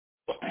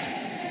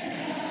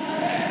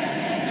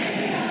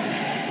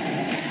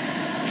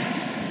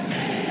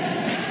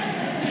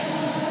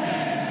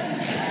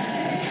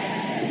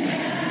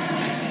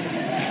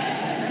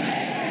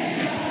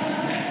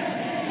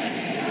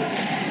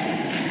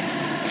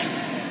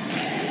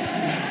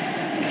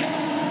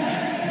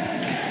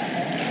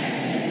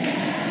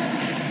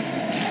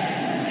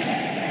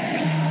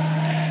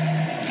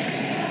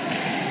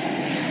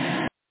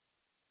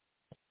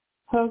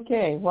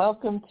Okay,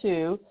 welcome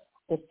to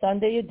the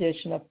Sunday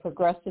edition of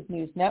Progressive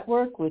News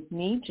Network with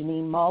me,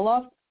 Jeanine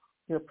Molloff,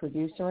 your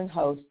producer and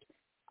host.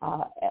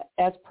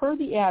 As per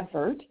the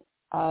advert,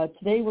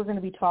 today we're going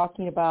to be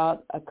talking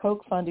about a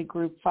Koch-funded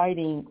group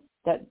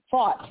that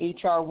fought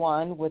H.R.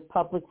 1 with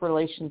public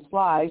relations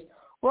lies.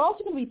 We're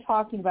also going to be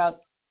talking about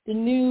the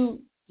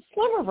new,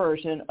 slimmer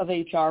version of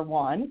H.R.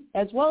 1,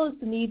 as well as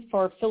the need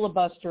for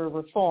filibuster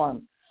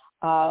reform.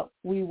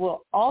 We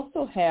will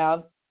also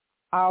have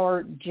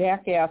our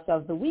Jackass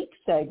of the Week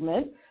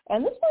segment,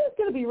 and this one is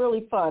going to be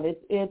really fun.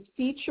 It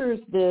features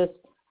this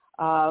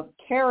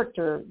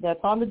character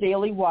that's on the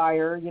Daily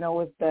Wire,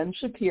 with Ben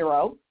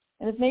Shapiro,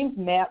 and his name's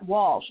Matt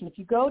Walsh. And if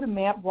you go to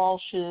Matt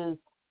Walsh's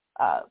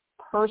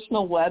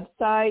personal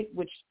website,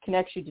 which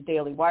connects you to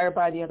Daily Wire,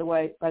 by the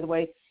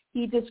way,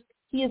 he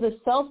is a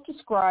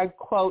self-described,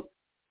 quote,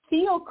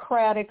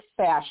 theocratic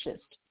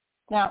fascist.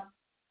 Now,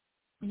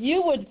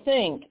 you would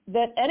think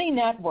that any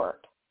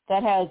network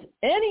that has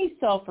any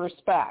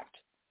self-respect,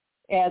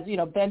 as,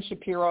 Ben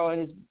Shapiro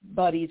and his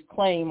buddies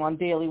claim on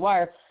Daily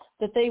Wire,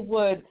 that they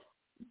would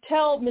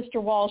tell Mr.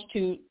 Walsh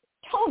to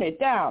tone it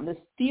down. This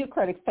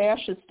theocratic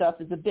fascist stuff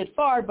is a bit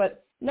far,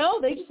 but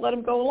no, they just let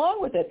him go along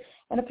with it.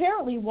 And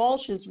apparently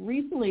Walsh has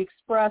recently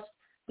expressed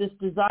this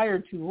desire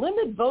to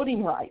limit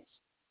voting rights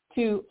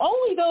to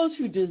only those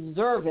who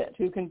deserve it,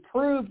 who can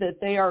prove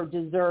that they are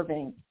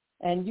deserving.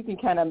 And you can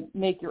kind of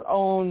make your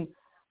own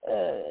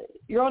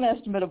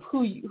estimate of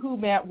who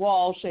Matt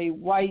Walsh, a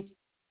white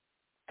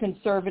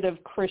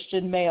conservative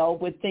Christian male,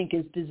 would think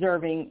is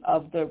deserving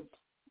of the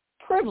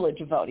privilege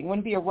of voting. It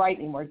wouldn't be a right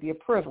anymore, it'd be a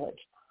privilege.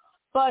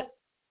 But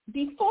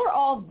before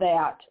all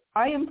that,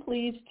 I am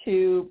pleased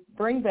to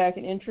bring back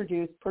and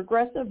introduce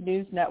Progressive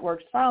News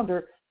Network's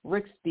founder,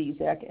 Rick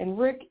Spisak. And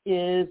Rick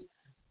is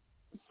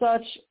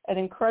such an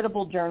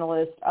incredible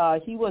journalist.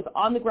 He was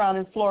on the ground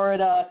in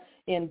Florida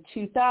in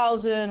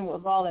 2000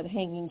 with all that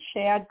hanging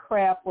Chad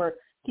crap, where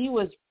he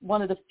was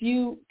one of the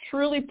few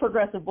truly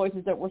progressive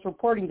voices that was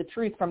reporting the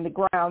truth from the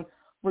ground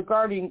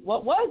regarding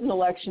what was an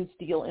election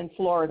steal in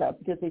Florida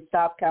because they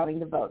stopped counting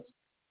the votes.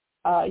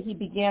 He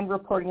began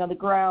reporting on the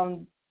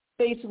ground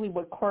basically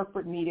what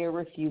corporate media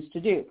refused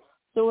to do.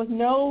 So with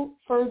no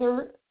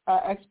further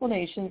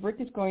explanations, Rick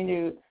is going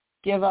to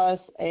give us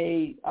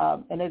an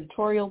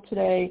editorial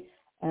today,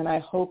 and I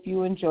hope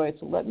you enjoy it.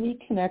 So let me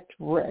connect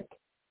Rick.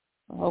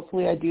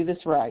 Hopefully I do this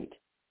right.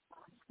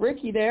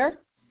 Rick, you there?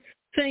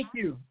 Thank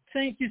you.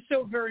 Thank you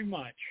so very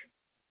much.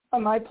 Oh,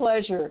 my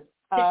pleasure.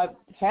 Have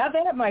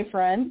at it, my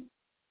friend.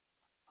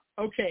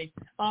 Okay.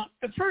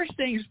 First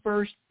things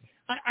first,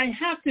 I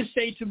have to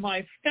say to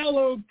my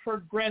fellow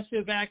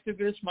progressive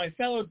activists, my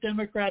fellow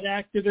Democrat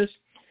activists,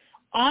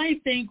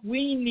 I think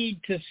we need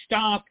to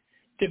stop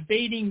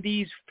debating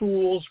these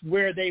fools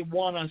where they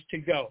want us to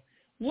go.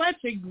 Let's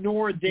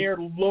ignore their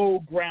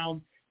low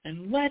ground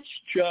and let's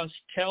just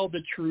tell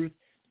the truth.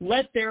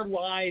 Let their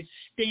lies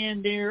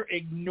stand there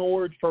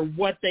ignored for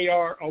what they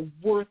are, a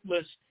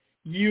worthless,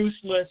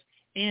 useless,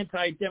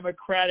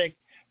 anti-democratic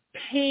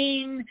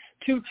pain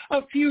to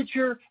a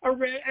future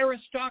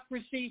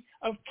aristocracy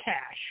of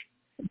cash,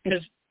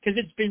 because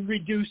it's been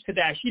reduced to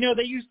that.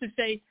 They used to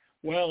say,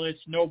 well,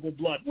 it's noble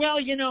blood. Well,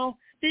 they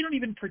don't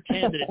even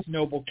pretend that it's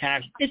noble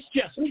cash. It's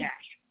just cash.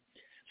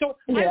 So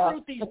I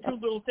wrote these two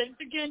little things,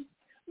 again,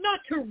 not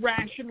to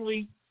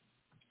rationally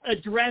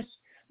address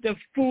the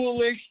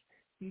foolish,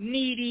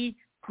 needy,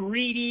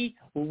 greedy,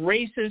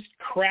 racist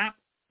crap.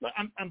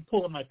 I'm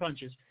pulling my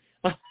punches.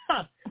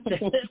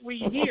 that we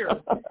hear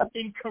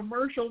in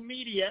commercial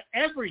media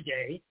every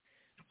day.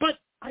 But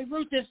I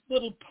wrote this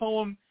little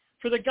poem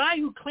for the guy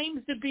who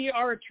claims to be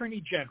our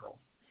Attorney General.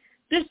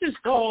 This is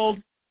called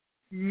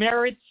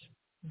Merrick's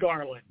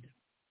Garland.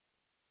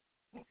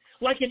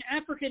 Like an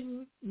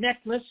African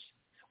necklace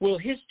will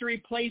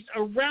history place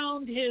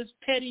around his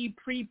petty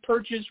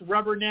pre-purchased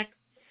rubberneck.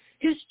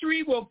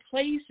 History will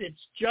place its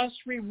just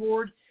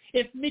reward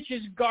if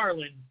Mitch's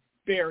garland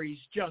buries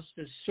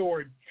justice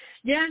sword.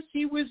 Yes,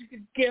 he was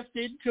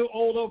gifted to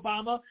old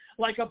Obama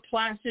like a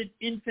placid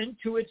infant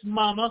to its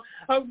mama,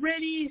 a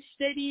ready,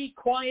 steady,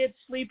 quiet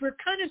sleeper,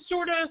 kind of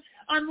sort of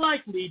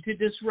unlikely to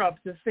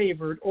disrupt the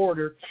favored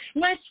order.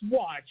 Let's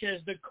watch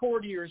as the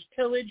courtiers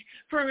pillage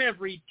from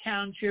every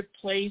township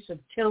place of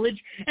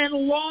tillage and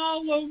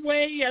loll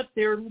away at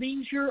their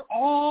leisure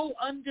all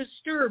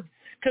undisturbed.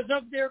 Because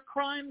of their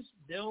crimes,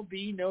 there'll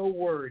be no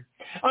word.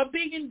 A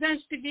big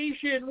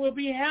investigation will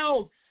be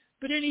held.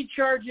 But any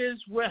charges,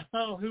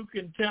 well, who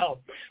can tell?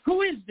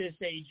 Who is this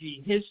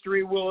AG?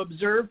 History will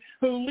observe,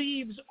 who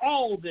leaves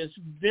all this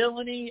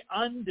villainy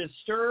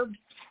undisturbed.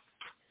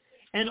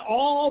 And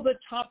all the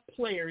top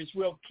players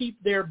will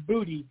keep their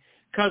booty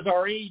because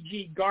our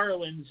AG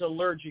Garland's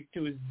allergic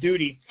to his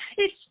duty.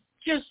 It's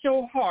just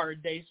so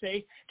hard, they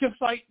say, to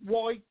fight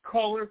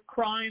white-collar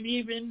crime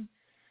even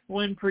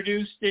when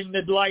produced in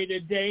the light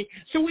of day.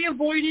 So we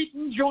avoid it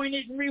and join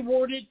it and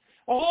reward it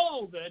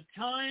all the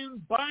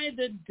time, by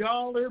the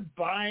dollar,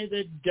 by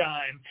the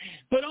dime.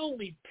 But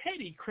only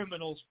petty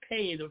criminals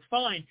pay the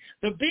fine.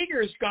 The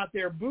biggers got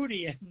their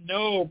booty and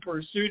no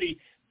pursuity.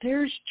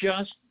 There's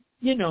just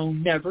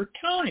never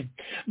time.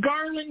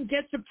 Garland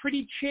gets a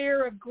pretty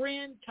chair, a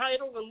grand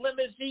title, a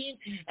limousine,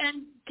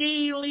 and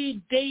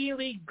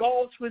daily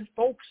golfs with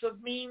folks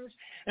of means,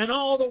 and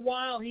all the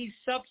while he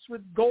sups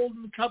with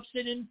golden cups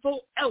and in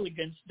full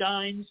elegance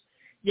dines.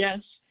 Yes,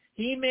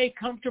 he may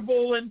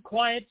comfortable and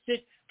quiet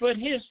sit, but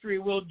history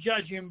will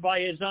judge him by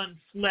his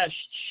unfleshed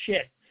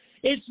shit.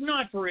 It's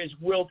not for his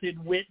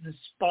wilted wit and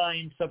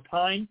spine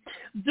supine,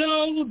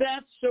 though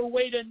that's a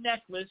weight a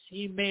necklace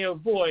he may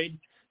avoid,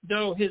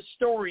 though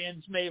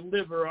historians may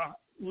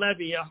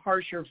levy a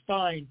harsher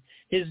fine,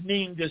 his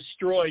name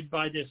destroyed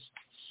by this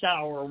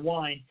sour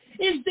wine.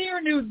 Is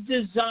there no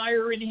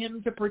desire in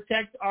him to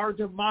protect our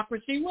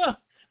democracy? Well,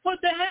 what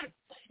the heck?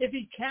 If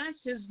he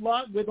casts his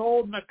lot with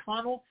old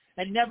McConnell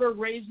and never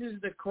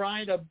raises the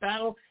cry to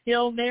battle,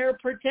 he'll ne'er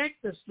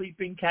protect the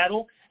sleeping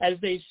cattle as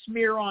they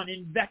smear on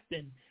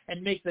invectin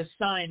and make the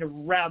sign of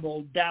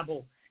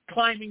rabble-dabble,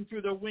 climbing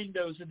through the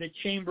windows of the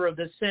chamber of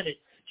the Senate,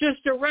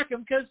 just to wreck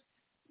him because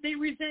they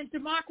resent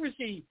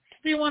democracy.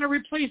 They want to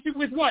replace it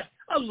with what?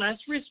 A less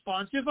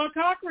responsive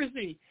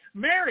autocracy.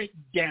 Merit,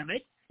 damn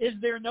it. Is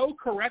there no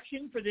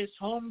correction for this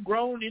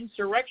homegrown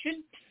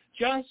insurrection?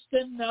 Just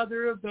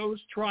another of those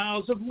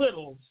trials of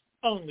littles,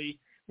 only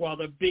while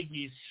the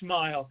biggies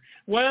smile.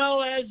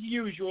 Well, as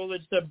usual,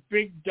 it's the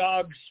big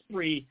dog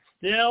spree.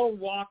 They'll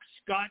walk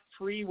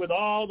scot-free with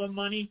all the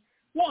money.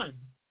 1,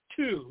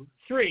 2,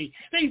 3.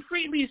 They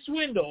freely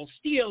swindle,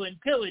 steal, and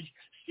pillage.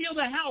 Steal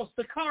the house,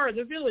 the car,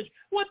 the village.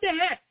 What the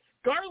heck?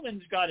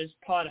 Garland's got his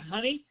pot of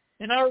honey,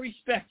 and our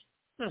respect.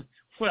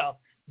 Well,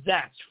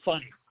 that's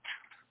funny.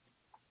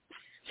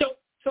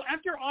 So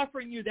after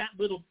offering you that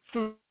little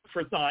food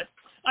for thought,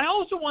 I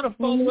also want to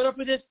follow it up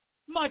with this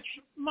much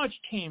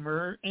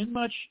tamer and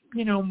much,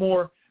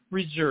 more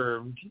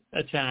reserved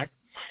attack.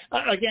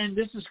 Again,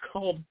 this is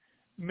called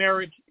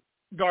Merrick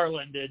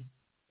Garlanded.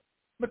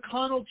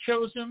 McConnell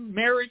chose him.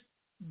 Merrick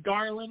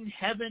Garland,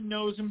 heaven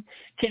knows him.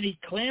 Can he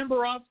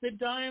clamber off the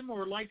dime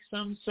or like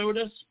some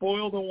soda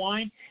spoil the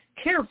wine?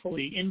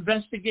 Carefully,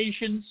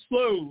 investigation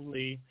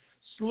slowly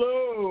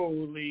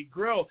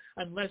grow,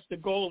 unless the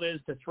goal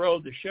is to throw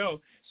the show.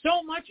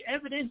 So much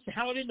evidence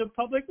out in the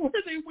public. What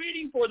are they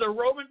waiting for? The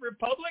Roman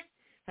Republic?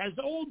 Has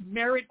old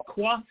Merritt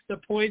quaffed the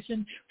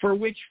poison for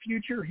which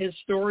future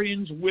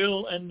historians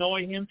will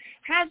annoy him?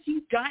 Has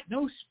he got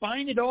no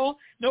spine at all?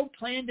 No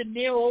plan to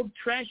nail old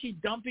trashy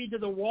Dumpy to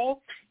the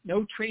wall?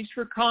 No trace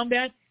for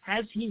combat?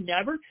 Has he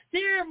never?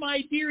 There,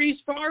 my dear, he's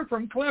far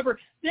from clever.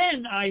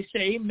 Then, I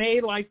say,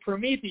 like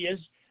Prometheus,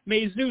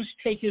 may Zeus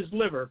take his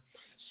liver.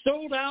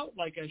 Sold out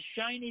like a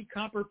shiny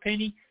copper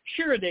penny.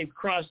 Sure, they've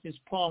crossed his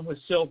palm with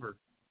silver.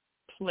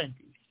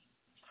 Plenty.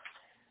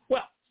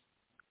 Well,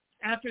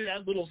 after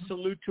that little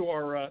salute to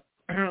our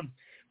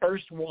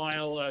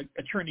erstwhile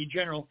Attorney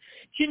General,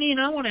 Jeanine,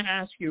 I want to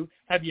ask you,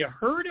 have you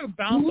heard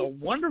about the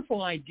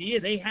wonderful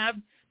idea they have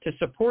to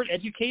support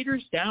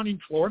educators down in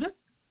Florida?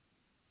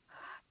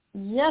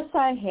 Yes,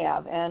 I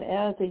have. And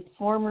as a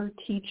former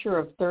teacher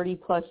of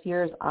 30-plus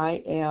years,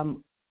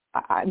 I'm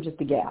just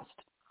aghast.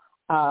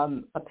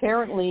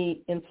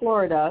 Apparently in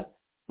Florida,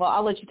 well,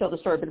 I'll let you tell the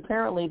story, but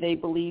apparently they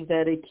believe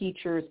that a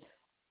teacher's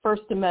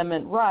First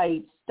Amendment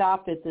rights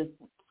stop at the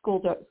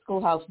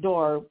schoolhouse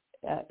door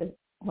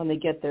when they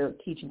get their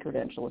teaching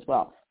credential as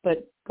well.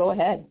 But go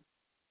ahead.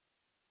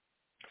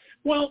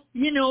 Well,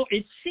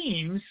 it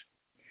seems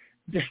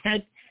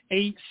that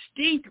a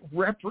state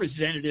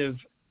representative,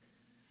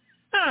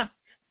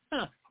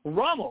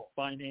 Rommel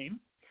by name,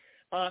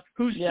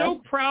 who's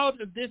so proud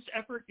of this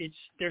effort,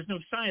 there's no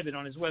sign of it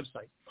on his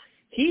website.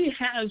 He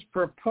has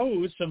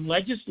proposed some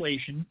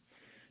legislation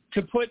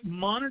to put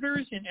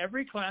monitors in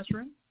every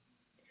classroom,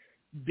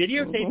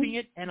 videotaping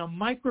it, and a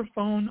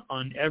microphone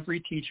on every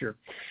teacher.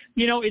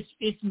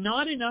 It's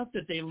not enough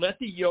that they let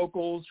the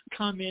yokels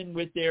come in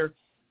with their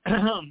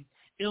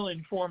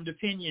ill-informed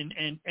opinion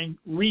and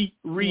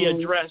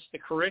readdress the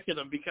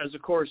curriculum because,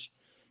 of course,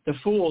 the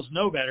fools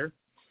know better.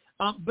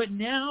 But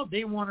now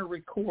they want to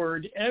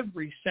record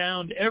every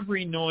sound,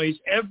 every noise,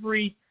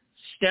 every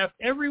step,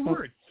 every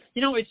word.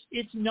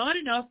 It's not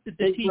enough that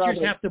the teachers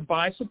have to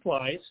buy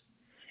supplies.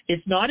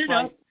 It's not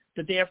enough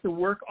that they have to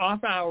work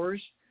off hours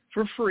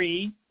for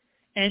free.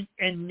 And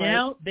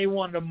now they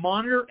want to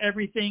monitor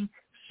everything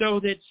so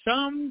that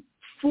some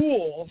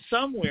fool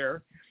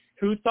somewhere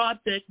who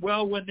thought that,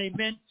 well, when they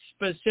meant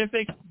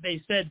specific,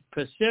 they said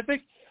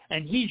Pacific,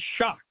 and he's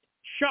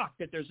shocked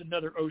that there's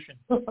another ocean.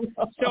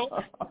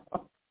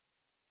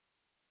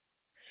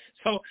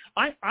 So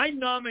I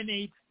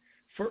nominate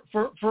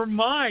for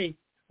my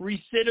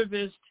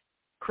recidivist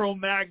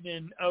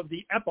Cro-Magnon of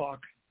the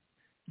epoch,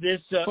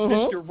 this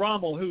Mr.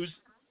 Rommel,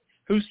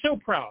 who's so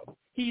proud.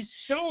 He's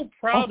so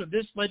proud of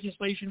this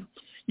legislation.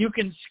 You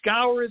can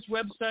scour his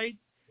website,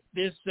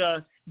 this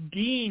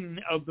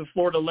dean of the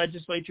Florida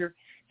legislature,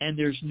 and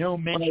there's no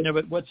mention of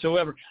it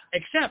whatsoever.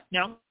 Except,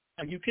 now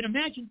you can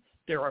imagine,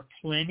 there are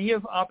plenty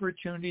of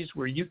opportunities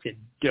where you can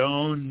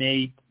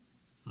donate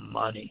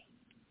money.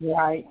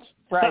 Right.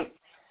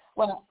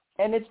 Well,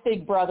 and it's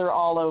Big Brother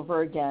all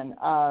over again.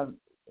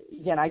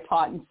 again, I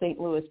taught in St.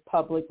 Louis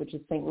Public, which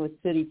is St. Louis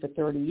City, for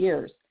 30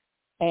 years.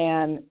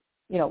 And,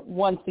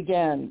 once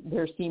again,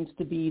 there seems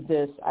to be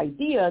this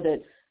idea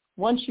that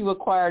once you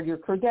acquired your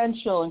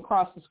credential and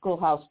crossed the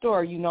schoolhouse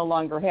door, you no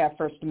longer have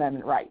First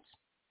Amendment rights.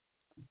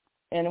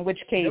 And in which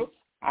case, Nope.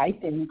 I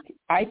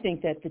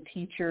think that the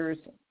teachers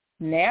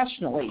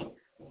nationally,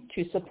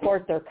 to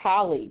support their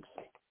colleagues,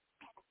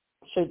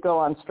 should go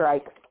on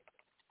strike.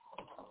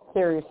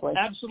 Seriously.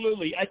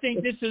 Absolutely. I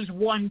think this is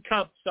one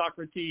cup,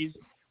 Socrates.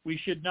 We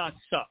should not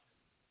sup.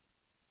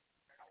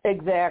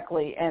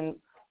 Exactly. And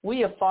we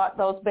have fought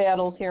those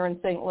battles here in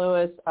St.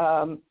 Louis.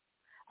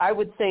 I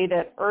would say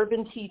that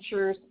urban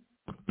teachers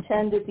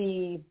tend to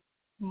be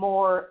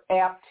more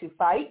apt to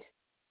fight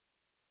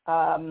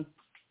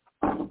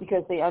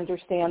because they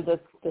understand the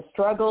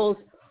struggles.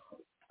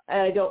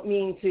 And I don't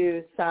mean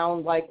to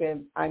sound like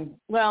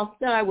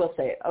I will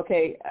say it.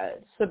 Okay,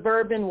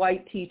 suburban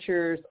white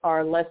teachers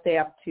are less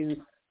apt to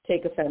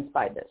take offense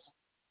by this.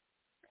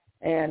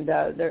 And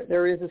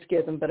there is a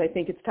schism, but I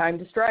think it's time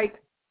to strike.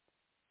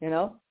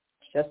 It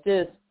just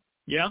is.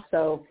 Yeah.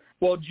 So,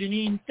 well,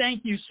 Jeanine,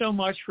 thank you so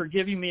much for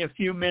giving me a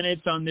few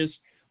minutes on this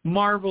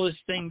marvelous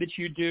thing that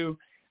you do.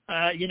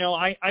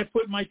 I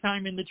put my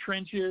time in the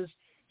trenches,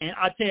 and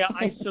I tell you,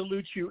 I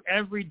salute you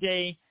every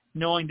day,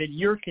 knowing that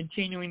you're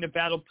continuing the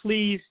battle.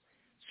 Please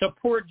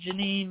support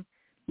Jeanine.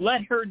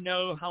 Let her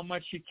know how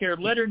much you care.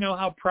 Let her know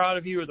how proud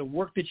of you of the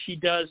work that she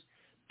does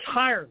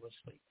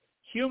tirelessly.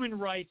 Human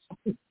rights,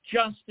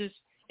 justice,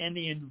 and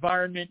the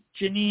environment.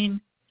 Jeanine,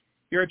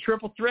 you're a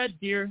triple threat,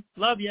 dear.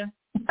 Love you.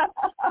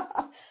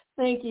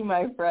 Thank you,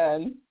 my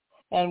friend.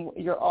 And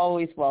you're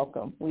always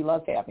welcome. We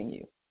love having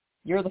you.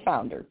 You're the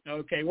founder.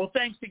 Okay. Well,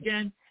 thanks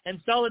again. And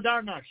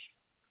Solidarność.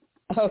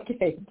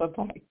 Okay.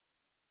 Bye-bye.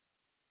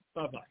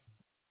 Bye-bye.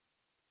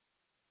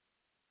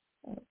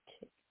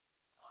 Okay.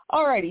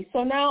 All righty.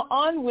 So now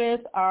on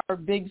with our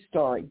big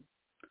story.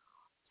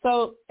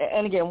 So,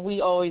 and again,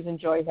 we always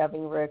enjoy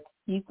having Rick.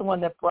 He's the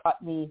one that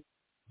brought me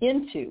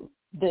into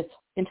this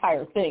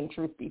entire thing,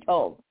 truth be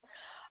told.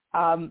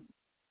 And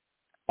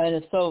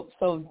is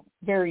so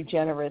very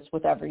generous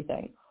with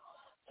everything.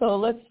 So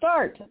let's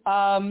start.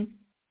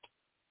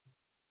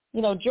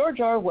 George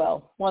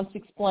Orwell once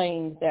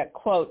explained that,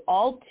 quote,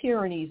 all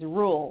tyrannies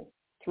rule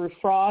through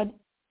fraud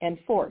and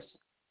force.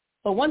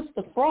 But once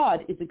the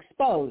fraud is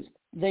exposed,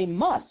 they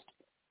must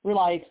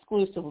rely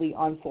exclusively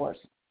on force.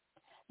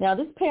 Now,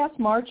 this past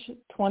March in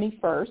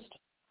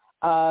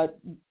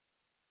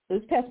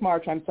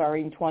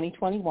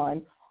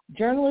 2021,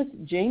 journalist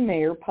Jane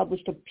Mayer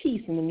published a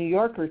piece in the New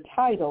Yorker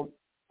titled,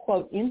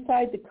 quote,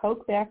 Inside the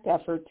Koch-Backed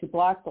Effort to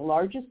Block the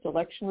Largest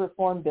Election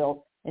Reform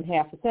Bill in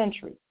Half a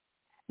Century.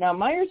 Now,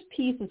 Meyer's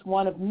piece is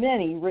one of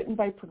many written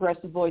by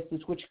progressive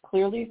voices which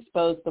clearly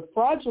expose the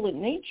fraudulent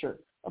nature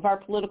of our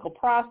political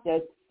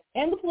process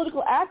and the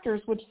political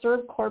actors which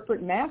serve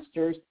corporate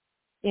masters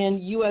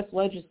in U.S.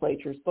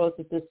 legislatures, both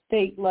at the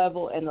state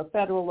level and the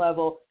federal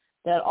level.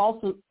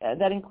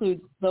 That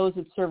includes those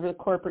that serve the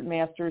corporate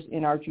masters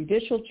in our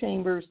judicial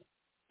chambers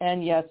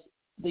and, yes,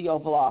 the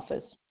Oval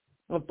Office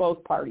of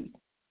both parties.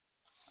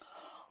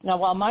 Now,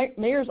 while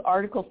Mayer's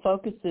article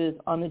focuses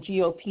on the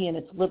GOP and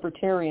its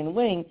libertarian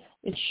wing,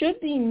 it should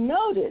be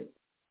noted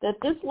that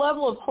this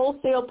level of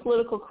wholesale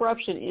political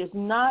corruption is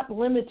not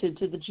limited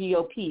to the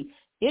GOP.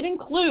 It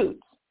includes,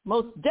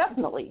 most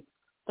definitely,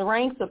 the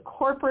ranks of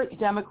corporate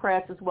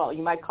Democrats as well.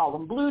 You might call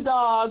them blue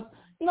dogs.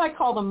 You might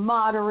call them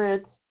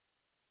moderates.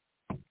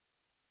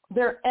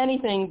 They're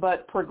anything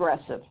but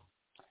progressive.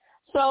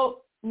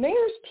 So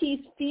Mayer's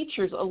piece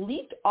features a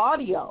leaked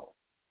audio.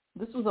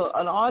 This was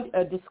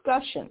a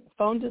discussion,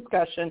 phone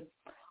discussion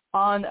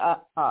on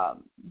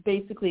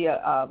basically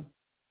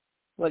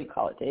what do you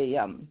call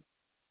it?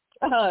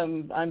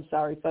 I'm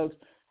sorry, folks.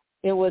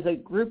 It was a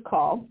group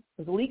call.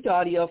 It was a leaked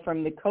audio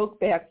from the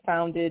Koch-Backed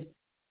founded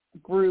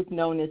group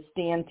known as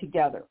Stand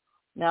Together.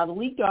 Now, the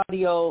leaked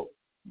audio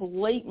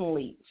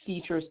blatantly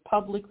features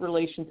public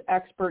relations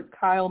expert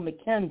Kyle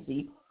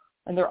McKenzie,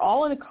 and they're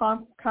all in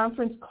a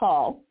conference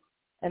call.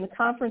 And the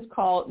conference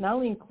call not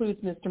only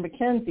includes Mr.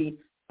 McKenzie,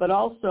 but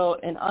also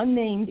an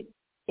unnamed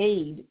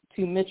aide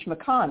to Mitch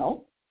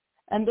McConnell,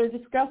 and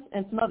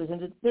some others.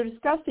 And they're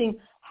discussing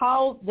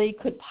how they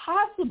could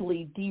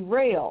possibly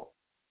derail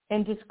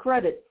and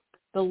discredit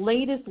the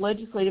latest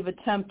legislative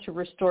attempt to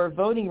restore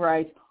voting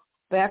rights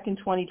back in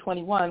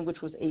 2021,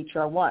 which was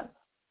H.R. 1.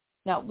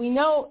 Now, we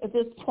know at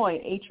this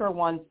point H.R.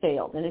 1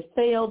 failed, and it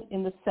failed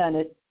in the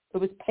Senate. It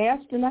was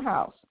passed in the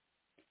House,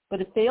 but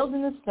it failed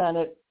in the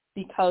Senate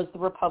because the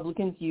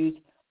Republicans used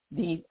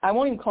I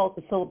won't even call it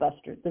the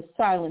filibuster, the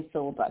silent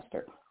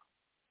filibuster.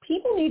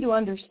 People need to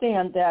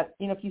understand that,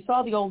 if you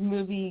saw the old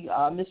movie,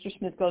 Mr.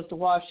 Smith Goes to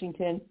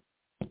Washington,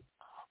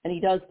 and he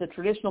does the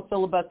traditional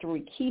filibuster where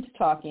he keeps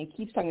talking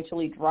until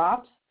he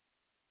drops,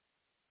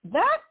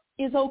 that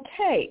is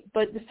okay,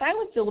 but the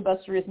silent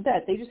filibuster isn't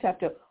that. They just have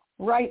to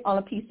write on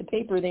a piece of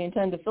paper they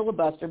intend to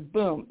filibuster,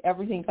 boom,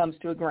 everything comes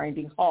to a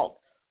grinding halt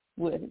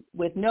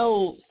with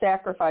no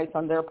sacrifice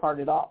on their part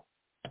at all.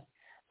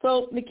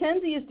 So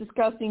McKenzie is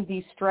discussing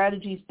these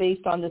strategies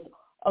based on this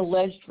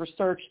alleged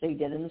research they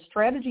did. And the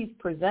strategies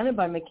presented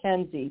by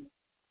McKenzie,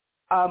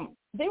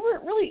 they were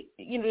really,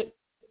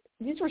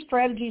 these were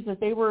strategies that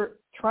they were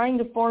trying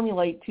to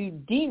formulate to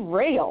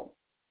derail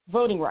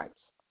voting rights,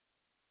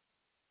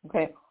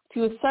 okay,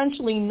 to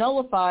essentially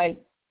nullify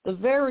the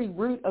very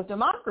root of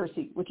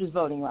democracy, which is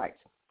voting rights.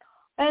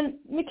 And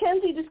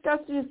McKenzie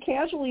discussed it as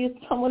casually as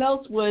someone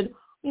else would,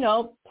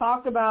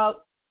 talk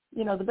about,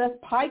 the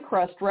best pie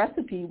crust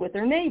recipe with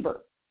their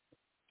neighbor.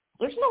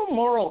 There's no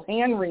moral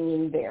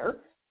hand-wringing there,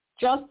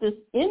 just this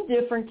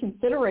indifferent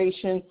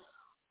consideration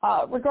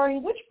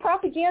regarding which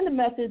propaganda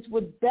methods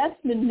would best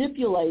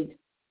manipulate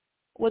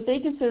what they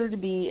consider to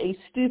be a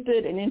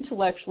stupid and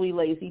intellectually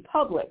lazy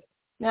public.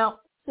 Now,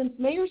 since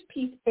Mayer's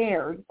piece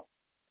aired,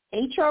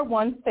 H.R.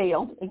 1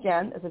 failed,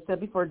 again, as I said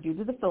before, due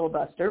to the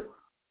filibuster,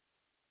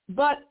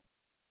 but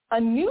a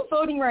new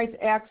Voting Rights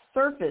Act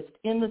surfaced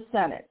in the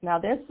Senate. Now,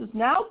 this is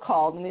now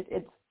called, and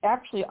it's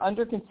actually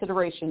under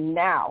consideration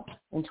now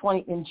in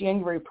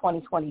January of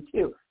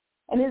 2022,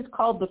 and it is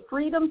called the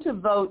Freedom to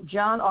Vote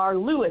John R.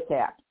 Lewis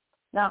Act.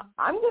 Now,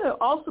 I'm going to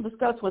also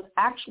discuss what's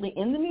actually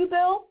in the new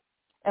bill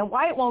and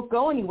why it won't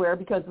go anywhere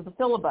because of the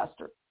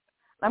filibuster.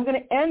 I'm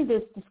going to end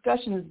this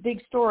discussion, this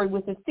big story,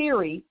 with a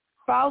theory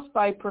espoused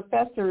by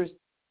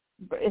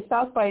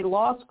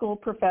law school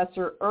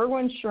professor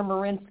Erwin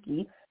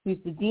Chemerinsky, who's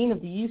the dean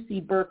of the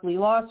UC Berkeley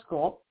Law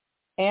School,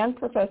 and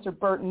Professor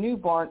Bert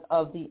Newborn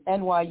of the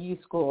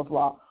NYU School of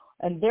Law.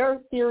 And their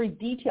theory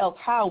details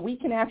how we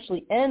can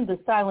actually end the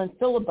silent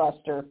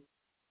filibuster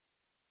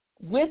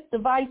with the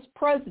vice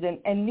president.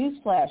 And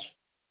newsflash,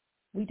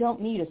 we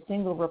don't need a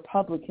single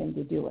Republican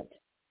to do it.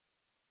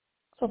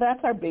 So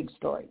that's our big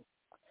story.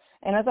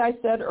 And as I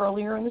said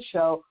earlier in the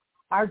show,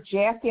 our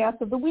Jackass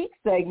of the Week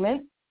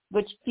segment,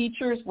 which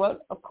features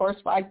what, of course,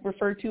 I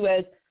refer to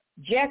as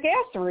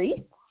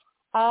jackassery,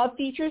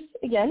 features,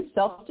 again,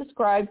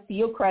 self-described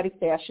theocratic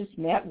fascist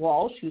Matt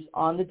Walsh, who's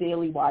on the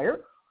Daily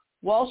Wire.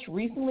 Walsh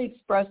recently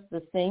expressed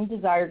the same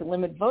desire to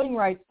limit voting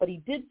rights, but he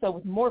did so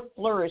with more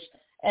flourish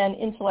and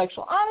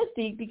intellectual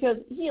honesty because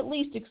he at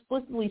least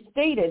explicitly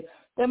stated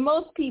that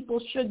most people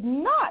should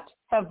not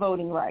have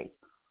voting rights,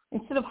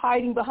 instead of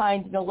hiding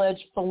behind an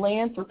alleged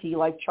philanthropy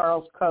like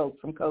Charles Koch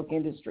from Koch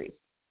Industries.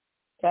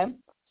 Okay?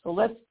 So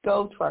let's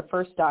go to our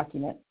first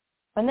document.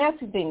 And that's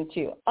the thing,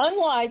 too.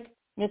 Unlike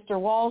Mr.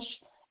 Walsh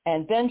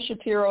and Ben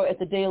Shapiro at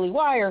the Daily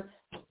Wire,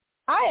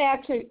 I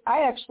actually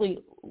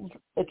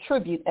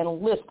attribute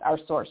and list our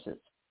sources.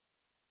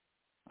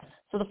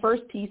 So the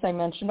first piece I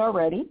mentioned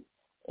already,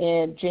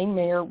 and Jane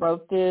Mayer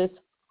wrote this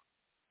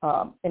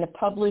in a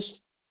published,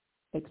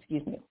 in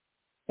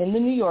the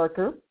New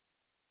Yorker,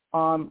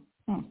 on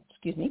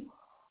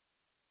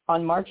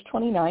March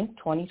 29,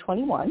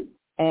 2021,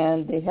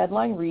 and the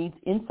headline reads,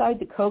 Inside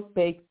the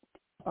Koch-Backed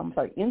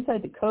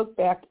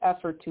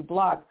Effort to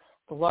Block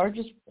the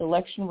Largest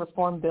Election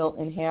Reform Bill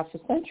in Half a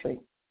Century.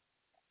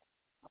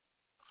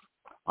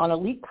 On a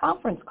leaked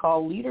conference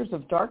call, leaders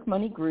of dark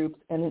money groups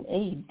and an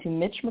aide to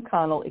Mitch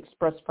McConnell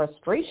expressed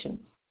frustration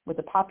with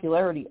the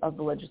popularity of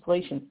the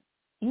legislation,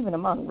 even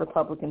among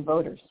Republican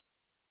voters.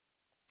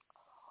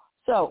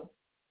 So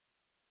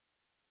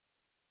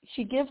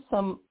she gives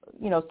some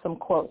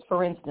quotes.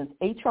 For instance,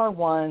 H.R.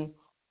 1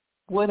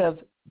 would have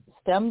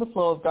stemmed the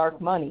flow of dark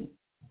money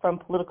from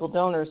political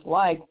donors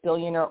like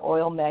billionaire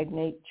oil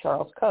magnate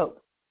Charles Koch.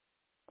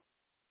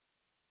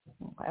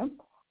 Okay.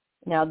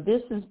 Now,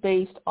 this is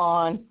based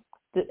on,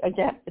 this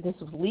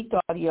was leaked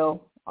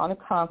audio on a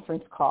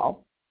conference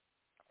call,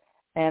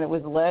 and it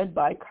was led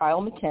by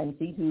Kyle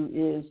McKenzie, who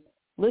is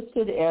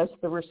listed as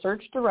the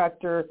research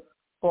director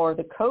for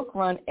the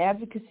Koch-run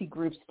advocacy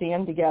group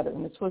Stand Together,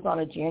 and this was on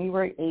a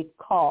January 8th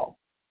call.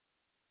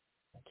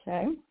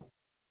 Okay.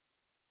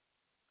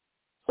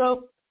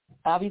 So,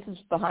 obviously,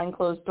 it's behind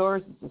closed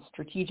doors. It's a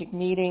strategic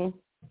meeting.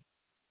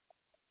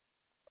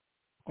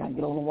 Gotta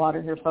get a little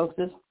water here, folks.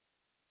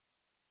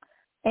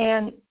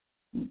 And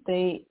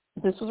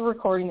this was a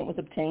recording that was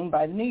obtained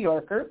by the New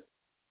Yorker.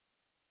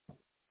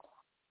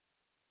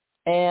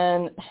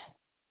 And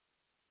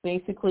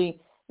basically,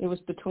 it was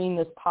between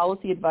this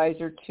policy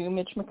advisor to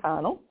Mitch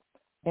McConnell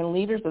and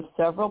leaders of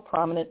several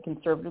prominent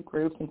conservative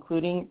groups,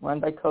 including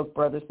run by Koch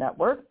Brothers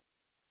Network.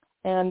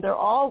 And they're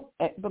all,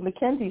 but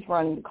McKenzie's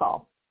running the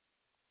call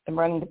and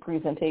running the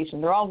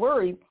presentation. They're all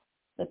worried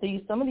that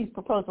some of these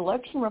proposed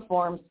election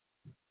reforms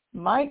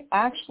might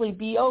actually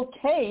be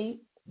okay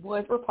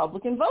with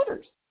Republican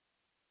voters,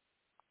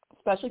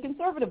 especially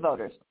conservative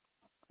voters.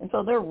 And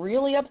so they're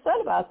really upset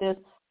about this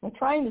and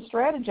trying to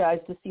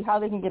strategize to see how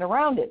they can get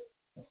around it.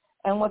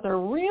 And what they're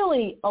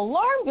really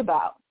alarmed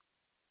about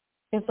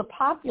is the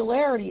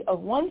popularity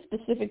of one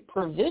specific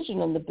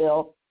provision in the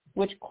bill,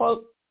 which,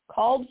 quote,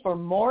 called for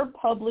more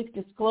public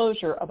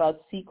disclosure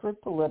about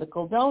secret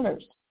political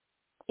donors.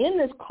 In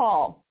this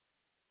call,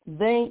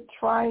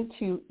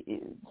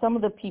 some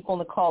of the people in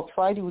the call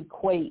try to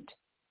equate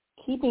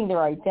keeping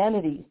their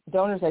identities,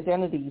 donors'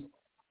 identities,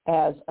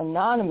 as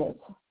anonymous.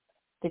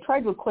 They try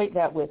to equate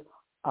that with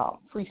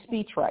free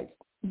speech rights,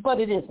 but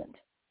it isn't.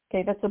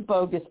 Okay, that's a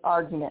bogus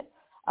argument.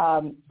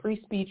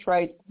 Free speech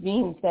rights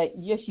means that,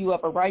 yes, you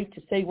have a right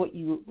to say what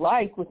you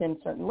like within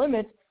certain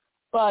limits,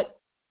 but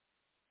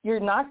you're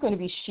not going to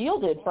be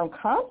shielded from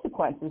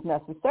consequences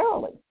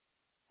necessarily.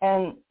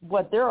 And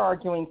what they're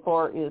arguing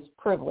for is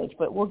privilege,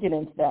 but we'll get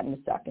into that in a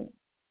second.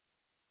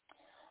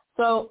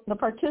 So the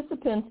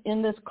participants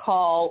in this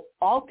call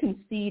all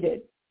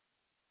conceded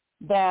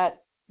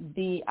that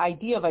the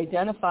idea of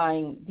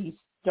identifying these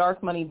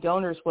dark money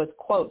donors was,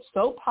 quote,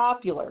 so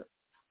popular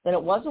that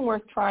it wasn't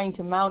worth trying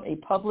to mount a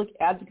public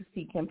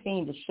advocacy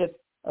campaign to shift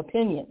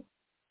opinion,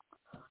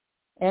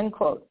 end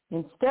quote.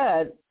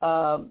 Instead,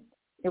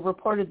 it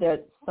reported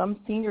that some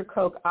senior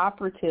Koch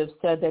operatives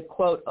said that,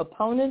 quote,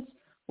 opponents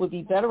would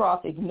be better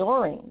off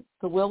ignoring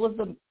the will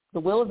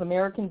of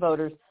American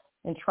voters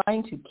and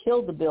trying to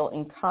kill the bill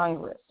in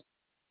Congress.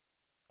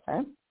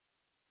 Okay?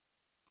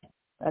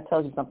 That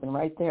tells you something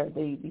right there.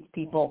 These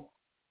people,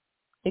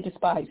 they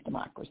despise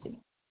democracy.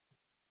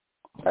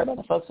 Sorry about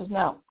the folks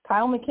now.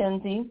 Kyle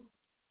McKenzie,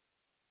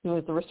 who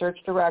is the research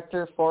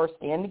director for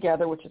Stand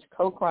Together, which is a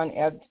Koch-run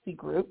advocacy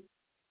group,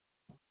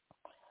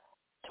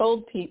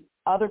 told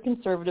other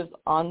conservatives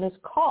on this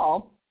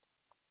call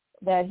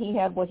that he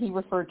had what he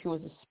referred to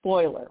as a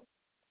spoiler.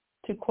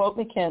 To quote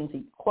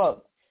McKenzie,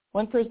 quote,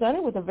 when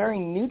presented with a very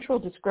neutral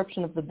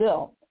description of the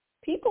bill,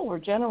 people were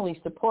generally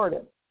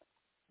supportive.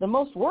 The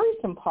most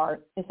worrisome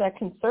part is that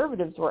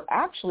conservatives were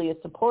actually as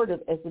supportive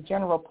as the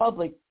general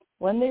public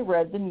when they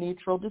read the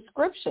neutral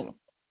description.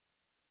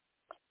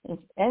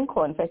 End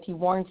quote. In fact, he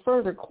warned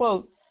further,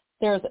 quote,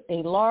 there's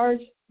a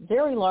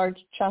very large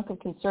chunk of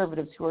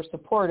conservatives who are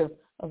supportive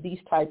of these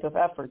types of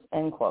efforts,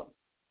 end quote.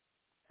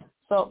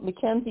 So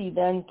McKenzie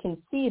then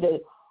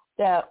conceded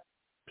that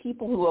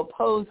people who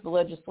oppose the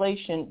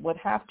legislation would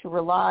have to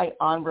rely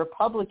on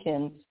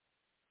Republicans,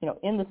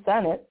 in the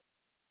Senate.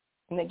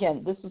 And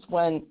again, this is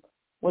when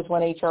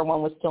H.R.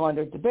 1 was still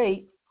under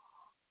debate,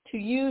 to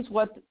use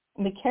what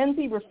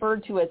McKenzie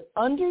referred to as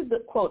under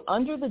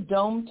the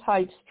dome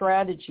type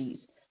strategies,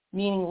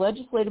 meaning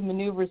legislative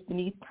maneuvers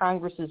beneath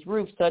Congress's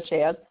roof, such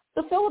as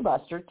the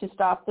filibuster to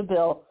stop the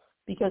bill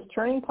because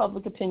turning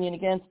public opinion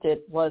against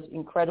it was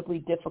incredibly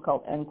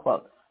difficult, end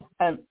quote.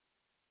 And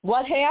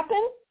what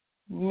happened?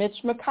 Mitch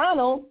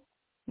McConnell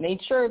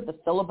made sure the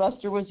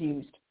filibuster was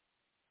used.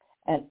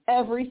 And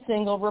every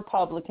single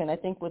Republican, I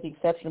think with the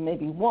exception of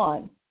maybe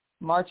one,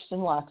 marched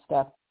in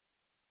lockstep.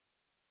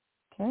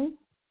 Okay?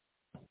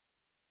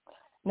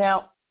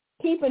 Now,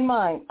 keep in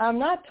mind, I'm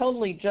not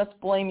totally just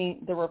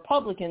blaming the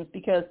Republicans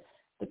because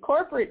the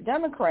corporate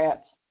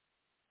Democrats,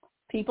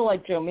 people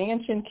like Joe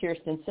Manchin,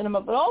 Kirsten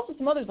Sinema, but also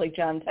some others like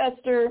John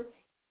Tester,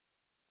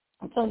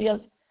 and some of the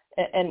others,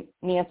 and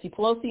Nancy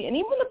Pelosi, and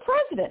even the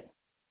president,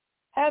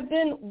 have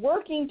been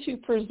working to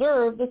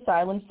preserve the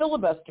silent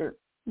filibuster,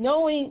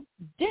 knowing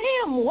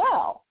damn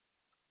well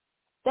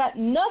that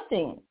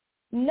nothing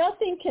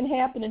can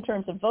happen in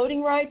terms of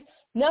voting rights,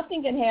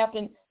 nothing can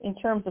happen in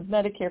terms of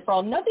Medicare for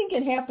all, nothing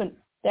can happen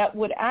that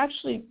would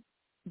actually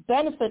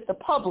benefit the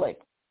public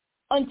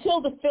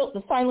until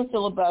the silent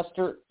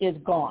filibuster is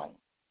gone.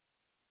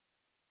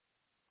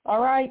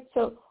 All right,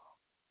 so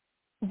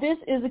this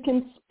is a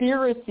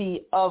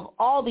conspiracy of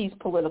all these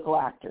political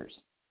actors.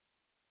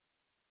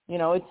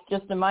 It's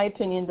just, in my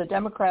opinion, the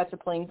Democrats are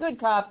playing good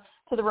cop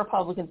to the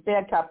Republicans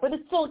bad cop, but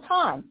it's still a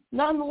con,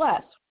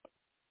 nonetheless.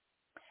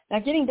 Now,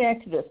 getting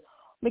back to this,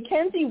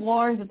 McKenzie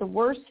warned that the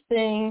worst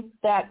thing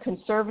that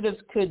conservatives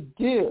could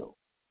do,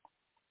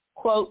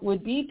 quote,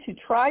 would be to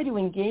try to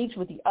engage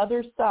with the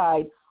other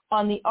side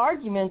on the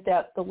argument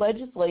that the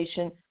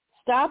legislation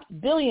stops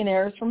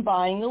billionaires from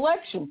buying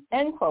elections,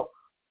 end quote.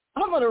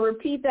 I'm going to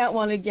repeat that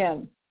one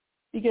again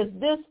because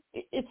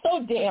it's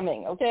so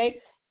damning, okay?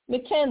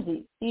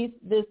 McKenzie, he's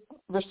this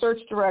research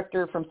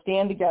director from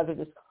Stand Together,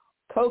 this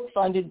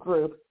Koch-funded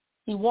group.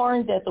 He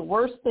warned that the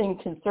worst thing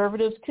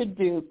conservatives could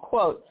do,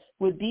 quote,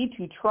 would be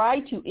to try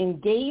to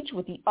engage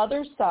with the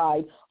other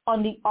side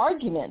on the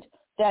argument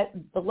that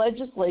the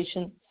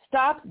legislation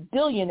stops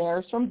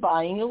billionaires from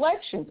buying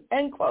elections,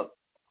 end quote.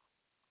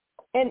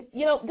 And,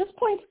 this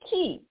point's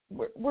key.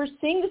 We're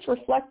seeing this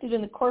reflected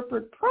in the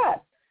corporate press.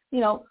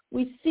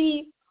 We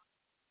see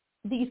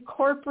the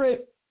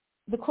corporate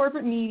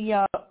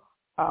media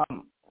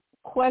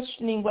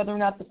questioning whether or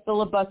not the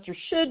filibuster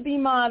should be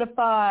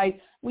modified.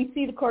 We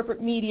see the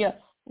corporate media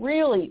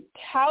really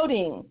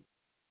touting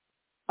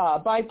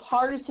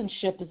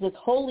bipartisanship as this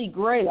holy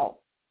grail.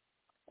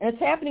 And it's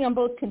happening on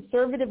both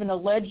conservative and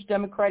alleged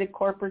Democratic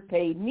corporate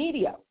paid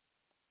media.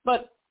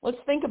 But let's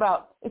think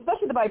about,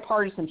 especially the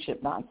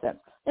bipartisanship nonsense.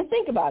 And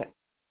think about it.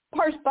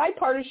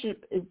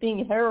 Bipartisanship is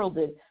being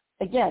heralded,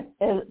 again,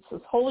 as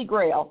this holy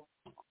grail.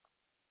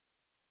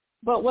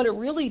 But what it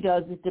really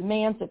does is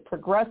demands that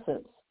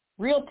progressives,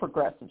 real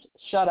progressives,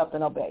 shut up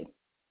and obey.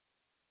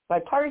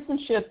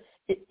 Bipartisanship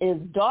is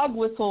dog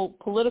whistle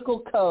political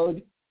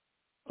code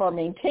for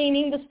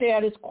maintaining the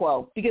status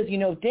quo because you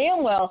know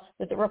damn well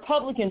that the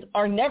Republicans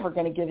are never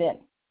going to give in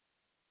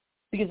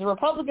because the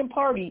Republican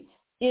Party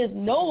is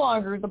no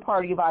longer the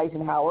party of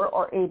Eisenhower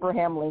or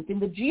Abraham Lincoln.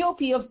 The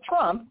GOP of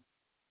Trump,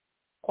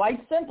 quite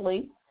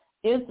simply,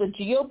 is the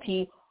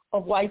GOP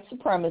of white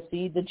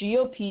supremacy, the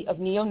GOP of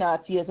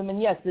neo-Nazism,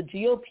 and yes, the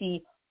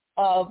GOP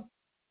of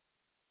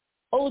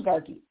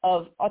oligarchy,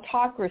 of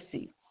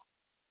autocracy.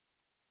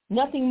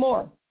 Nothing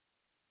more.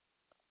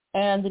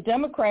 And the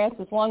Democrats,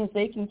 as long as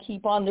they can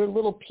keep on their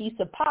little piece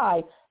of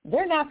pie,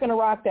 they're not going to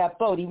rock that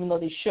boat, even though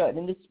they should.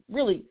 And this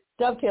really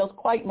dovetails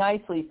quite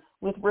nicely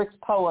with Rick's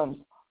poems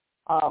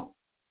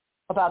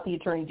about the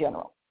Attorney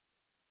General,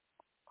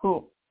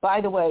 who, by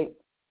the way,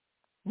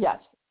 yes,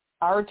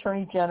 our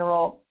Attorney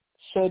General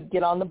should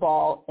get on the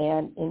ball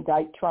and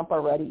indict Trump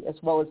already, as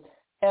well as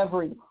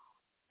every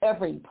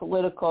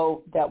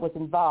Politico that was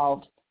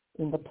involved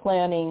in the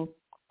planning,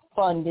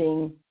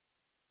 funding,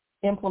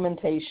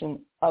 implementation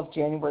of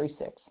January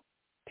 6th,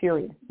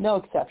 period. No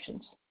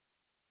exceptions.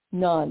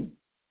 None.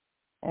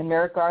 And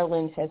Merrick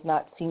Garland has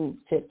not seen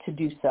fit to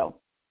do so.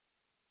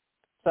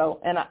 So,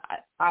 and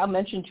I'll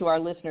mention to our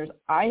listeners,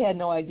 I had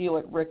no idea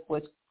what Rick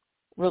was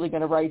really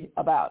going to write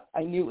about.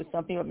 I knew it was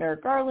something with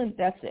Merrick Garland.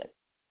 That's it.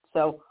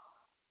 So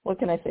what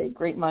can I say?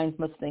 Great minds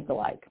must think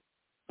alike.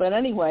 But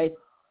anyway,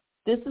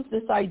 this is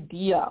this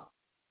idea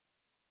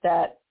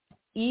that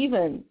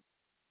even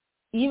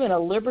a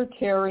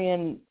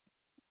libertarian,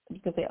 you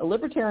could say a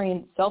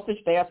libertarian selfish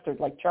bastard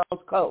like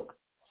Charles Koch,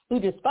 who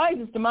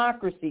despises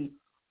democracy,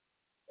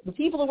 the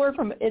people who work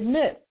from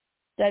admit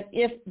that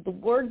if the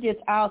word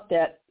gets out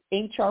that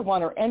H.R.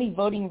 1 or any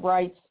voting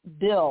rights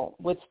bill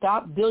would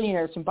stop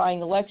billionaires from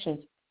buying elections,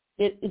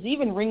 it is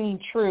even ringing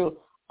true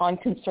on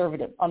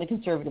the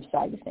conservative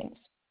side of things.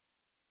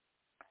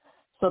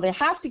 So they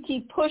have to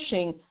keep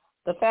pushing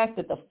the fact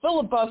that the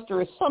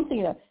filibuster is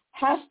something that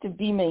has to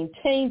be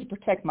maintained to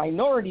protect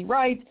minority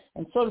rights,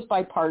 and so does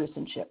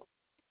bipartisanship.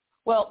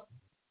 Well,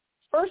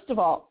 first of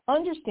all,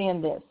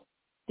 understand this.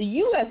 The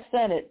U.S.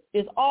 Senate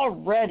is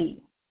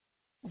already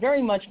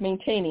very much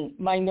maintaining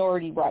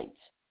minority rights.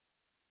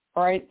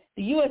 All right?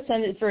 The U.S.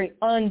 Senate is very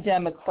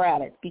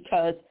undemocratic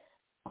because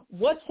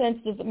what sense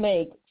does it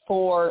make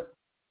for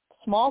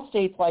small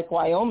states like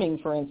Wyoming,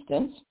 for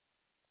instance,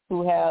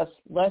 who has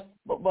a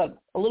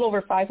little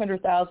over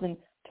 500,000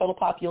 total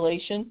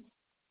population?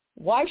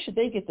 Why should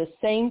they get the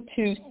same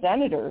two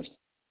senators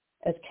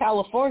as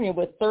California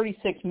with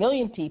 36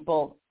 million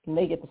people, and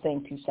they get the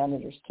same two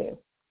senators too?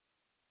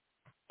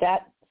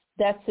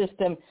 That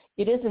system,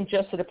 it isn't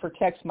just that it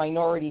protects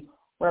minority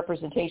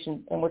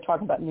representation, and we're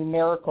talking about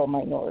numerical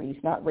minorities,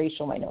 not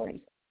racial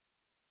minorities.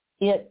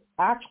 It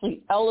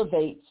actually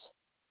elevates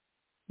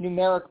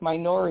numeric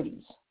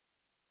minorities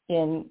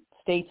in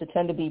states that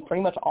tend to be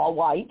pretty much all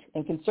white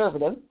and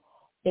conservative.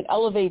 It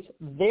elevates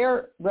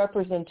their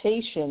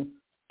representation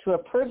to a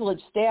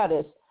privileged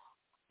status,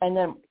 and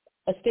then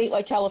a state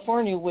like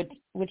California,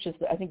 which is,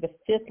 I think, the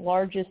fifth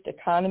largest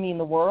economy in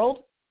the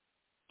world,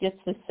 gets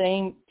the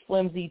same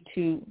flimsy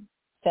two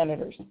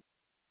senators.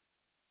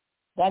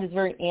 That is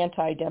very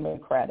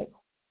anti-democratic.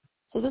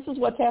 So this is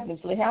what's happening.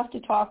 So they have to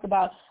talk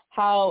about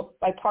how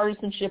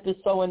bipartisanship is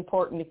so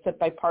important, except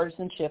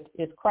bipartisanship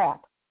is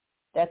crap.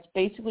 That's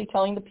basically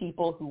telling the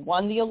people who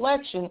won the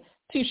election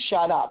to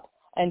shut up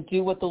and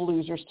do what the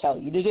losers tell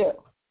you to do.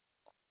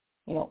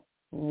 You know,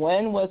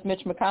 when was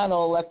Mitch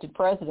McConnell elected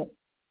president?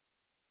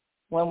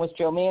 When was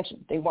Joe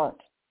Manchin? They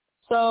weren't.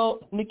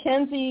 So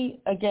McKenzie,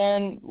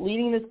 again,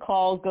 leading this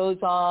call, goes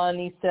on.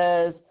 He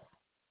says,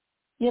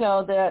 you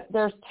know, that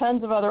there's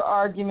tons of other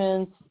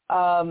arguments.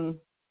 McKenzie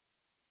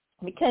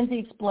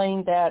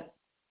explained that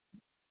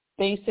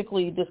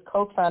basically this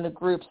Koch-founded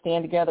group,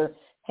 Stand Together,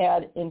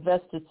 had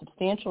invested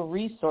substantial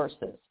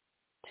resources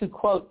to,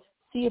 quote,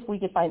 see if we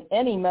could find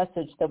any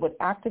message that would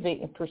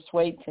activate and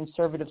persuade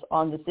conservatives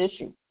on this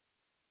issue.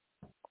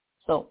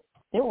 So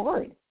they were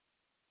worried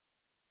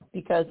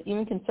because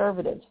even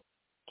conservatives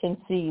can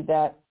see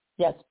that,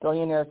 yes,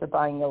 billionaires are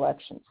buying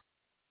elections.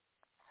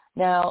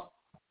 Now,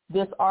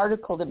 this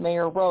article that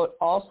Mayer wrote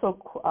also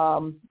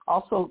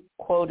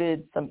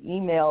quoted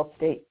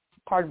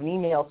part of an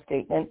email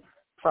statement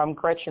from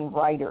Gretchen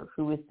Ryder,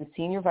 who is the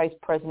Senior Vice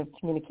President of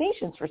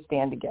Communications for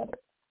Stand Together.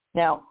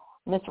 Now,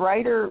 Ms.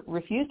 Ryder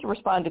refused to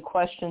respond to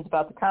questions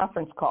about the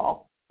conference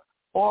call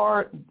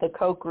or the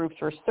Koch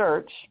group's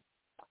research,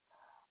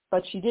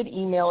 but she did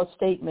email a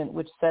statement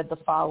which said the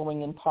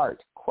following in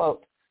part,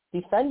 quote,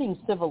 defending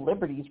civil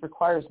liberties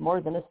requires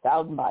more than a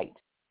soundbite,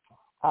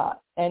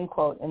 end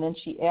quote. And then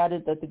she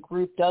added that the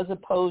group does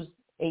oppose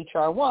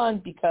H.R. 1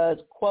 because,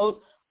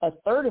 quote, a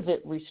third of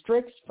it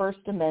restricts First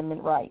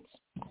Amendment rights.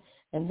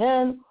 And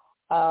then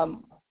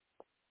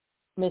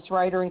Ms.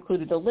 Ryder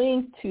included a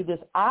link to this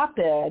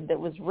op-ed that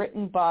was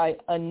written by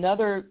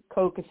another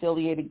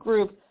Koch-affiliated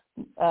group,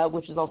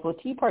 which is also a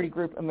Tea Party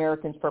group,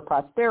 Americans for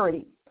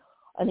Prosperity.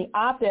 And the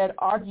op-ed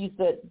argues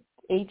that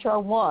H.R.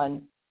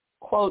 1,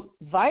 quote,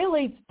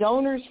 violates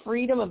donors'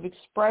 freedom of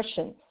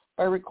expression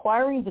by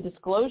requiring the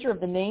disclosure of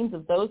the names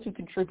of those who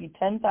contribute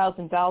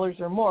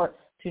 $10,000 or more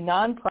to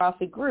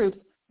nonprofit groups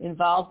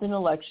involved in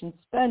election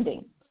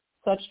spending.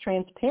 Such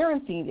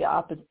transparency, the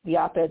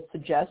op-ed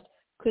suggests,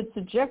 could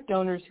subject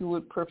donors who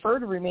would prefer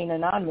to remain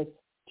anonymous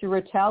to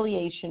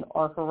retaliation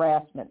or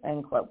harassment,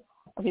 end quote.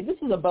 Okay, this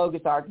is a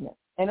bogus argument,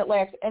 and it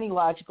lacks any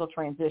logical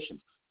transitions.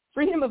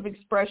 Freedom of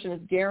expression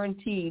is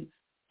guaranteed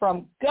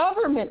from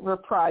government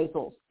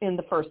reprisals in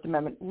the First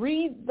Amendment.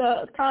 Read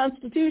the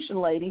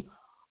Constitution, lady.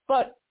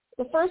 But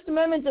the First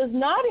Amendment does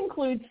not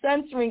include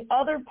censoring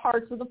other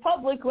parts of the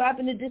public who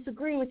happen to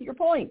disagree with your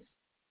points.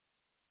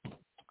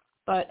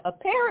 But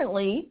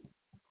apparently,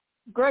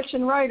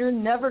 Gretchen Ryder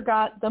never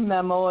got the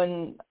memo,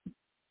 and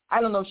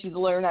I don't know if she's a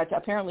lawyer or not.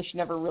 Apparently, she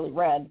never really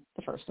read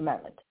the First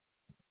Amendment.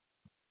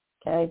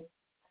 Okay?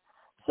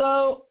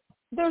 So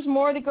there's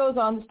more that goes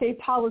on. The State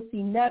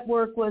Policy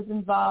Network was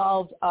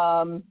involved.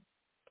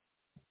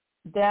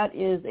 That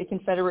is a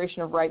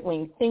confederation of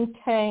right-wing think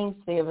tanks.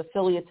 They have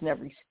affiliates in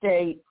every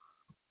state.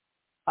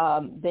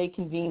 They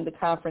convened the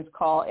conference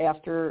call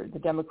after the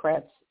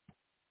Democrats'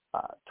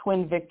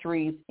 twin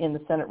victories in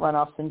the Senate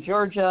runoffs in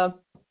Georgia.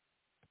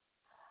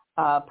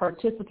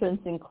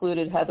 Participants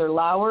included Heather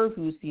Lauer,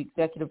 who's the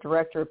executive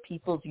director of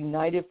People's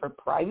United for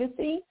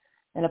Privacy,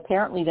 and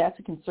apparently that's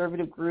a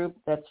conservative group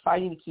that's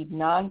fighting to keep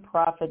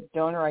nonprofit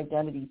donor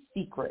identities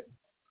secret.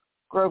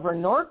 Grover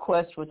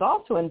Norquist was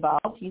also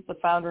involved. He's the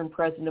founder and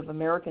president of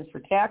Americans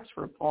for Tax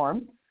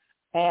Reform,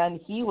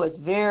 and he was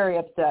very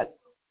upset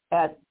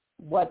at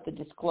what the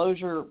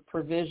disclosure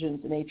provisions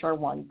in H.R.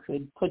 1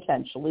 could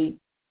potentially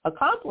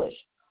accomplish.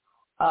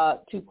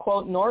 To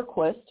quote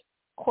Norquist,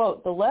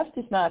 quote, "The left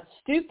is not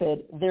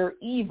stupid, they're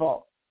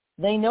evil.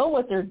 They know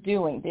what they're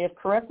doing. They have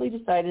correctly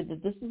decided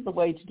that this is the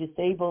way to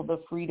disable the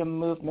freedom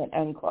movement,"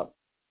 end quote.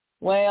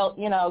 Well,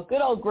 you know,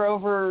 good old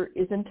Grover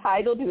is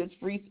entitled to his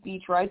free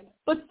speech rights,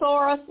 but so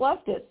are us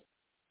leftists.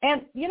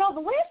 And, you know, the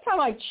last time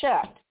I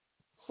checked,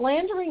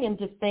 slandering and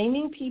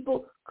defaming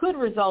people could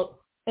result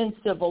in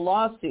civil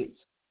lawsuits.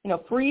 You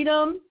know,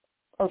 freedom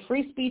or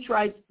free speech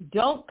rights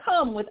don't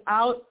come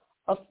without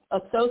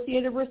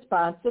associated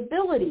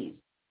responsibilities.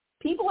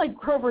 People like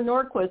Grover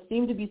Norquist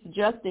seem to be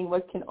suggesting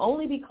what can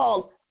only be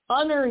called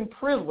unearned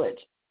privilege,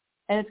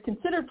 and it's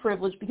considered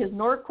privilege because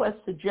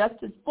Norquist's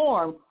suggested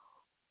form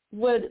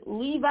would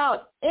leave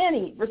out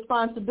any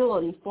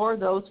responsibility for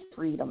those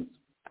freedoms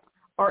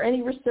or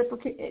any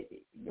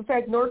reciprocate. In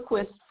fact,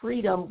 Norquist's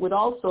freedom would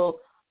also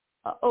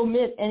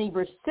omit any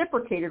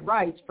reciprocated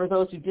rights for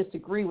those who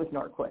disagree with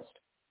Norquist.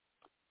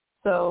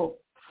 So,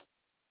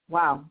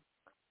 wow,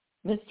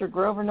 Mr.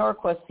 Grover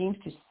Norquist seems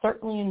to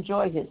certainly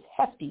enjoy his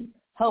hefty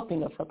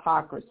helping of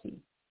hypocrisy.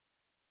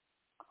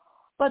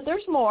 But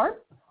there's more.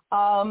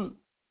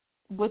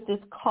 With this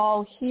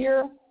call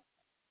here,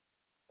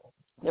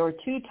 there were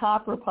two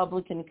top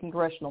Republican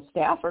congressional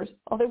staffers.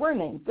 Oh, they were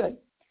named. Good.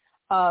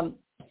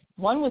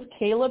 One was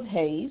Caleb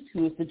Hayes,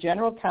 who is the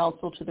general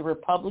counsel to the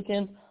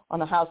Republicans on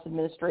the House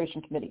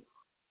Administration Committee.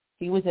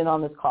 He was in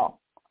on this call.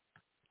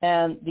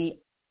 And the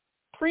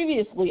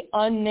previously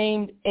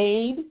unnamed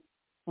aide,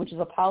 which is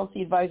a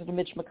policy advisor to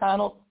Mitch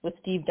McConnell, was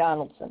Steve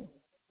Donaldson.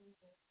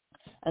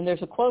 And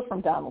there's a quote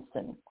from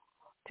Donaldson.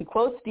 To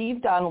quote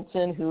Steve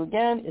Donaldson, who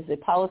again is a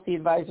policy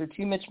advisor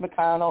to Mitch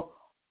McConnell,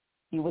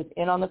 he was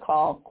in on the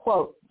call,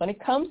 quote, "When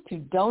it comes to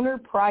donor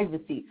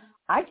privacy,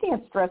 I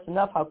can't stress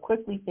enough how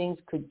quickly things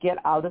could get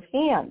out of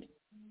hand.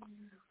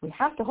 We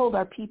have to hold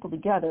our people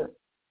together,"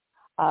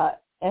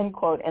 end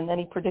quote. And then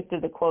he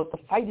predicted the quote, the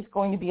fight is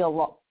going to be a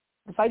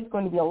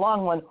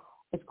long one.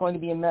 It's going to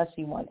be a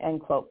messy one,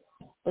 end quote.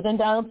 But then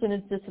Donaldson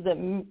insisted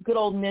that good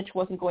old Mitch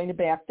wasn't going to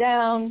back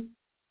down.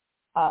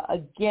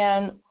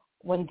 Again,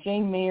 when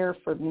Jane Mayer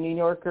for the New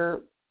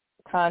Yorker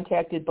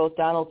contacted both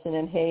Donaldson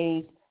and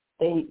Hayes,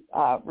 they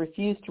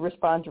refused to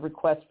respond to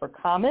requests for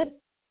comment.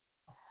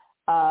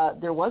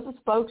 There was a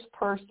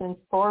spokesperson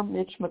for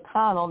Mitch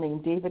McConnell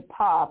named David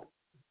Popp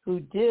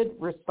who did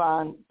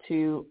respond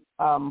to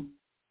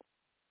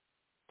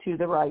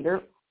the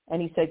writer,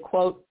 and he said,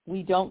 quote,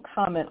 "We don't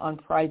comment on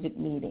private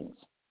meetings,"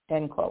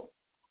 end quote.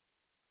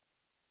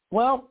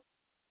 Well,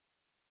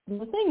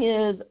 the thing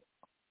is,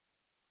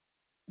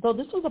 though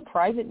this was a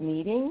private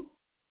meeting,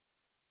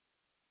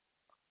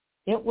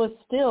 it was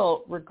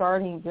still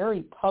regarding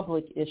very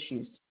public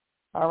issues,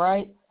 all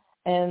right?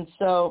 And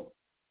so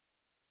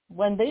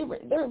when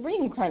they're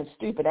being kind of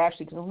stupid,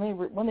 actually,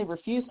 because when they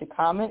refuse to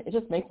comment, it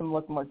just makes them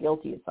look more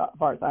guilty as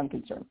far as I'm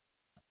concerned.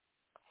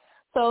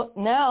 So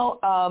now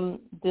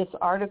this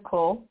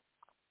article,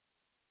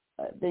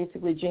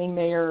 basically Jane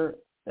Mayer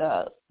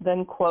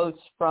then quotes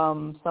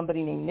from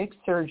somebody named Nick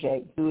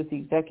Sergey, who is the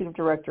executive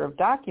director of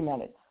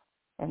Documented.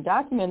 And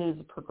Documented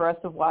is a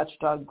progressive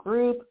watchdog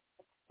group,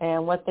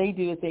 and what they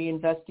do is they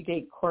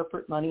investigate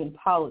corporate money in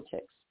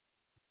politics.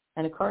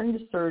 And according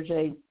to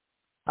Sergey,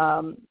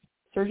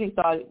 Sergey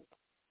thought,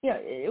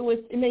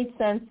 it made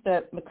sense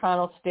that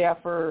McConnell's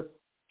staffer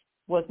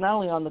was not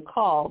only on the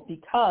call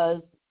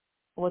because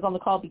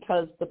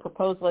the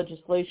proposed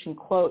legislation,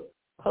 quote,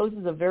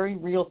 "poses a very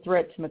real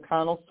threat to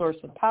McConnell's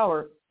source of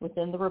power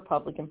within the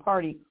Republican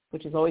Party,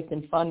 which has always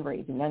been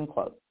fundraising," end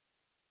quote.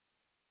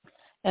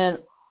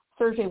 And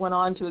Sergey went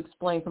on to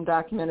explain from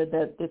Documented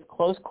that this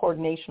close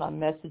coordination on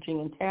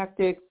messaging and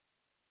tactics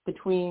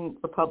between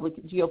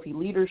Republican GOP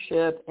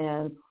leadership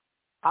and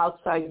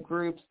outside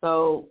groups,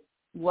 though,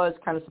 was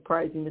kind of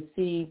surprising to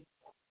see.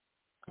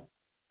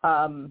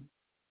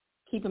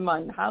 Keep in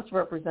mind, the House of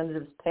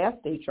Representatives passed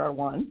H.R.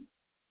 1,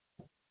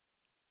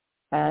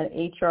 and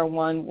H.R.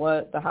 1,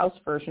 the House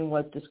version,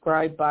 was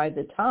described by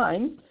the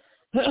Times,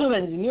 and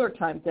the New York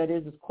Times, that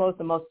is, quote,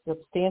 the most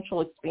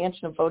substantial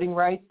expansion of voting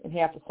rights in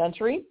half a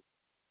century.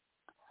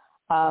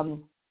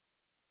 And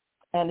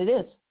it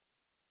is.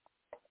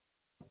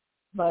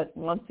 But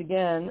once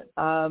again,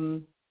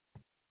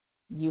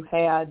 you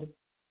had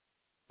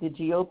the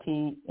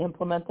GOP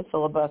implement the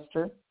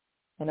filibuster,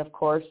 and of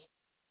course,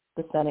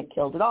 the Senate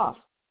killed it off.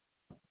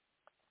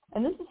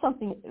 And this is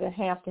something that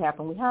has to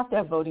happen. We have to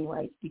have voting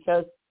rights,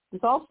 because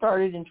this all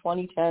started in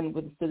 2010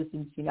 with the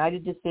Citizens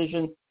United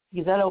decision,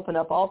 because that opened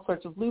up all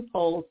sorts of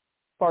loopholes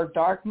for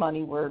dark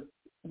money where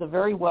the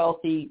very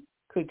wealthy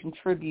could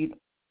contribute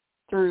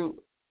through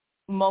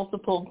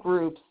multiple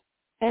groups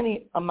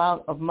any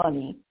amount of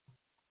money.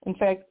 In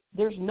fact,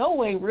 there's no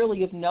way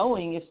really of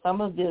knowing if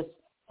some of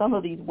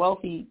these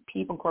wealthy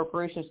people and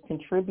corporations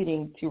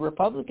contributing to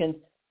Republicans,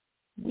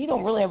 we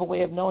don't really have a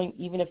way of knowing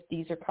even if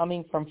these are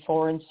coming from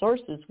foreign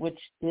sources, which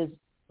is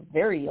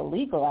very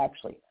illegal,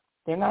 actually.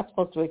 They're not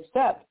supposed to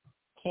accept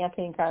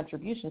campaign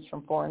contributions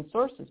from foreign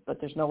sources,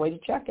 but there's no way to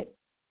check it.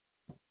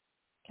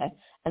 Okay,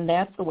 and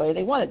that's the way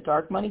they want it.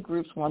 Dark money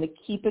groups want to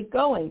keep it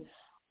going.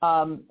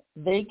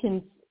 They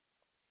can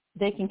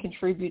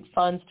contribute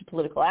funds to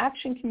political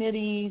action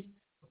committees.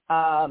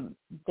 There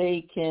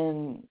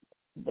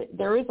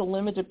is a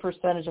limited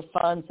percentage of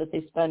funds that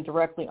they spend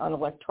directly on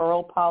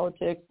electoral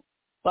politics,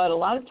 but a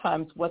lot of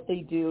times what they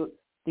do,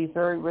 these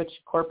very rich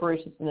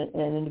corporations and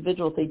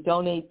individuals, they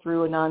donate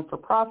through a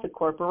non-for-profit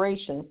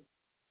corporation,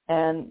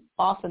 and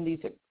often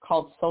these are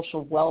called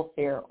social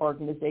welfare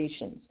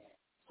organizations.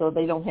 So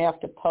they don't have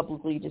to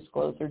publicly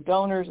disclose their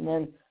donors, and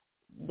then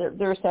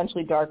they're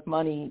essentially dark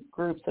money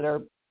groups that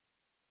are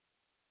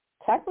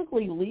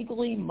technically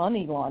legally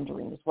money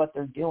laundering is what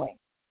they're doing.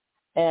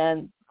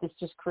 And this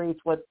just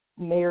creates what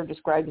Mayer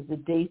described as a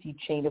daisy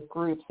chain of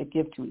groups that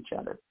give to each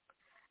other.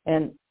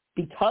 And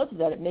because of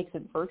that, it makes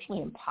it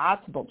virtually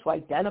impossible to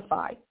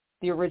identify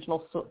the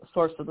original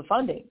source of the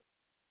funding.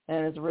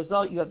 And as a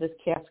result, you have this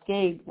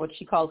cascade, what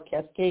she calls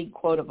cascade,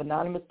 quote, of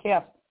anonymous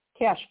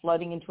cash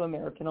flooding into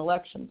American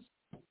elections.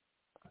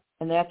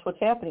 And that's what's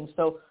happening.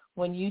 So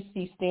when you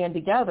see Stand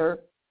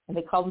Together, and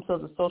they call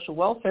themselves a social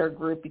welfare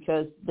group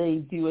because they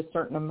do a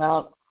certain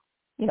amount,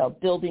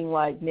 building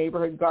like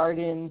neighborhood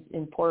gardens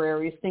in poor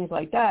areas, things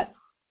like that,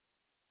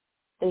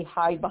 they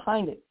hide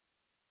behind it.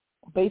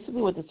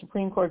 Basically what the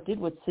Supreme Court did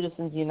with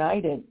Citizens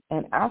United,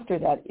 and after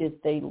that, is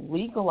they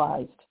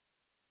legalized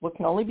what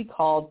can only be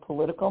called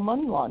political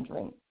money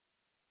laundering,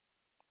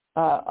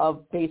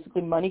 of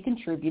basically money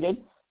contributed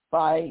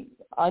by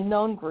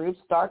unknown groups,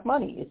 dark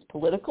money. It's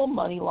political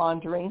money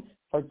laundering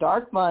for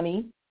dark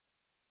money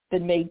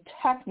that made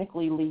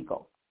technically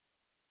legal,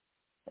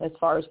 as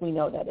far as we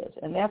know that is.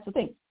 And that's the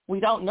thing. We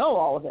don't know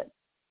all of it.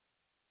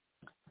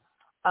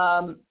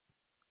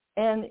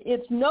 And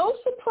it's no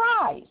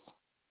surprise.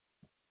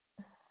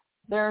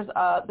 There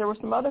were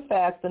some other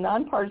facts. The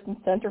Nonpartisan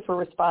Center for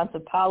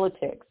Responsive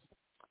Politics,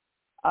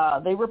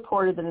 they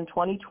reported that in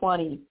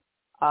 2020,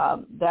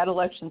 that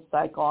election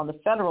cycle on the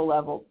federal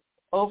level,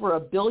 over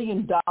 $1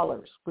 billion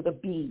with a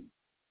B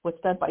was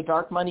spent by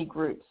dark money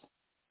groups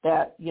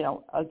that,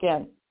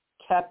 again,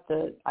 kept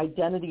the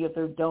identity of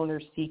their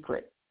donors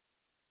secret.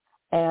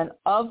 And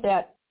of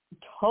that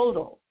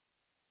total,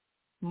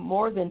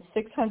 more than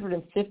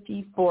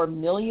 $654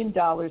 million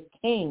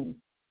came,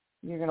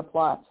 you're going to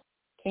plot,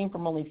 came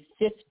from only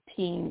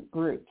 15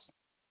 groups.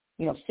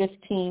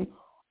 15,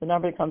 the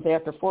number that comes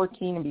after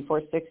 14 and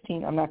before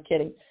 16, I'm not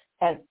kidding.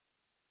 And,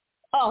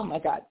 oh my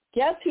God,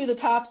 guess who the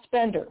top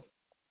spender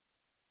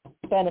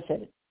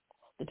benefited?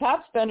 The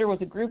top spender was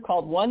a group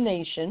called One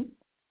Nation.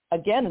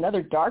 Again,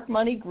 another dark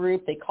money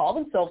group. They call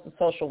themselves a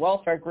social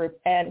welfare group.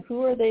 And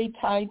who are they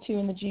tied to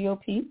in the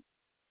GOP?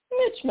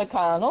 Mitch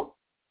McConnell.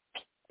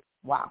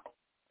 Wow.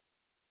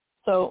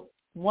 So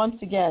once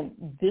again,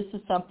 this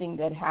is something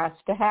that has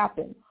to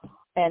happen.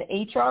 And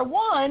H.R.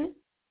 1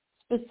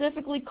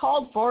 specifically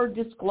called for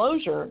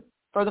disclosure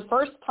for the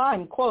first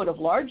time, quote, of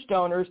large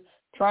donors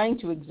trying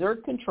to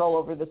exert control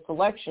over the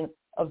selection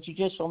of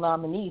judicial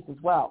nominees as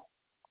well.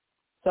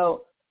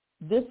 So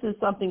this is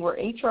something where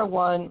H.R.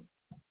 1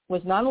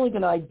 was not only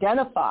going to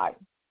identify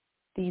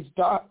these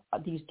dark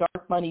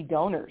money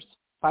donors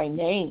by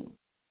name,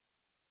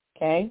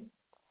 okay?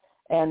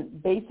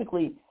 And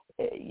basically,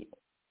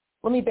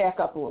 let me back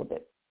up a little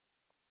bit.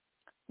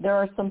 There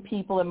are some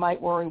people that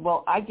might worry,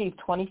 well, I gave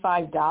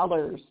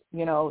 $25,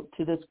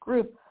 to this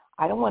group.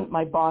 I don't want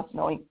my boss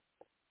knowing.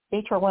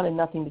 H.R. 1 had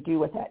nothing to do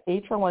with that.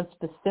 H.R. 1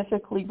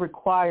 specifically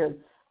required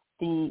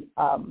the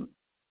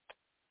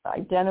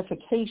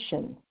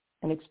identification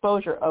and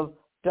exposure of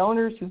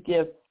donors who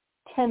give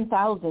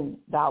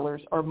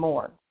 $10,000 or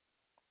more,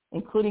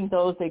 including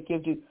those that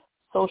give to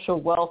social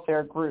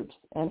welfare groups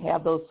and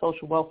have those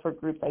social welfare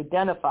groups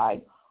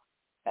identified,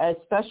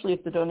 especially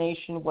if the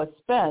donation was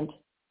spent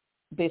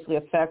basically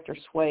affect or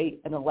sway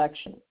an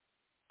election.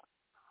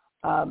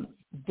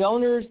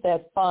 Donors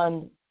that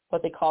fund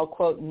what they call,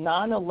 quote,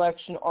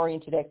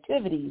 non-election-oriented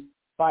activities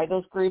by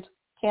those groups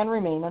can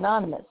remain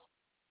anonymous.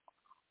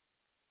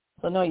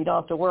 So no, you don't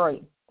have to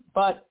worry.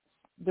 But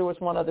there was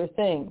one other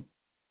thing.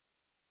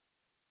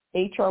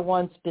 H.R.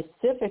 1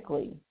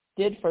 specifically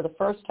did for the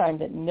first time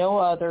that no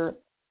other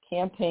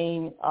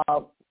campaign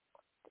law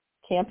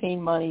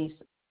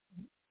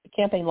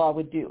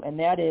would do, and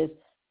that is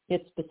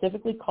it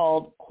specifically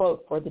called,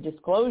 quote, for the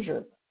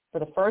disclosure for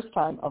the first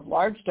time of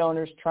large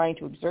donors trying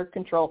to exert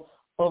control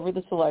over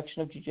the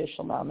selection of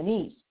judicial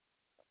nominees.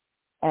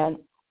 And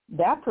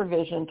that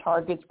provision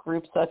targets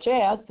groups such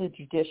as the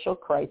Judicial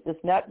Crisis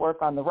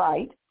Network on the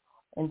right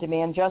and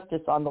Demand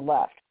Justice on the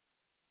left.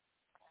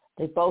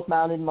 They both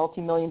mounted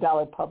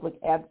multi-million-dollar public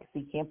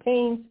advocacy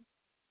campaigns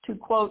to,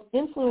 quote,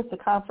 influence the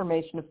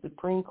confirmation of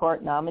Supreme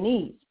Court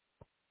nominees.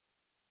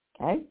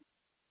 Okay?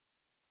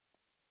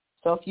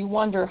 So if you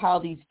wonder how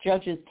these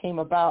judges came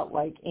about,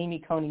 like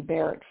Amy Coney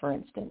Barrett, for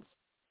instance,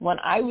 when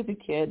I was a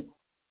kid,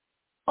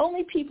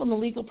 only people in the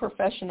legal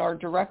profession or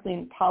directly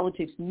in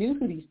politics knew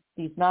who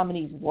these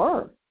nominees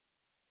were.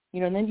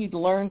 And then you'd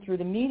learn through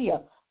the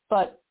media.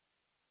 But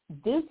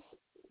this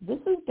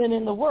has been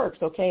in the works,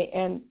 okay?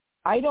 And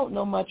I don't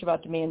know much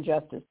about Demand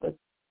Justice, but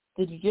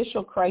the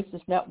Judicial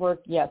Crisis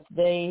Network, yes,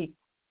 they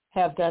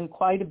have done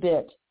quite a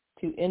bit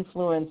to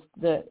influence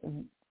the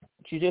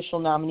judicial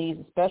nominees,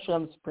 especially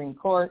on the Supreme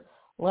Court.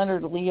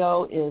 Leonard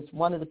Leo is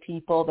one of the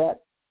people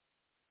that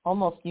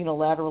almost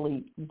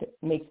unilaterally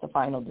makes the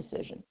final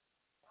decision.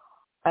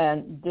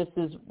 And this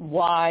is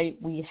why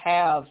we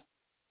have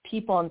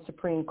people on the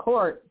Supreme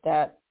Court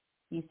that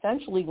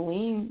essentially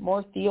lean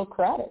more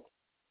theocratic,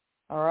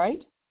 all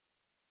right?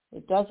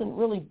 It doesn't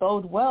really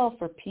bode well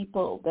for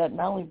people that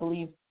not only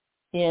believe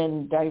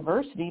in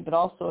diversity, but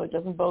also it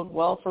doesn't bode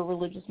well for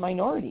religious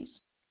minorities,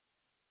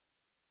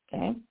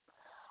 okay?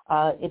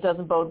 It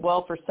doesn't bode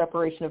well for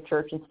separation of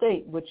church and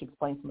state, which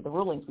explains some of the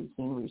rulings we've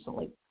seen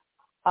recently.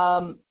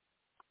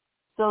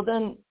 So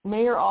then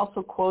Mayer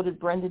also quoted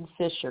Brendan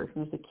Fisher,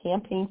 who's a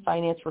campaign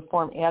finance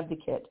reform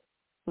advocate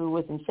who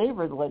was in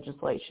favor of the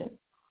legislation.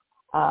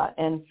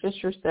 And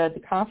Fisher said the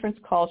conference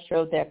call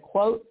showed that,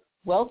 quote,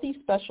 wealthy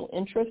special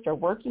interests are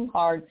working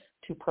hard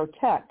to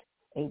protect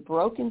a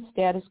broken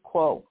status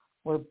quo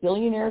where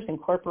billionaires and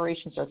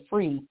corporations are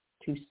free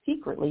to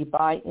secretly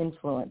buy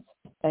influence,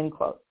 end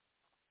quote.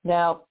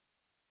 Now,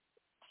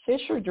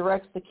 Fisher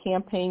directs the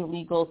Campaign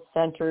Legal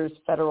Center's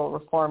federal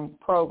reform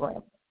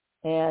program,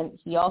 and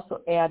he also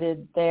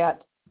added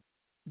that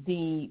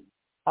the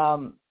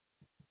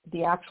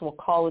actual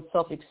call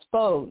itself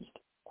exposed,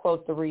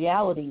 quote, the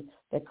reality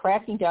that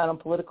cracking down on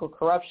political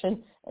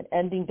corruption and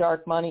ending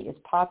dark money is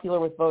popular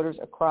with voters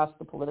across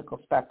the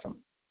political spectrum.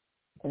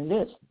 And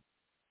it is.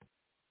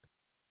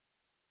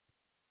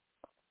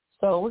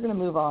 So we're going to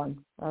move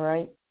on, all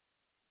right?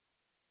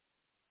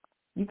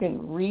 You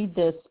can read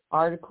this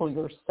article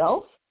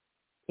yourself.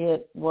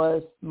 It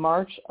was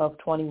March of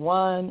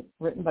 21,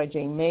 written by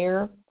Jane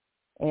Mayer,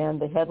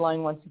 and the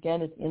headline, once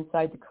again, is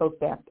Inside the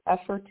Koch-Backed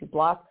Effort to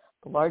Block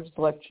the Largest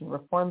Election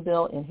Reform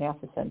Bill in Half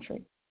a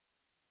Century.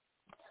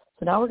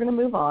 So now we're going to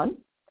move on.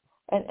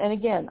 And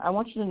again, I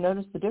want you to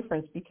notice the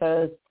difference,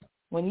 because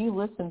when you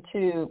listen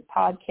to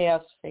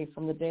podcasts, say,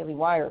 from the Daily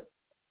Wire,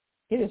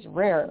 it is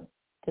rare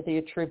that they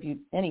attribute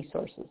any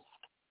sources.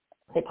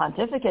 They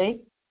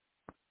pontificate.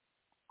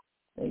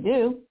 They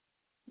do,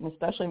 and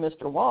especially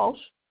Mr. Walsh.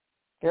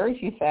 Very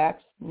few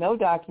facts, no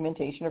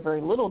documentation, or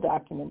very little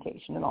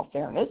documentation, in all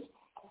fairness.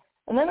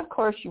 And then, of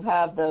course, you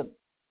have the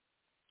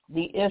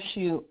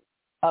issue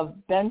of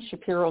Ben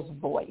Shapiro's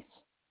voice.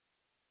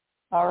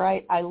 All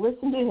right, I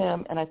listened to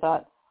him, and I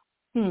thought,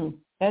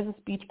 as a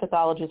speech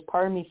pathologist,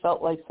 part of me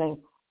felt like saying,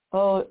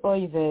 oh,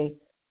 oy vey,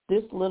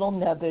 this little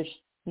nebbish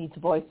needs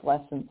voice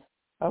lessons,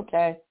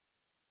 okay?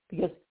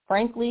 Because,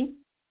 frankly,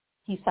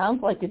 he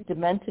sounds like a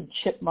demented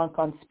chipmunk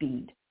on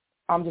speed.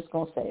 I'm just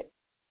going to say it.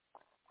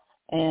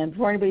 And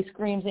before anybody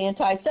screams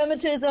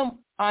anti-Semitism,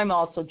 I'm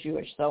also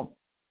Jewish, so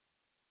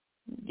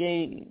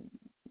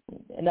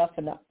enough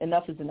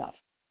is enough.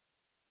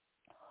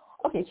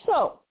 Okay,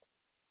 so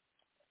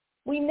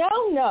we now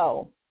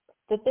know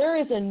that there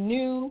is a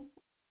new,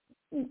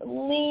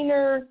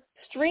 leaner,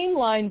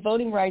 streamlined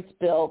voting rights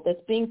bill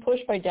that's being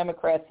pushed by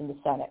Democrats in the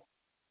Senate,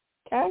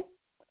 okay?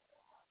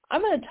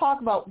 I'm going to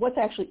talk about what's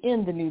actually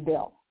in the new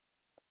bill.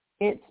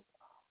 It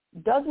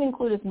doesn't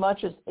include as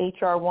much as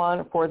H.R.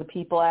 1 for the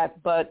People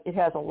Act, but it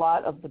has a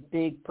lot of the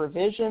big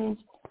provisions.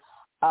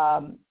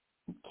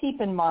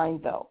 Keep in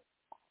mind, though,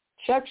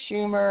 Chuck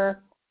Schumer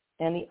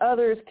and the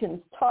others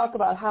can talk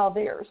about how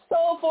they are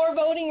so for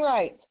voting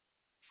rights.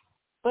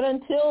 But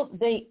until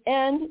they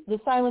end the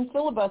silent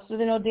filibuster,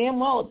 they know damn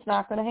well it's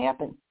not going to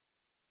happen.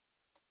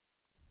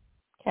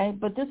 Okay,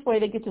 but this way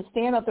they get to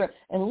stand up there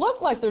and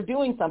look like they're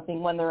doing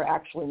something when they're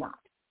actually not.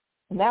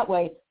 And that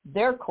way,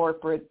 their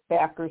corporate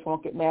backers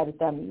won't get mad at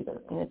them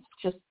either. And it's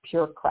just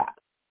pure crap.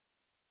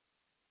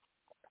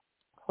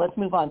 Let's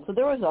move on. So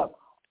there was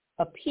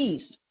a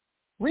piece,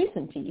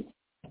 recent piece,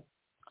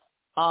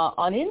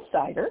 on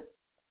Insider.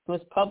 It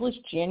was published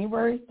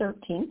January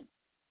 13th,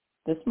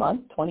 this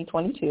month,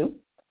 2022.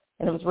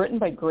 and it was written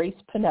by Grace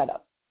Panetta.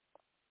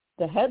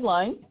 The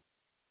headline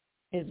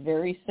is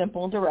very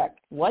simple and direct.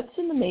 What's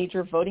in the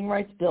major voting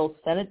rights bill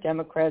Senate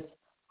Democrats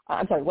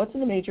are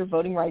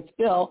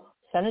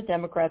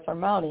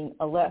mounting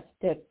a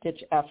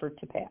last-ditch effort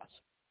to pass?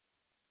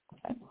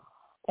 Okay.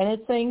 And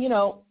it's saying,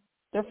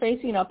 they're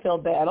facing an uphill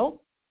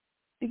battle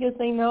because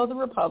they know the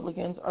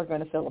Republicans are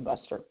going to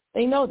filibuster.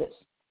 They know this.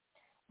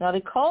 Now,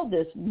 they called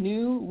this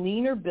new,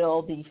 leaner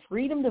bill the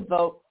Freedom to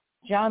Vote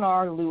John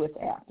R. Lewis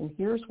Act, and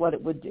here's what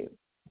it would do.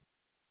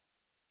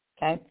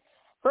 Okay?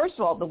 First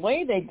of all, the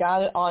way they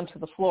got it onto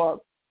the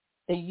floor,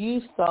 they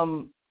used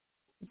some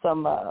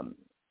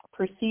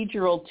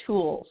procedural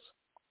tools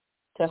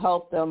to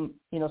help them,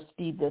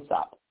 speed this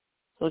up.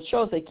 So it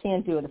shows they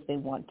can do it if they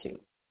want to.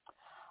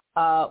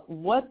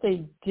 What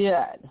they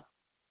did,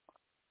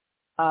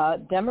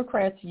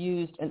 Democrats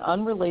used an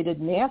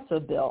unrelated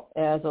NASA bill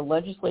as a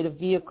legislative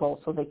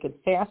vehicle so they could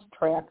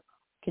fast-track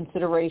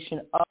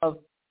consideration of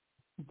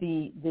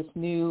this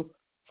new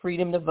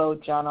Freedom to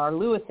Vote John R.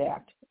 Lewis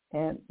Act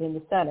in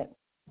the Senate.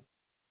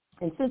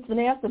 And since the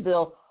NASA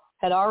bill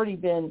had already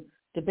been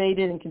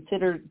debated and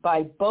considered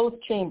by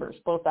both chambers,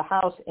 both the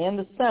House and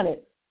the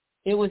Senate,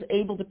 it was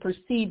able to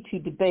proceed to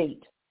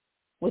debate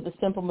with a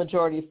simple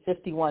majority of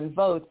 51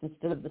 votes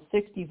instead of the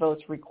 60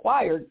 votes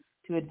required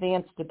to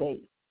advance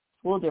debate.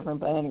 It's a little different,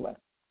 but anyway.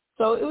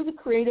 So it was a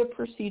creative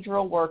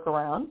procedural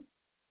workaround.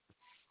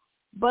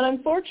 But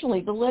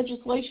unfortunately, the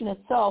legislation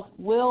itself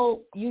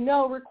will,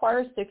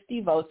 require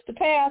 60 votes to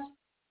pass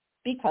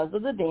because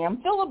of the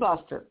damn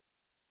filibuster.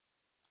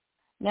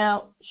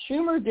 Now,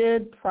 Schumer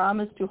did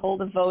promise to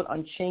hold a vote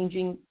on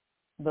changing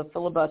the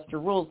filibuster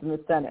rules in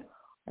the Senate,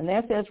 and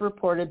that's as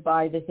reported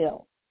by The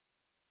Hill.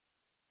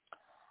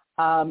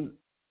 And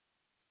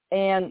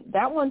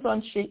that one's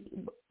on,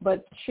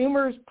 but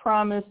Schumer's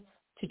promise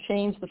to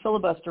change the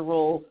filibuster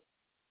rules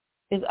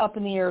is up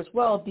in the air as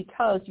well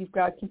because you've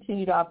got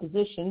continued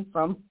opposition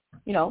from,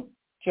 Joe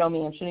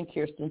Manchin and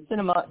Kyrsten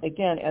Sinema,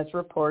 again, as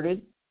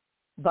reported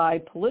by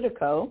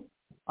Politico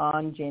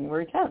on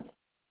January 10th.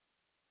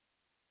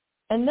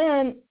 And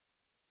then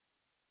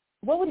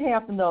what would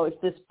happen, though, if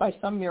this, by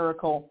some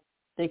miracle,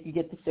 they could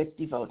get the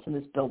 60 votes and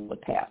this bill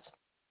would pass?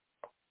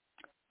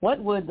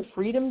 What would the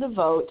Freedom to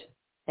Vote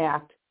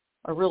Act,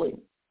 or really,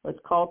 let's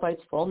call it by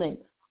its full name,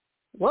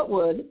 what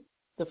would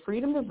the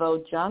Freedom to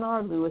Vote John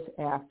R. Lewis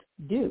Act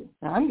do?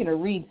 Now, I'm going to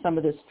read some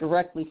of this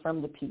directly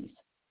from the piece.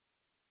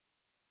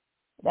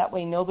 That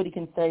way nobody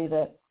can say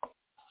that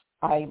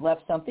I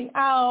left something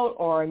out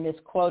or I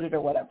misquoted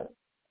or whatever.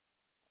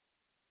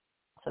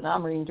 So now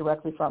I'm reading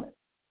directly from it.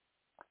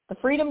 The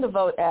Freedom to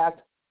Vote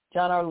Act,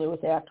 John R. Lewis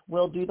Act,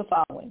 will do the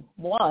following.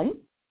 1,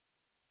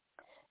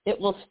 it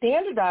will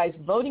standardize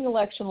voting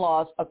election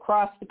laws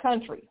across the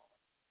country.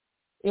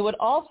 It would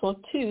also,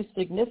 2,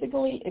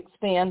 significantly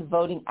expand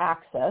voting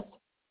access.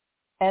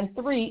 And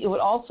 3, it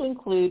would also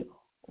include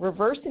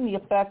reversing the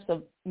effects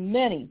of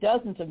many,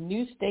 dozens of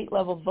new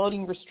state-level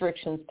voting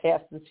restrictions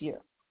passed this year.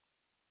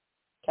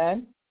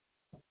 Okay?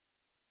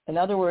 In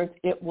other words,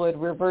 it would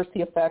reverse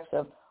the effects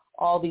of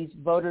all these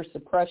voter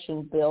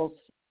suppression bills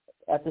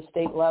at the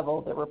state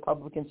level that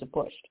Republicans have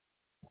pushed.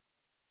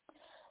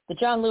 The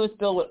John Lewis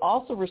bill would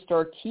also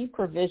restore key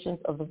provisions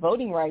of the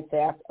Voting Rights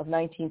Act of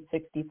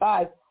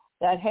 1965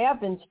 that have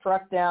been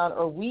struck down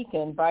or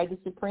weakened by the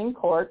Supreme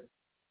Court,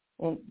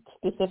 and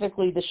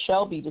specifically the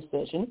Shelby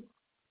decision,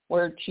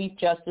 where Chief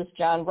Justice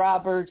John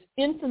Roberts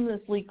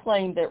infamously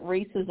claimed that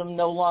racism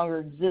no longer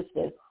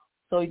existed,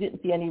 so he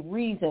didn't see any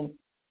reason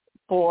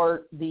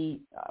for the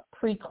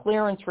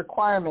pre-clearance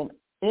requirement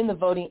in the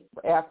Voting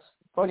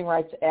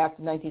Rights Act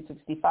of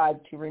 1965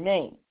 to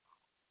remain.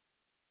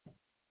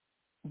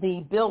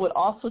 The bill would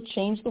also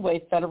change the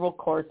way federal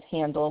courts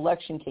handle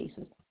election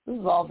cases. This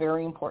is all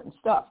very important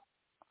stuff.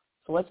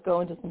 So let's go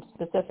into some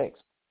specifics.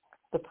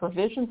 The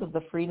provisions of the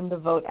Freedom to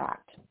Vote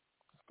Act,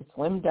 the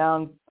slimmed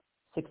down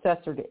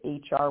successor to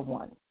H.R.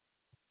 1.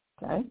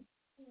 Okay?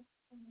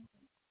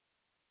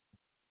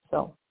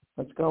 So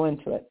let's go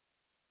into it.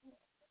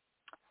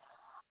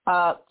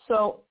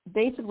 So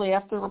basically,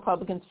 after the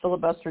Republicans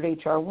filibustered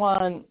H.R.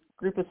 1, a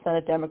group of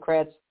Senate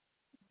Democrats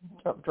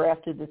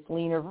drafted this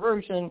leaner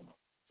version.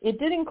 It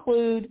did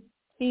include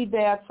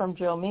feedback from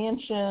Joe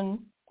Manchin,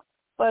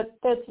 but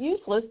that's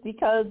useless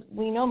because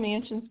we know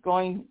Manchin's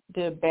going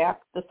to back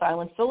the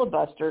silent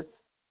filibuster.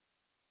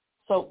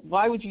 So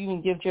why would you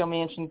even give Joe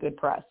Manchin good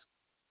press?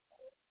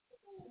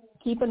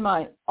 Keep in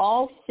mind,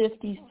 all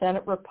 50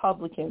 Senate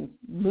Republicans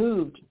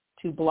moved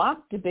to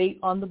block debate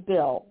on the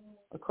bill,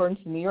 according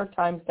to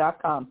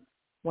NewYorkTimes.com,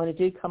 when it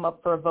did come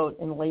up for a vote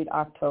in late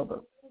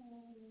October.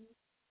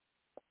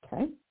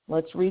 Okay,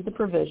 let's read the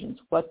provisions,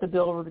 what the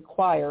bill would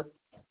require.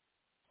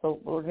 So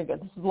we're going to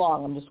get, this is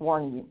long, I'm just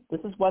warning you.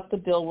 This is what the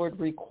bill would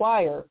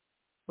require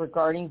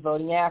regarding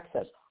voting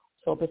access.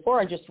 So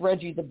before I just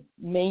read you the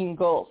main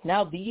goals,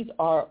 now these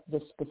are the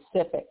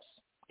specifics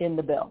in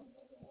the bill.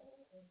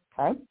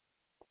 Okay?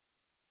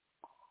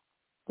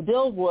 The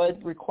bill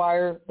would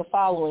require the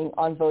following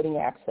on voting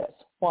access.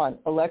 1,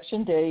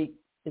 Election Day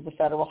is a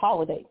federal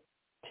holiday.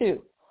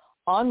 2,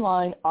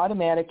 online,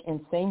 automatic,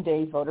 and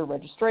same-day voter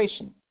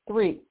registration.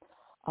 3,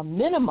 a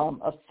minimum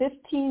of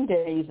 15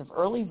 days of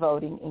early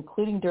voting,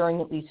 including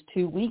during at least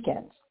 2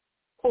 weekends.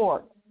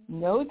 4,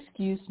 no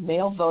excuse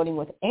mail voting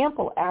with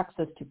ample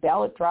access to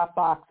ballot drop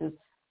boxes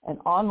and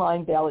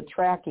online ballot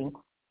tracking,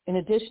 in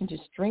addition to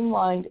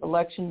streamlined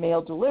election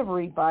mail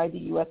delivery by the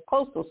U.S.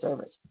 Postal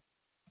Service.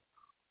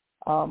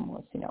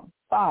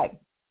 5,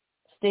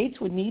 states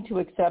would need to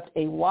accept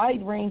a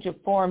wide range of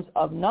forms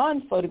of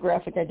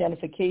non-photographic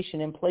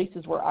identification in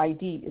places where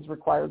ID is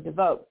required to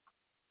vote.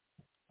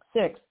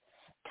 6,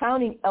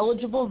 counting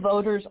eligible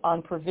voters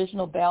on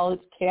provisional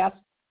ballots cast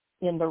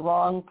in the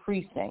wrong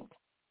precinct.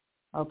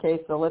 Okay,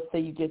 so let's say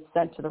you get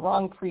sent to the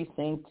wrong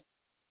precinct,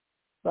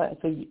 but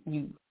so they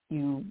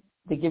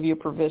give you a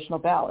provisional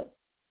ballot.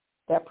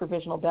 That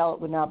provisional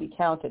ballot would now be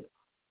counted.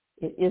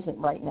 It isn't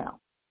right now.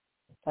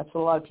 That's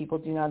what a lot of people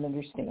do not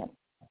understand.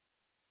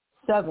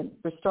 7,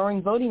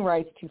 restoring voting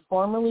rights to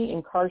formerly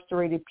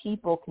incarcerated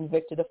people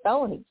convicted of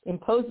felonies.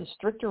 Imposes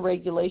stricter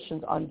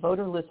regulations on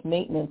voter list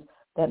maintenance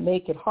that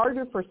make it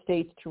harder for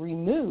states to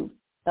remove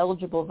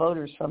eligible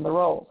voters from the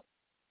rolls.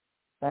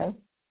 Okay?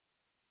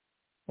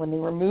 When they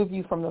remove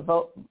you from the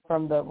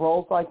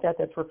rolls like that,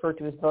 that's referred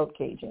to as vote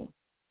caging.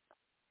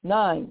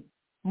 9,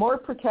 more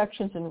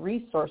protections and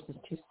resources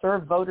to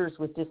serve voters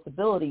with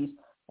disabilities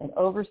and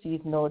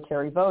overseas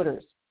military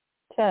voters.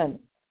 10,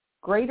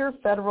 greater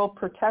federal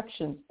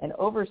protections and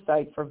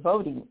oversight for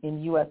voting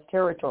in U.S.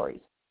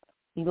 territories.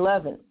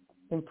 11,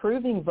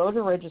 improving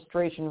voter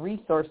registration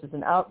resources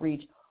and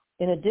outreach,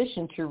 in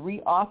addition to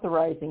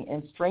reauthorizing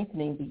and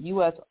strengthening the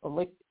U.S.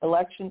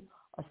 Election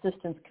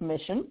Assistance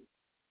Commission.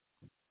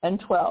 And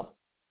 12,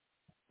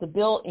 the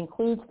bill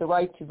includes the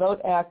Right to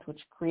Vote Act, which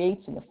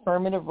creates an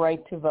affirmative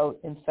right to vote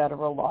in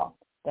federal law.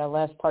 That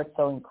last part's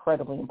so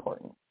incredibly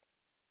important.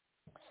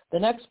 The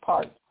next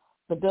part,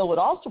 the bill would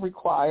also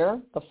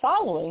require the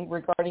following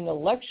regarding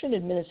election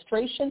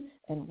administration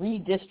and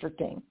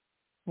redistricting.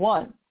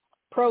 1,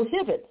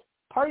 prohibits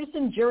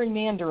partisan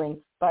gerrymandering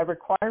by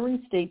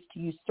requiring states to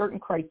use certain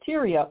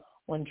criteria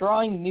when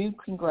drawing new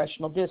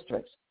congressional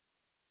districts.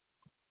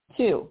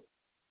 2,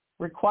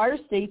 requires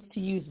states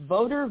to use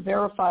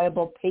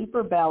voter-verifiable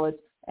paper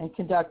ballots and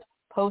conduct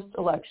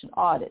post-election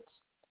audits.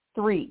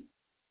 3,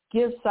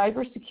 gives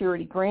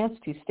cybersecurity grants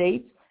to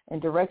states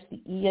and directs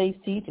the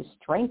EAC to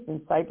strengthen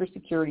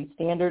cybersecurity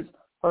standards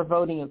for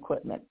voting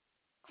equipment.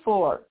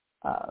 4,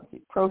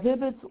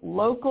 prohibits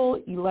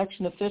local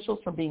election officials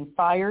from being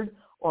fired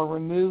or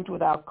removed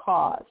without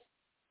cause.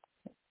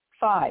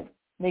 5,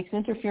 makes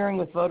interfering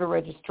with voter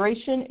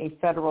registration a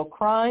federal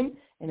crime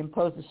and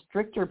imposes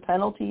stricter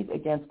penalties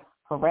against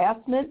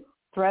harassment,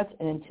 threats,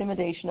 and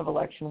intimidation of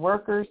election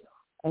workers.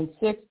 And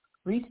 6,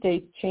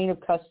 restates chain of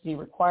custody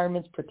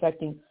requirements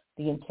protecting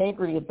the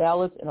integrity of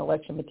ballots and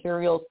election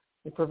materials,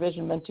 a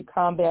provision meant to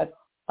combat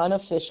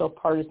unofficial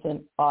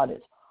partisan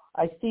audits.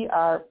 I see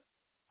our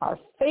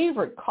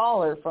favorite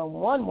caller from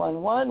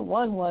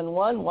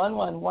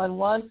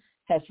 111-111-1111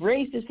 has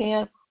raised his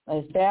hand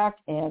and is back,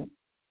 and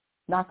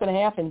not going to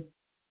happen.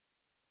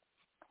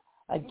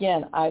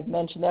 Again, I've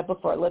mentioned that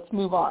before. Let's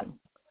move on.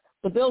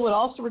 The bill would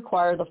also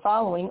require the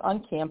following on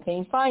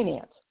campaign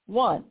finance.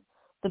 1,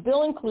 the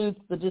bill includes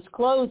the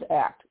Disclose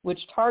Act,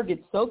 which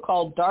targets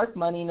so-called dark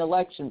money in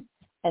elections,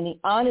 and the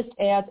Honest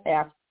Ads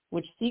Act,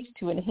 which seeks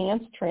to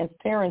enhance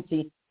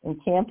transparency in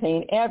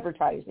campaign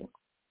advertising.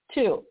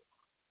 2,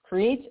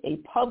 creates a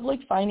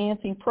public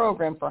financing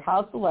program for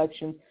House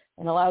elections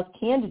and allows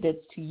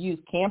candidates to use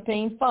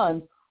campaign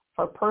funds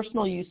for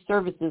personal use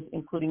services,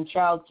 including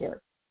child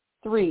care.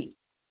 3,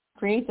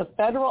 creates a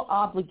federal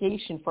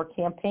obligation for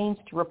campaigns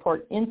to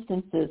report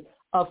instances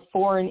of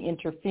foreign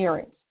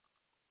interference.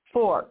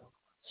 4,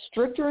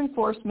 stricter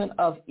enforcement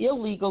of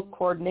illegal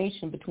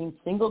coordination between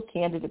single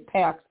candidate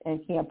PACs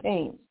and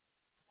campaigns.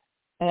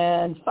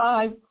 And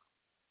 5,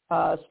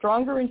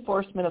 stronger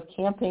enforcement of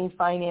campaign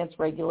finance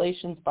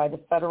regulations by the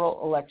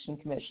Federal Election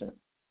Commission.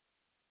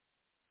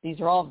 These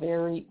are all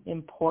very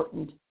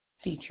important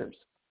features.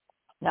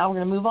 Now we're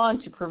going to move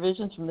on to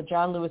provisions from the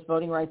John Lewis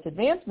Voting Rights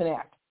Advancement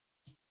Act.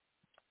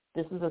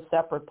 This is a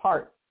separate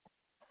part.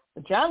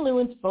 The John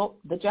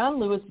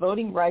Lewis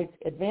Voting Rights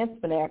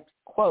Advancement Act,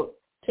 quote,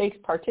 takes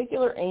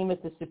particular aim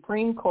at the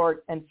Supreme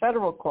Court and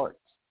federal courts,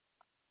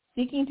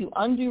 seeking to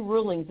undo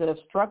rulings that have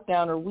struck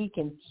down or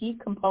weakened key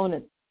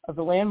components of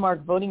the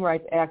landmark Voting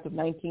Rights Act of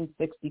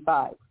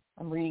 1965.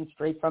 I'm reading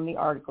straight from the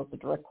article, the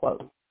direct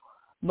quote.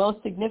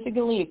 Most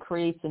significantly, it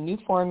creates a new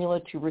formula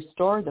to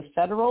restore the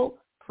federal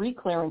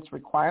pre-clearance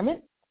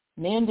requirement,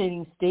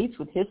 mandating states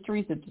with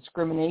histories of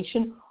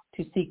discrimination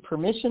to seek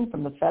permission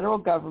from the federal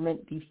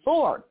government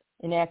before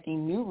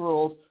enacting new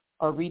rules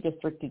or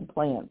redistricting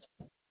plans.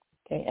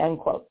 Okay, end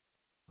quote.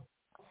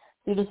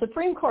 See, the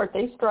Supreme Court,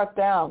 they struck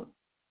down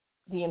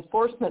the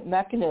enforcement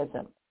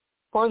mechanism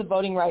for the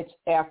Voting Rights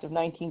Act of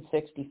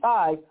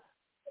 1965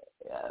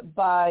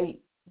 by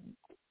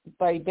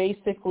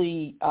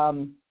basically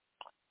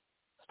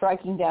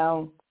striking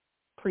down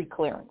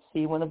pre-clearance.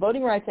 See, when the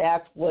Voting Rights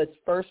Act was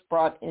first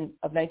brought in,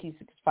 of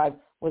 1965,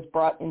 was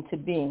brought into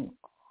being,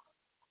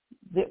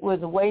 It was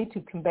a way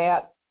to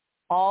combat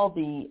all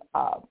the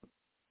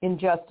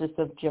injustice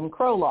of Jim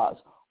Crow laws,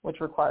 which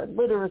required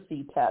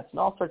literacy tests and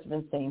all sorts of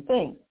insane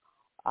things.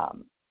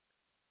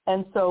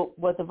 And so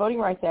what the Voting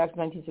Rights Act of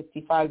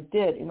 1965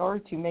 did, in order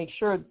to make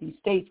sure that these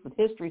states with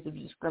histories of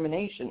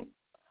discrimination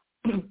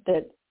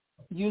that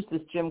used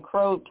this Jim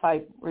Crow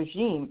type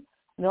regime,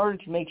 in order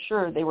to make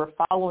sure they were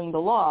following the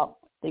law,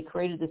 they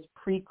created this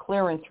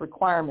pre-clearance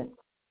requirement.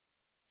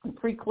 And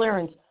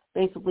pre-clearance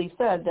basically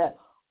said that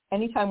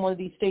anytime one of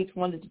these states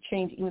wanted to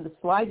change even the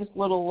slightest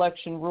little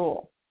election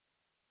rule,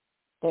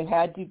 they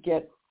had to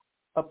get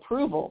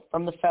approval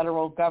from the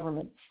federal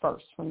government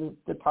first, from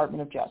the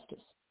Department of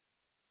Justice.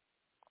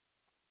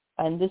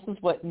 And this is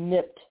what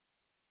nipped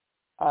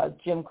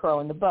Jim Crow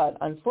in the bud.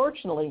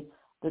 Unfortunately,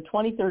 the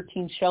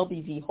 2013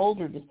 Shelby v.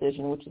 Holder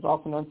decision, which is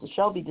also known as the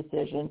Shelby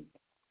decision,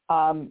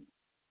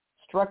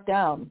 struck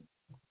down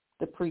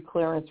the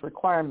pre-clearance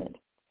requirement.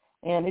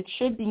 And it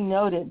should be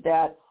noted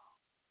that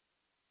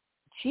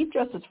Chief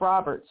Justice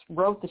Roberts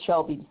wrote the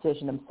Shelby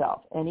decision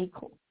himself, and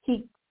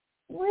he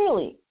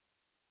really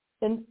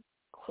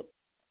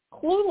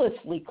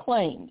cluelessly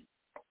claimed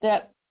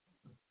that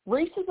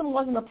racism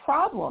wasn't a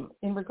problem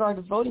in regard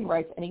to voting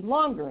rights any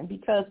longer. And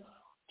because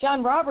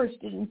John Roberts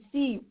didn't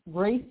see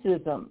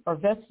racism or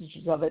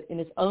vestiges of it in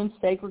his own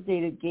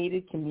segregated,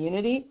 gated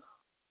community,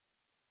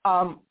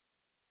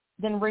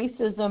 then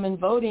racism in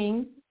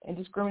voting and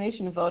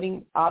discrimination in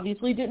voting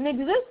obviously didn't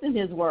exist in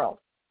his world.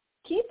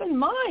 Keep in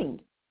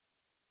mind,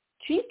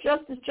 Chief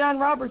Justice John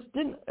Roberts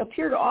didn't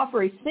appear to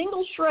offer a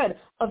single shred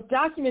of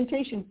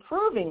documentation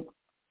proving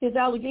his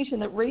allegation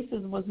that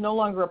racism was no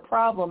longer a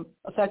problem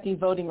affecting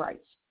voting rights.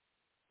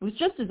 It was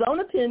just his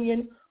own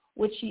opinion,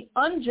 which he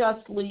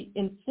unjustly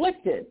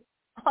inflicted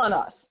on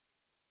us.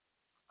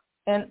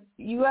 And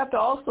you have to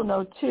also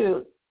know,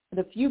 too,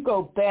 that if you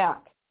go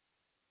back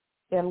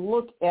and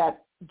look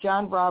at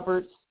John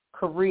Roberts'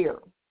 career,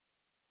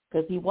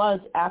 because he was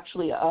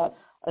actually a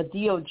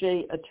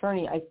DOJ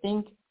attorney, I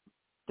think,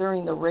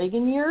 during the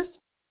Reagan years,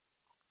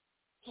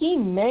 he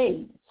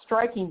made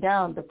striking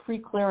down the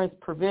pre-clearance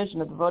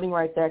provision of the Voting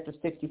Rights Act of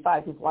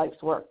 65 his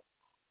life's work.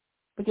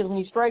 Because when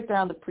you strike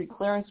down the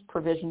pre-clearance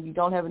provision, you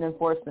don't have an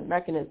enforcement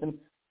mechanism.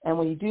 And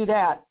when you do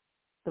that,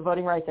 the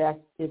Voting Rights Act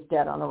is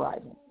dead on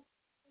arrival.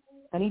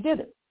 And he did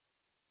it.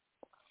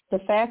 The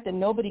fact that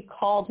nobody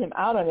called him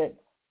out on it,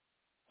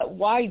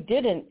 why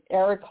didn't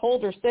Eric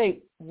Holder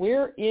say,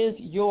 where is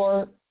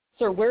your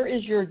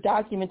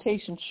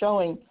documentation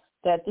showing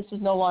that this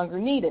is no longer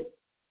needed?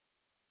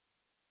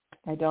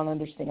 I don't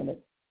understand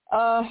it.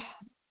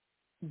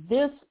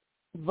 This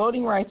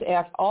Voting Rights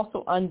Act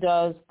also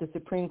undoes the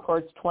Supreme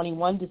Court's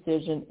 21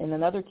 decision in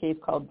another case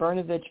called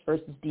Brnovich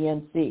versus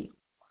DNC.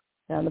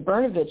 Now, in the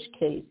Brnovich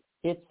case,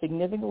 it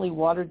significantly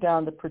watered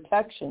down the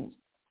protections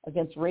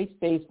against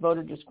race-based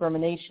voter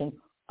discrimination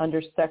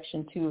under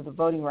Section 2 of the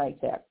Voting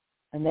Rights Act.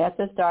 And that's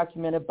as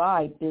documented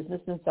by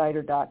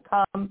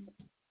BusinessInsider.com.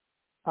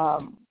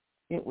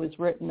 It was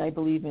written, I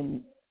believe,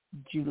 in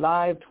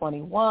July of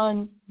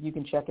 21. You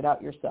can check it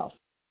out yourself.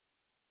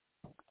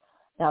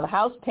 Now, the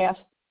House passed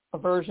a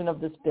version of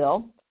this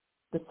bill.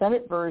 The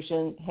Senate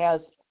version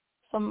has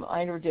some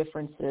minor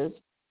differences,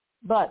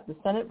 but the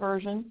Senate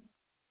version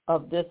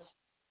of this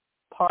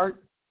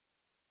part,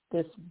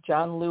 this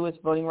John Lewis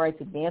Voting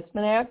Rights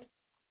Advancement Act,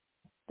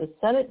 the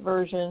Senate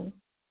version,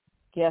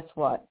 guess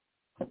what?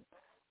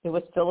 It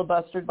was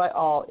filibustered by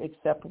all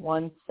except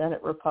one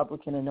Senate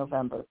Republican in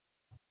November.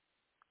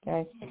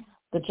 Okay?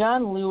 The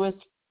John Lewis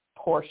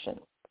portion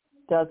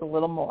does a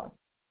little more,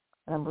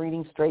 and I'm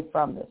reading straight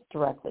from this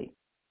directly.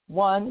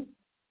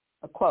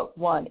 A quote,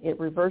 it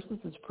reverses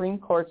the Supreme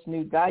Court's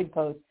new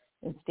guideposts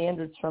and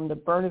standards from the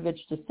Brnovich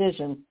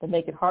decision that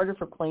make it harder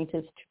for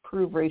plaintiffs to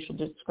prove racial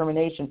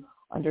discrimination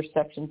under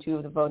Section 2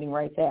 of the Voting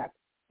Rights Act,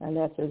 and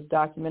that's as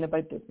documented by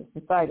Business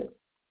Insider.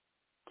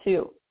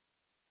 2,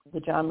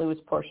 the John Lewis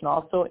portion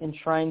also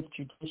enshrines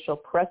judicial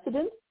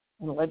precedent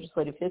and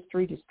legislative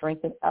history to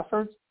strengthen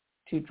efforts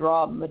to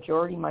draw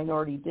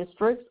majority-minority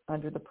districts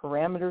under the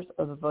parameters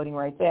of the Voting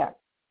Rights Act.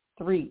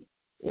 3,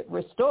 it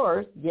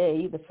restores,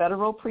 the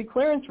federal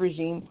preclearance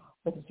regime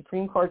that the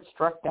Supreme Court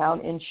struck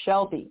down in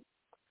Shelby.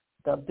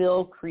 The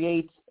bill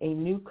creates a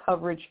new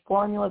coverage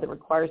formula that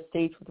requires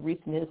states with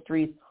recent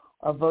histories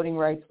of voting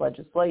rights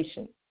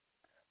legislation.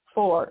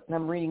 4, and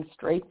I'm reading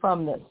straight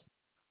from this,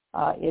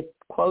 it,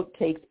 quote,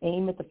 takes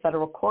aim at the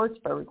federal courts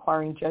by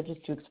requiring judges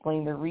to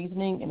explain their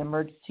reasoning in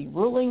emergency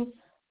rulings.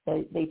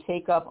 They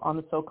take up on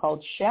the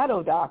so-called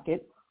shadow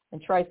docket and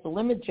tries to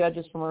limit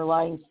judges from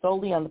relying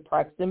solely on the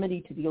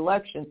proximity to the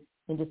election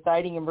in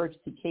deciding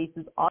emergency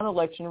cases on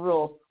election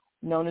rules,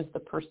 known as the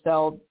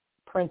Purcell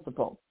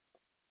principle.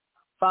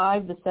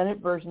 5, the Senate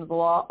version of the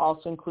law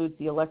also includes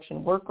the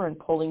Election Worker and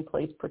Polling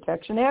Place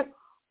Protection Act,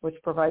 which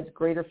provides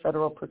greater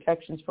federal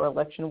protections for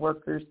election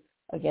workers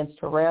against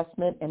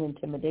harassment and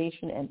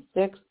intimidation. And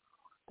 6,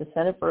 the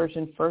Senate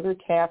version further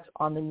tacks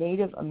on the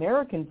Native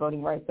American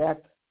Voting Rights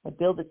Act, a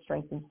bill that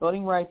strengthens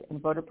voting rights and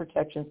voter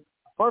protections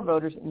for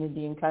voters in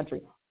Indian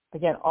country.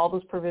 Again, all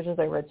those provisions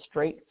I read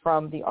straight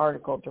from the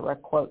article,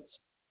 direct quotes.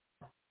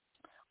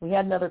 We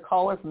had another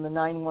caller from the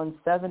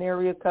 917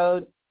 area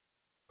code.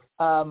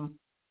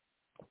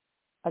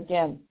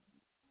 Again,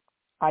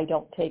 I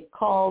don't take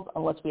calls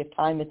unless we have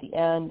time at the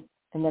end,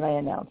 and then I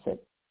announce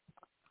it.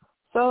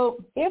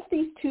 So if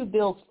these two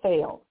bills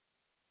fail,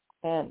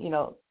 and,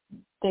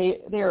 they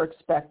are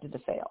expected to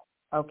fail,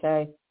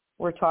 okay?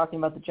 We're talking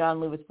about the John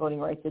Lewis Voting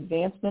Rights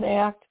Advancement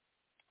Act,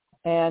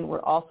 and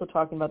we're also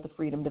talking about the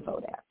Freedom to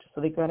Vote Act.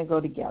 So they're going to go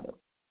together.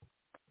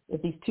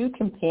 If these two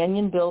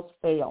companion bills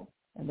fail,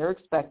 and they're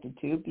expected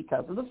to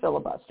because of the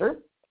filibuster,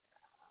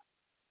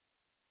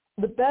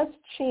 the best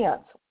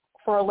chance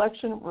for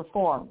election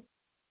reform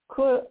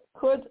could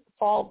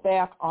fall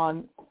back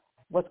on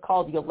what's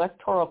called the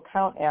Electoral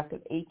Count Act of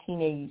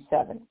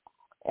 1887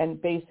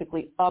 and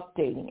basically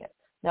updating it.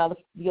 Now,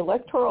 the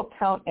Electoral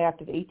Count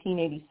Act of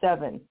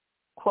 1887,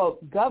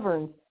 quote,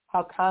 governs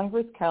how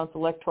Congress counts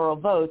electoral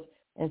votes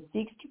and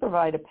seeks to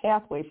provide a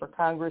pathway for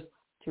Congress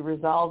to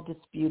resolve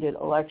disputed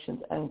elections,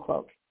 end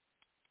quote.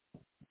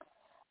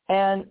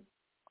 And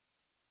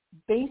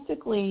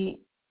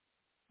basically,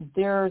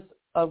 there's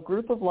a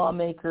group of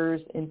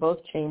lawmakers in both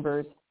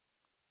chambers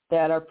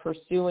that are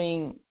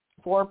pursuing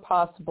 4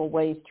 possible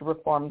ways to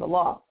reform the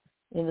law.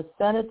 In the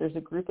Senate, there's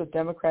a group of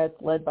Democrats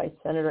led by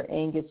Senator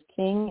Angus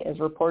King, as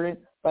reported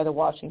by the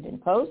Washington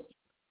Post.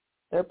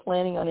 They're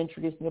planning on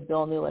introducing a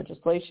bill in the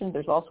legislation.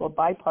 There's also a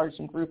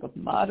bipartisan group of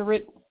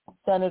moderate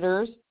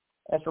senators,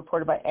 as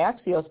reported by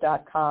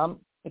Axios.com,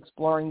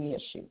 exploring the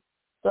issue.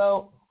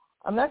 So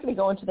I'm not going to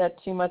go into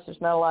that too much.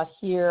 There's not a lot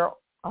here.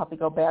 I'll have to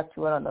go back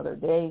to it another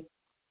day.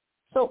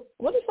 So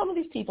what do some of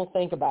these people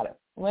think about it?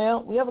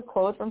 Well, we have a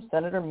quote from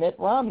Senator Mitt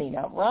Romney.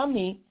 Now,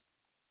 Romney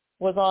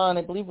was on,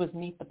 I believe, was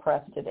Meet the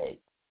Press today,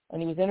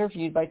 and he was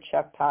interviewed by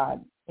Chuck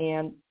Todd.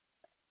 And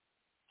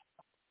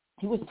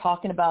he was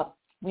talking about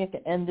we have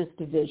to end this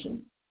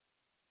division.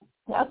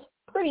 Now, it's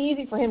pretty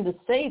easy for him to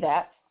say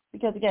that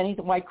because, again, he's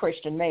a white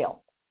Christian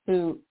male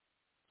who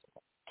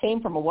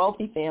came from a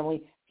wealthy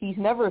family. He's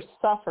never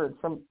suffered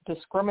from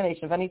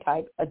discrimination of any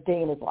type a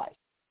day in his life.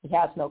 He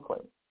has no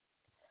clue.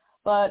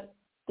 But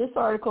this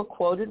article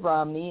quoted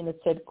Romney, and it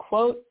said,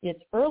 quote,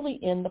 it's early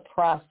in the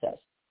process.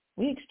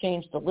 We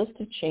exchanged a list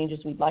of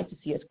changes we'd like to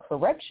see as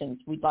corrections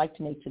we'd like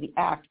to make to the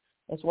act,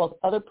 as well as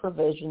other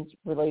provisions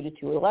related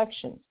to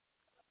elections,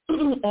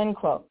 end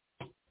quote.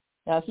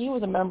 Now, he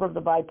was a member of the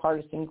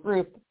bipartisan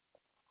group.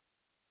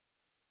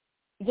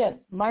 Again,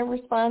 my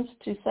response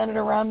to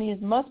Senator Romney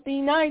is must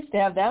be nice to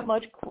have that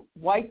much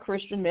white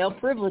Christian male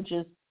privilege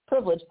to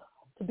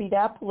be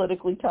that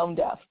politically tone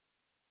deaf.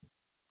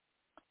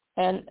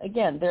 And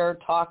again, they're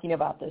talking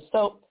about this.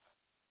 So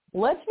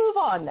let's move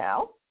on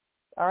now.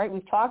 All right,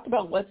 we've talked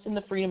about what's in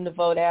the Freedom to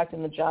Vote Act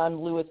and the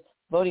John Lewis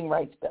Voting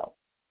Rights Bill.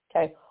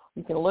 Okay,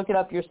 you can look it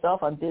up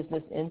yourself on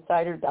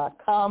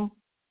businessinsider.com.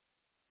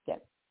 Again,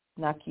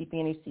 not keeping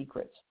any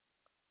secrets.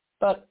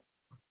 But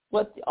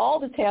what all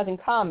this has in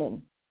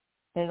common,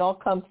 and it all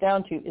comes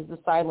down to, is the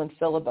silent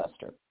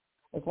filibuster.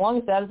 As long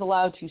as that is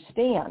allowed to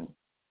stand,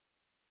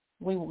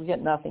 we will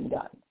get nothing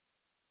done.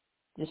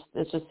 It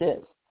just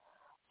is.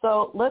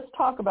 So let's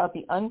talk about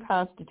the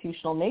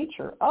unconstitutional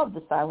nature of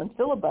the silent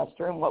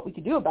filibuster and what we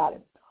could do about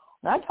it.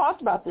 Now, I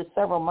talked about this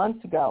several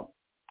months ago,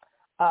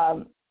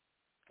 and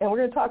we're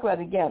going to talk about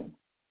it again.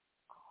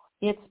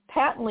 It's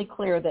patently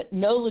clear that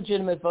no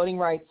legitimate voting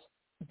rights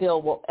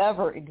bill will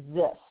ever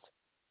exist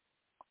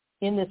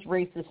in this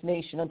racist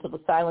nation until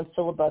the silent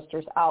filibuster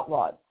is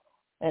outlawed.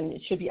 And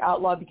it should be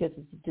outlawed because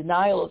it's a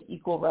denial of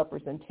equal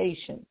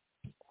representation.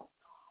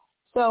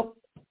 So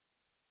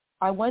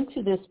I went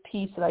to this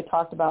piece that I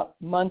talked about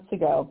months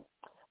ago.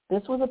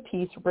 This was a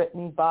piece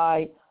written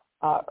by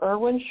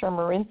Erwin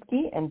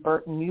Chemerinsky and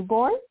Burton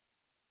Newborn.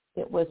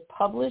 It was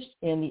published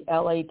in the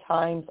LA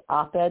Times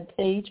op-ed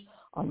page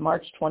on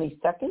March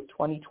 22nd,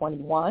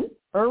 2021.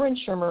 Erwin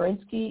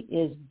Chemerinsky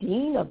is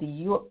dean of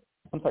the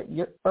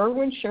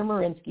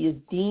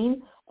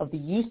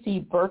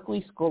UC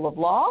Berkeley School of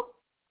Law.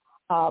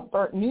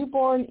 Burt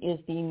Newborn is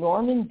the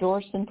Norman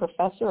Dorson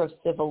Professor of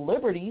Civil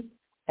Liberties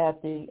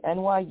at the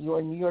NYU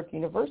or New York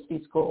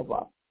University School of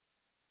Law.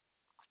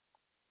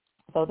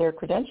 So their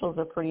credentials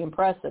are pretty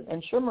impressive.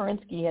 And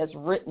Chemerinsky has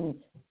written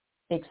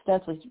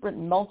extensively, he's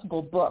written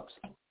multiple books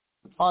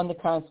on the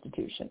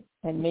Constitution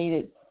and made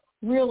it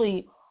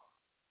really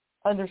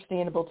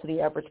understandable to the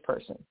average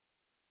person.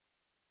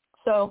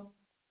 So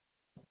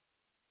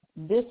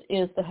this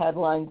is the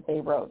headline they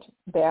wrote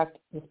back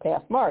this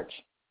past March.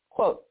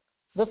 Quote,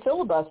 the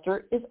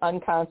filibuster is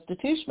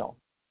unconstitutional.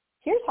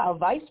 Here's how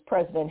Vice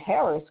President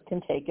Harris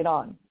can take it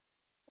on.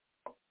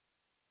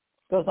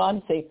 Goes on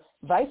to say,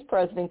 Vice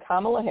President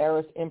Kamala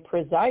Harris, in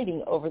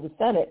presiding over the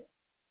Senate,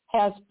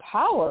 has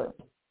power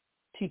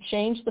to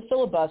change the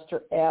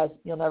filibuster as,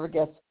 you'll never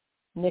guess,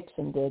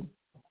 Nixon did.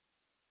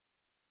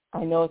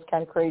 I know it's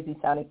kind of crazy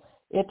sounding.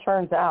 It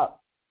turns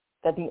out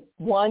that the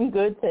one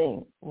good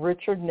thing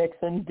Richard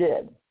Nixon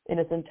did in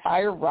his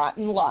entire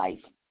rotten life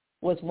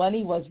was when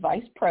he was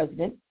vice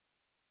president,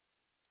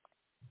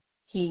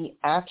 he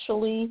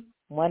actually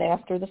went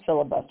after the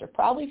filibuster,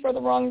 probably for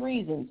the wrong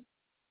reasons.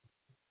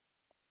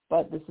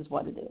 but this is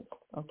what it is.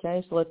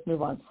 Okay, so let's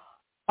move on.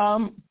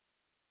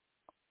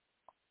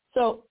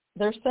 So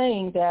they're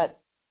saying that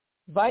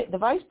the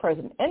vice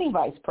president, any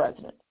vice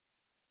president,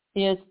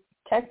 is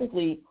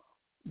technically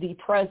the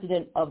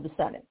president of the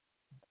Senate.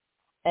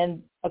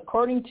 And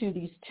according to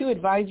these two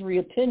advisory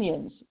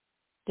opinions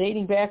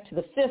dating back to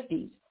the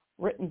 50s,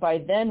 written by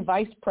then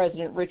Vice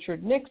President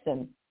Richard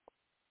Nixon,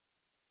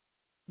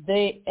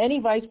 any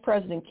vice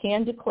president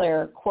can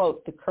declare,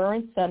 quote, the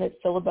current Senate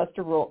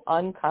filibuster rule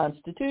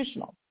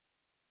unconstitutional,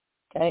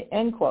 okay,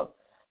 end quote.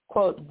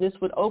 Quote, this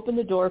would open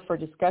the door for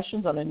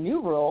discussions on a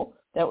new rule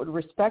that would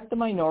respect the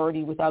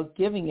minority without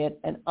giving it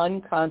an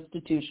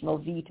unconstitutional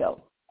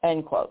veto,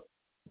 end quote.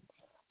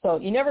 So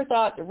you never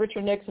thought that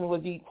Richard Nixon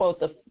would be,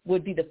 quote,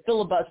 would be the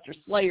filibuster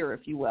slayer,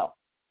 if you will,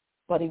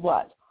 but he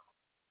was.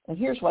 And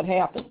here's what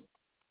happened.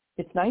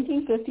 It's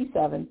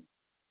 1957.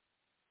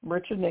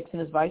 Richard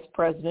Nixon is vice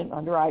president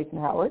under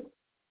Eisenhower.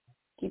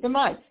 Keep in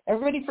mind,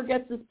 everybody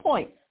forgets this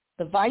point.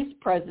 The vice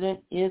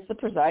president is the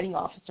presiding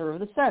officer of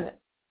the Senate,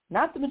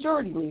 not the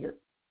majority leader.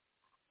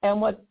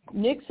 And what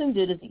Nixon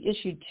did is he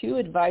issued two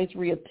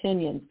advisory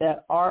opinions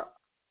that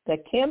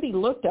can be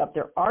looked up.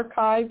 They're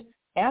archived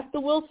at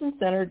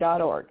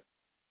thewilsoncenter.org.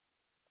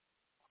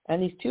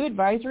 And these two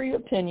advisory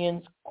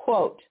opinions,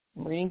 quote,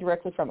 I'm reading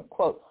directly from it,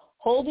 quote,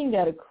 holding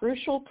that a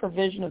crucial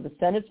provision of the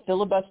Senate's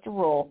filibuster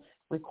rule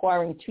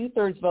requiring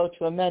 2/3 vote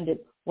to amend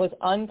it was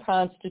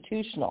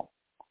unconstitutional.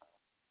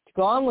 To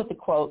go on with the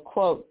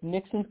quote,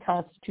 Nixon's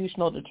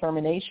constitutional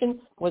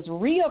determination was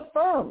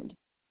reaffirmed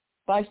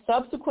by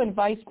subsequent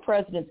vice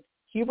presidents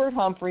Hubert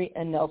Humphrey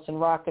and Nelson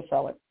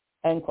Rockefeller,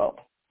 end quote.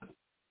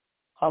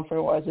 Humphrey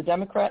was a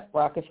Democrat,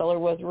 Rockefeller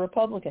was a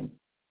Republican.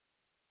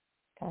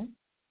 Okay?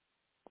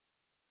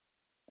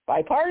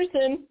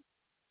 Bipartisan.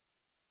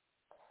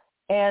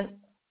 And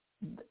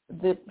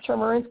the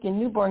Chemerinsky and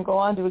Newborn go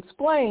on to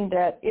explain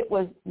that it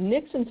was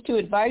Nixon's two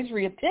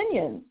advisory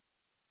opinions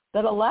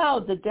that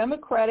allowed the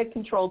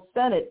Democratic-controlled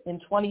Senate in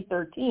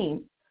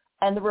 2013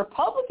 and the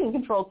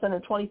Republican-controlled Senate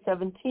in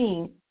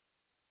 2017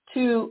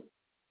 to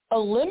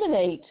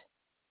eliminate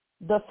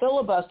the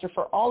filibuster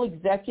for all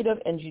executive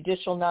and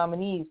judicial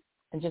nominees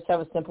and just have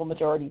a simple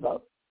majority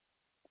vote.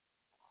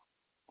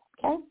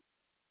 Okay?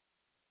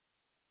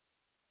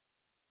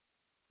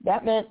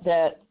 That meant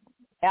that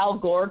Al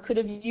Gore could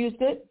have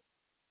used it.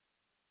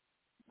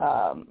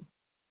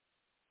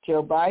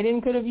 Joe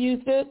Biden could have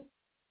used it.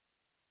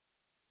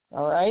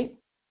 All right?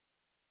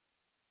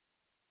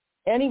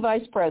 Any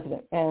vice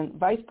president. And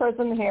Vice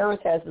President Harris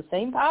has the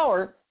same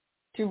power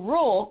to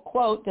rule,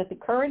 quote, that the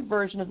current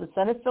version of the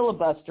Senate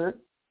filibuster,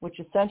 which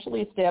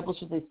essentially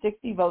establishes a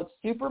 60-vote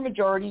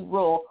supermajority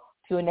rule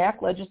to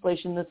enact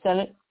legislation in the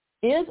Senate,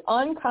 is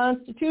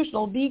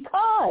unconstitutional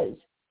because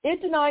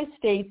it denies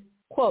states,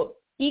 quote,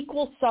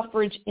 equal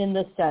suffrage in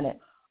the Senate.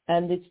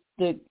 And it's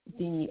the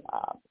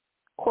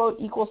quote,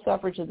 equal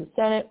suffrage of the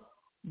Senate.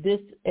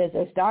 This is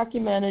as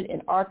documented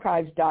in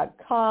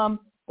archives.com,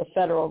 the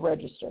Federal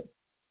Register.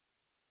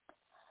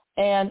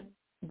 And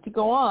to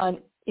go on,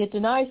 it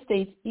denies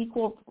states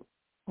equal,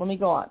 let me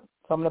go on.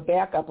 So I'm going to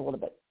back up a little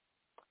bit.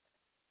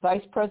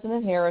 Vice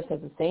President Harris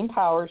has the same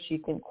power. She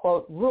can,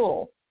 quote,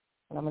 rule,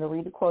 and I'm going to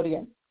read the quote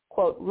again,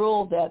 quote,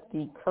 rule that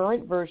the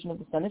current version of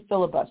the Senate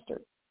filibuster,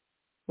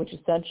 which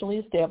essentially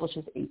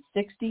establishes a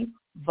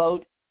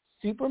 60-vote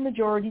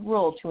supermajority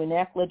rule to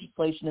enact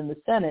legislation in the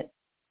Senate,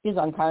 is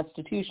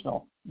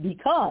unconstitutional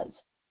because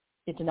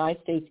it denies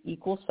states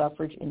equal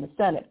suffrage in the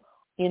Senate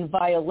in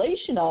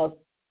violation of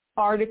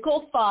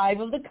Article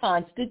 5 of the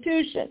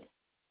Constitution,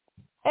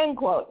 end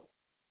quote.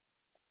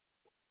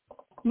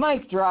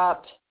 Mic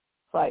dropped.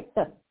 It's like,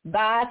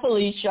 bye,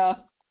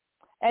 Felicia.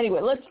 Anyway,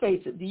 let's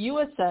face it, the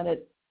U.S.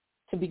 Senate,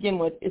 to begin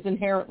with, is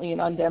inherently an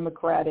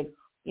undemocratic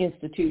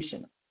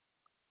institution.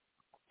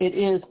 It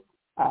is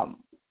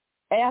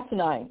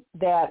asinine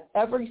that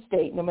every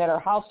state, no matter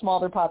how small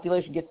their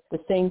population, gets the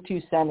same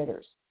two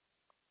senators.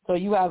 So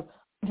you have,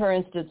 for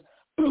instance,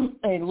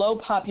 a low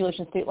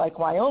population state like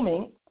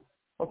Wyoming,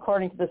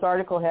 according to this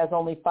article, has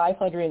only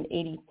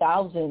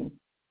 580,000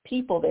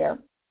 people there.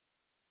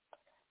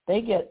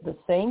 They get the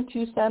same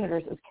two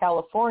senators as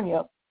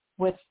California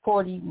with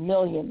 40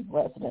 million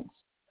residents.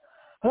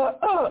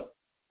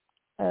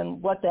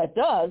 And what that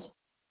does,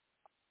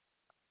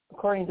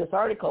 according to this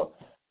article,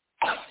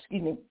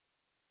 excuse me,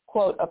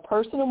 quote, a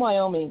person in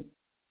Wyoming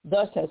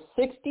thus has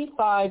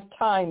 65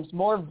 times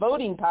more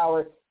voting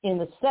power in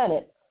the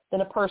Senate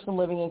than a person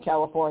living in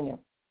California.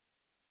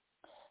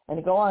 And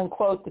to go on,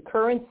 quote, the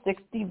current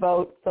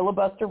 60-vote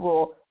filibuster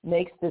rule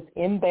makes this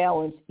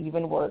imbalance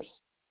even worse.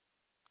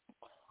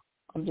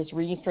 I'm just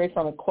reading straight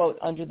from a quote.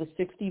 Under the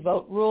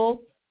 60-vote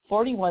rule,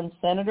 41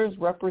 senators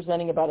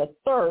representing about a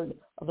third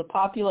of the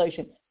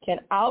population can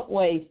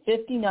outweigh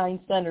 59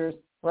 senators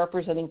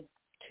representing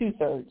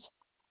two-thirds.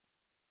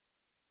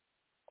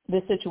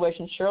 This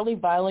situation surely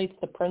violates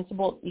the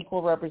principle of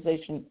equal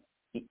representation.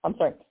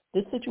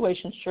 This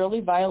situation surely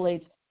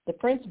violates the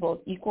principle of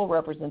equal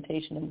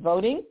representation in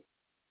voting.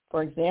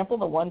 For example,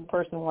 the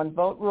one-person,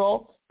 one-vote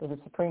rule that the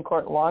Supreme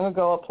Court long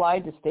ago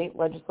applied to state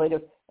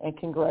legislative and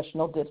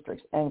congressional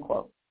districts, end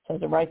quote.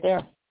 Says it right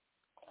there.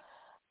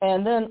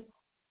 And then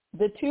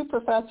the two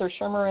professors,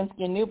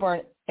 Chemerinsky and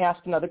Newborn,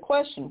 asked another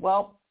question.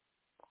 Well,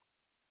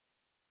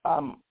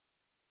 can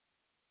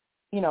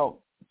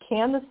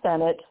the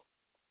Senate,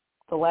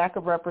 the lack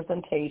of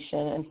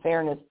representation and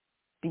fairness,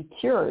 be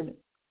cured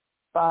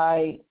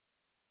by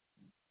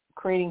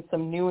creating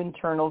some new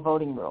internal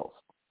voting rules?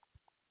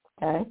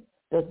 Okay?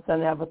 Does the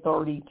Senate have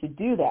authority to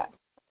do that?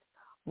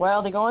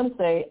 Well, they go on to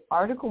say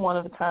Article 1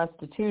 of the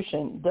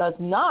Constitution does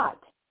not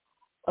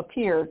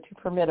appear to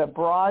permit a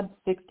broad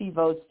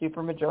 60-vote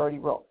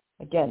supermajority rule.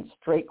 Again,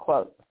 straight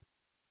quote.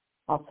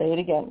 I'll say it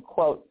again,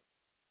 quote.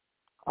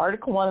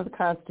 Article 1 of the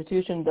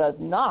Constitution does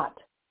not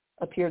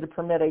appear to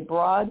permit a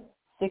broad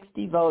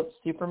 60-vote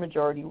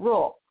supermajority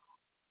rule.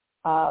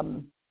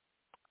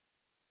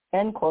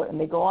 End quote. And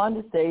they go on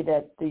to say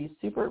that the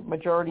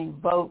supermajority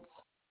votes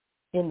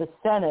in the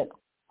Senate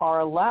are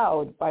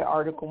allowed by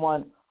Article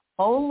 1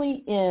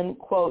 only in,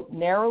 quote,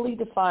 narrowly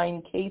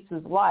defined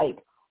cases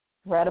like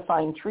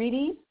ratifying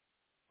treaties,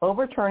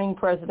 overturning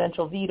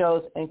presidential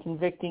vetoes, and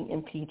convicting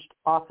impeached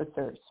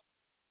officers,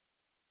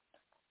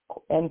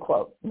 end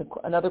quote.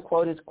 Another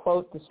quote is,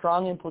 quote, the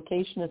strong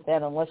implication is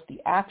that unless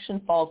the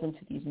action falls into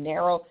these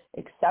narrow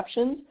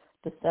exceptions,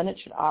 the Senate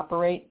should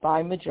operate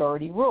by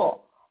majority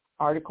rule.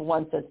 Article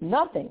 1 says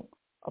nothing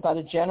about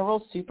a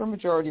general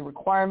supermajority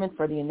requirement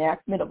for the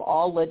enactment of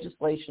all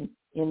legislation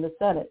in the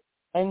Senate,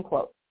 end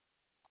quote.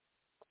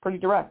 Pretty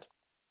direct.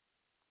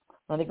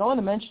 Now they go on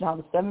to mention how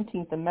the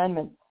 17th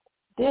Amendment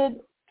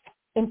did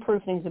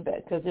improve things a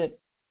bit because it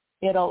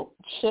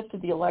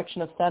shifted the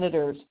election of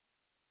senators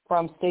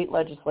from state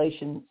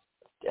legislation.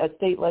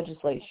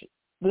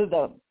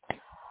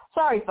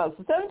 Sorry, folks.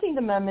 The 17th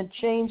Amendment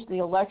changed the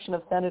election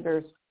of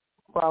senators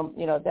from,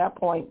 at that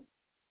point.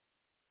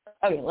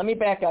 Okay, let me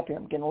back up here.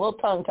 I'm getting a little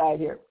tongue-tied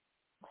here.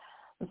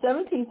 The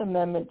 17th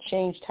Amendment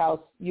changed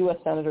how U.S.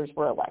 senators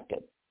were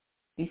elected.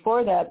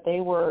 Before that,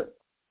 they were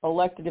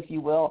elected, if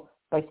you will,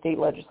 by state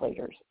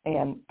legislators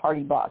and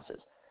party bosses.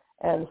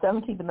 And the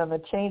 17th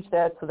Amendment changed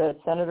that so that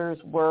senators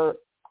were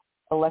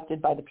elected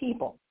by the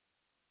people.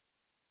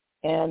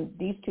 And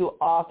these two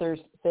authors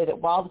say that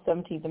while the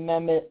 17th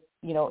Amendment,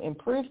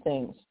 improved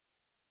things,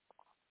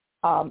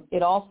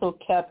 it also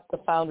kept the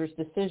founders'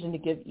 decision to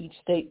give each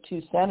state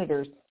 2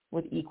 senators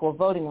with equal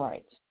voting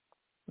rights.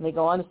 And they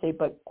go on to say,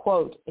 but,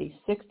 quote, a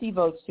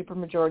 60-vote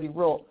supermajority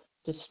rule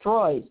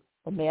destroys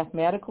the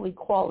mathematical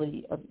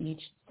equality of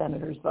each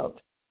senator's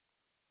vote.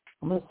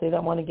 I'm going to say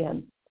that one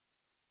again.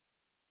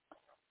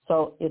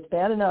 So it's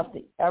bad enough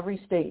that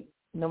every state,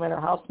 no matter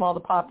how small the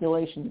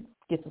population,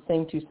 gets the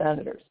same 2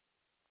 senators.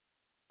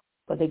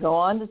 But they go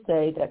on to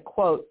say that,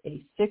 quote,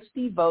 a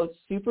 60-vote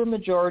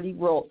supermajority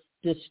rule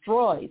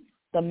destroys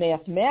the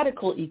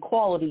mathematical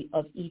equality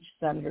of each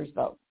senator's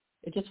vote.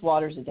 It just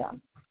waters it down,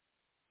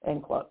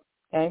 end quote,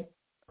 okay?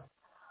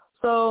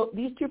 So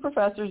these two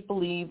professors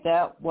believe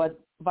that what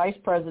Vice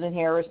President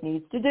Harris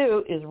needs to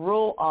do is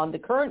rule on the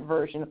current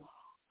version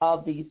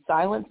of the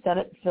silent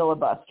Senate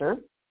filibuster,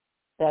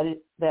 that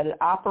it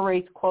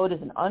operates, quote,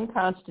 as an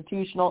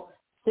unconstitutional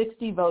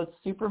 60-vote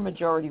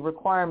supermajority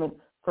requirement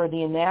for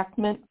the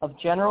enactment of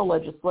general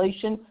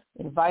legislation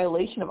in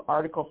violation of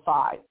Article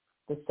 5,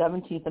 the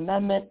 17th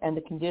Amendment, and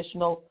the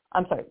conditional,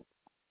 let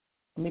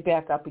me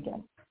back up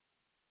again.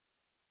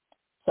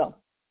 So,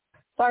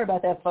 sorry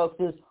about that, folks.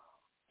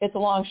 It's a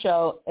long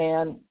show,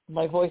 and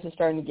my voice is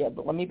starting to give,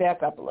 but let me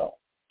back up a little.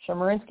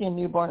 Chemerinsky and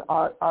Newborn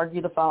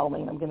argue the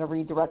following. I'm going to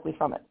read directly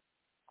from it.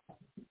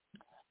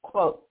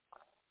 Quote,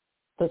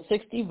 the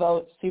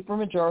 60-vote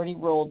supermajority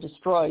rule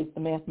destroys the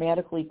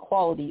mathematical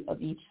equality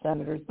of each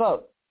senator's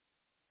vote.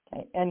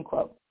 Okay, end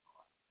quote.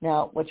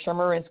 Now, what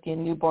Chemerinsky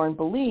and Newborn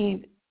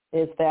believe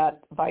is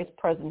that Vice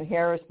President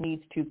Harris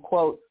needs to,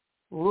 quote,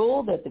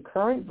 rule that the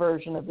current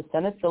version of the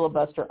Senate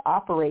filibuster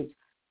operates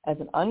as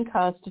an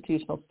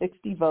unconstitutional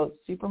 60-vote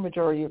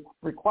supermajority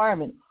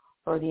requirement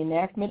for the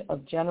enactment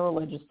of general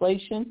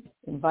legislation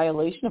in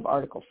violation of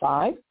Article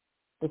 5,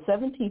 the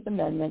 17th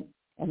Amendment,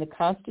 and the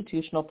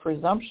constitutional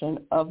presumption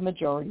of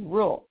majority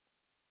rule.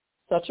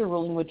 Such a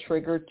ruling would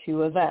trigger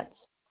 2 events.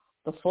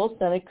 The full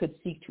Senate could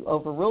seek to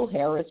overrule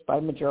Harris by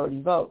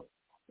majority vote.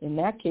 In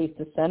that case,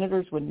 the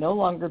senators would no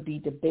longer be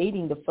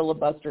debating the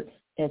filibuster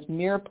as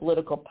mere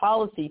political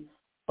policy,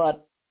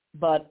 but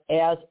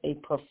as a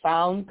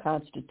profound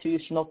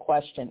constitutional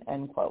question,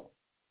 end quote.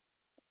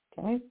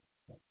 Okay?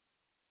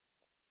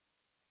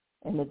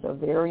 And it's a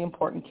very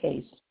important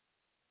case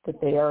that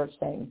they are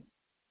saying.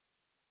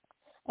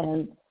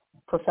 And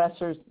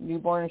Professors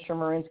Newborn and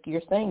Chemerinsky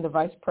are saying the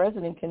vice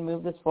president can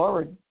move this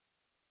forward.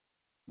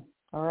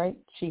 All right?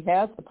 She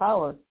has the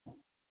power,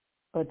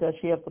 but does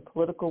she have the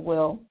political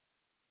will,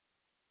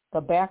 the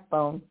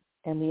backbone,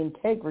 and the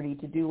integrity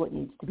to do what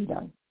needs to be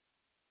done?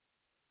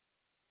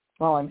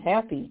 Well, I'm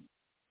happy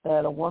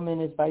that a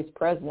woman is vice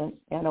president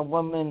and a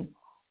woman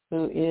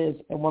who is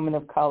a woman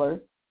of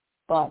color,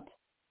 but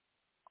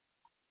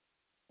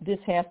this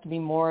has to be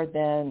more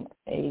than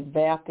a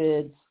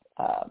vapid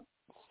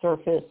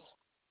surface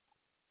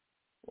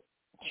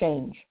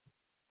change.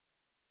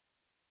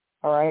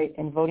 all right?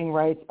 And voting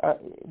rights are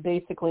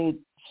basically,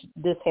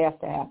 this has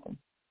to happen.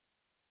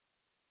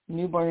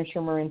 Newborn and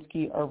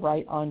Chemerinsky are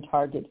right on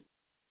target.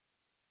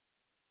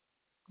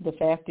 The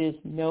fact is,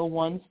 no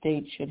one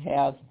state should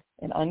have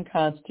an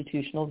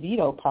unconstitutional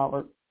veto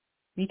power,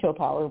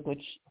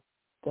 which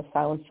the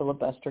silent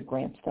filibuster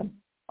grants them.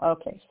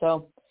 Okay,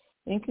 so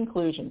in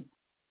conclusion,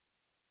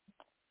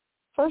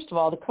 first of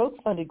all, the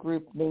Koch-funded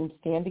group named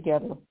Stand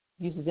Together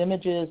uses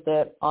images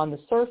that on the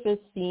surface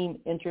seem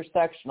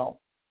intersectional,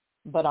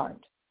 but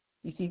aren't.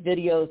 You see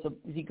videos of,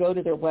 if you go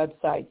to their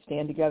website,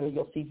 Stand Together,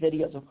 you'll see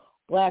videos of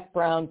black,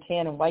 brown,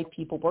 tan, and white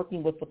people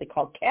working with what they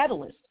call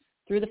catalysts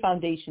through the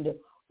foundation to,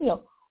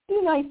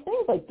 do nice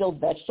things like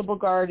build vegetable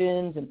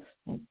gardens and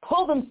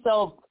pull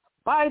themselves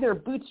by their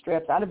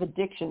bootstraps out of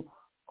addiction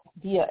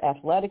via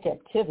athletic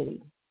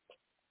activity.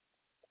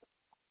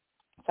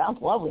 Sounds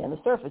lovely on the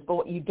surface, but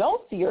what you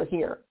don't see or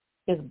hear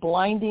is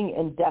blinding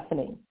and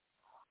deafening.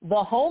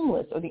 The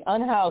homeless or the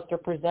unhoused are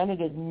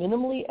presented as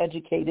minimally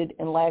educated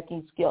and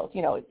lacking skills.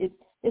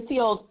 It's the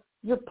old,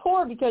 you're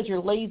poor because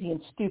you're lazy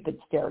and stupid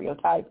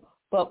stereotype,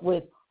 but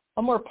with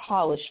a more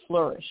polished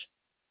flourish.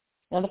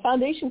 Now, the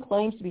foundation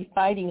claims to be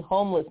fighting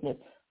homelessness,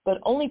 but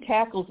only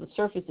tackles the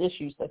surface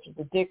issues such as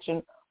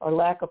addiction or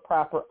lack of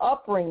proper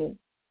upbringing.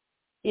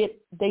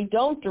 They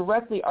don't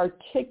directly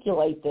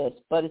articulate this,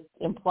 but it's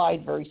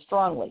implied very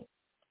strongly.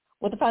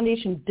 What the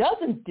foundation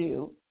doesn't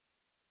do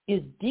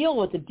is deal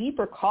with the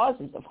deeper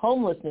causes of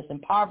homelessness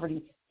and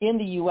poverty in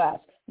the U.S.,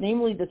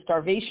 namely the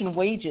starvation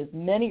wages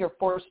many are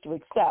forced to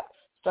accept,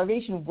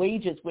 starvation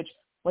wages which,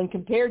 when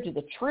compared to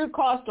the true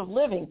cost of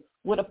living,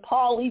 would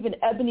appall even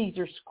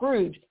Ebenezer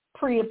Scrooge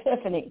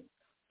pre-Epiphany.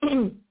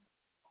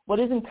 What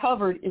isn't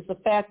covered is the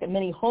fact that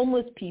many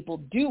homeless people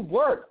do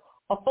work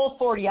a full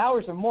 40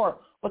 hours or more,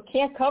 but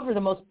can't cover the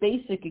most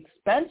basic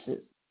expenses.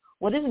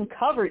 What isn't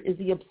covered is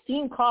the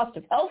obscene cost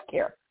of health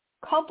care,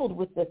 coupled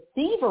with the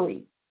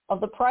thievery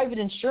of the private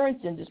insurance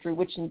industry,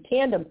 which in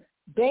tandem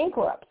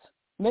bankrupts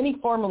many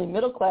formerly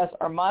middle-class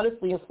or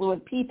modestly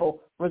affluent people,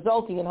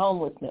 resulting in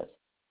homelessness.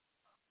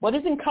 What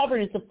isn't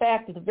covered is the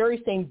fact that the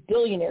very same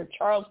billionaire,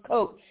 Charles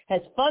Koch, has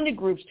funded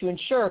groups to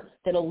ensure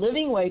that a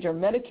living wage or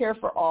Medicare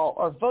for all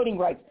or voting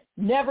rights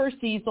never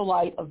sees the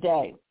light of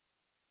day.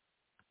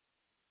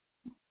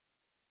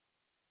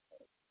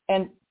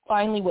 And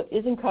finally, what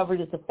isn't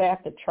covered is the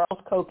fact that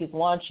Charles Koch is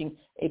launching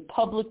a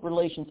public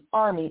relations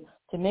army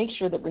to make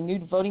sure that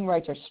renewed voting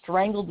rights are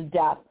strangled to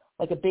death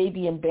like a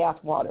baby in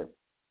bathwater.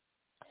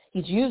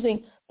 He's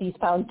using these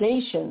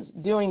foundations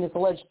doing this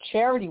alleged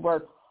charity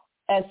work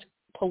as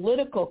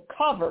political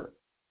cover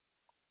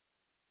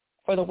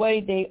for the way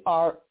they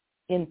are,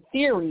 in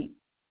theory,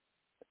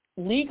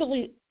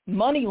 legally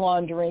money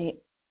laundering.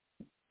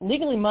 Let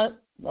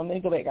me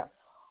go back up.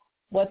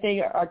 What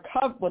they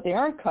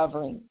aren't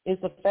covering is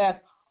the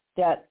fact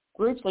that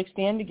groups like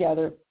Stand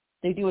Together,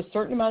 they do a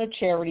certain amount of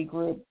charity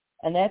group,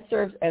 and that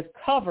serves as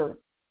cover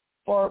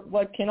for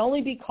what can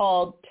only be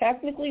called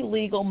technically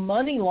legal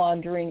money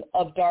laundering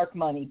of dark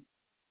money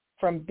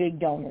from big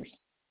donors,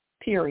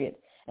 period.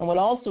 And what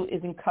also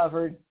isn't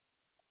covered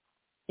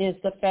is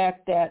the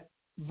fact that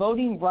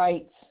voting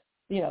rights,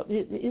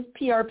 his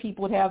PR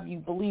people would have you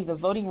believe that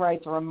voting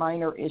rights are a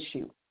minor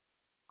issue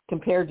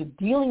compared to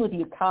dealing with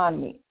the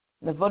economy.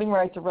 And the voting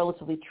rights are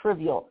relatively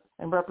trivial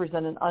and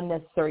represent an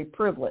unnecessary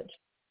privilege.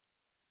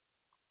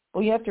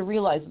 What you have to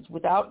realize is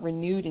without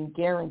renewed and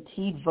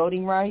guaranteed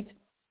voting rights,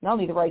 not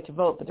only the right to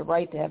vote, but the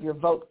right to have your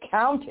vote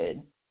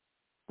counted,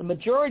 the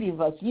majority of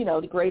us,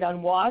 the great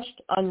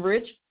unwashed,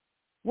 unrich,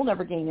 will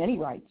never gain any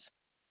rights.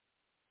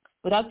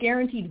 Without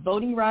guaranteed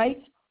voting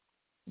rights,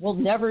 we'll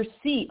never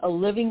see a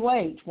living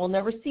wage. We'll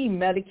never see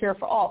Medicare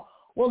for all.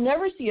 We'll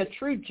never see a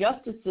true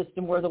justice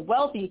system where the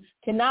wealthy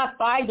cannot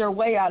buy their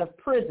way out of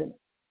prison.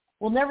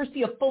 We'll never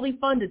see a fully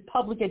funded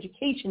public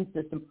education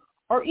system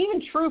or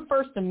even true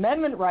First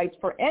Amendment rights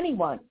for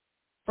anyone,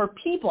 for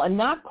people and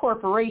not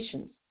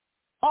corporations.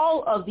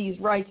 All of these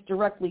rights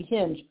directly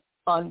hinge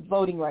on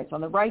voting rights,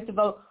 on the right to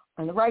vote,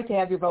 on the right to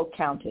have your vote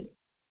counted.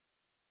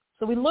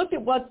 So we looked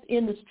at what's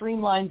in the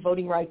streamlined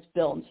voting rights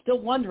bill and still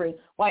wondering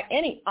why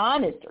any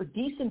honest or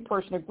decent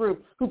person or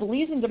group who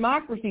believes in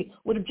democracy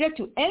would object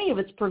to any of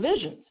its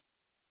provisions.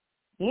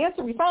 The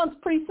answer we found is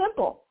pretty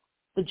simple.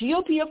 The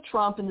GOP of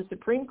Trump and the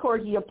Supreme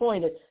Court he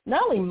appointed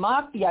not only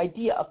mocked the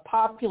idea of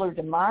popular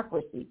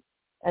democracy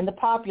and the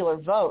popular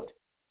vote,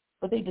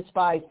 but they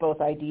despised both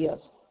ideas.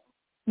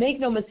 Make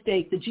no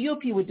mistake, the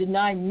GOP would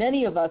deny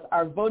many of us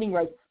our voting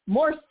rights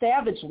more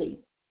savagely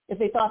if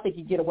they thought they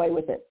could get away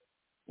with it.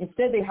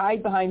 Instead, they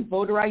hide behind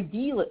voter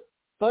ID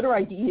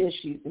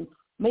issues and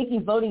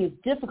making voting as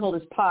difficult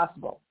as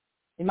possible.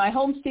 In my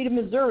home state of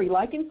Missouri,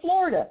 like in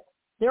Florida,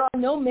 there are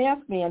no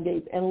mask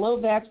mandates and low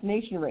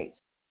vaccination rates.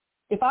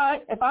 If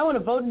I want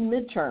to vote in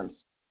midterms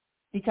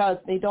because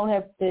they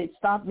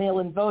stop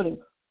mail-in voting,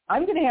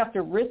 I'm going to have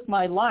to risk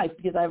my life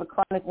because I have a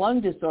chronic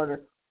lung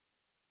disorder.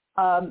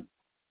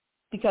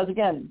 Because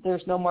again,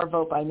 there's no more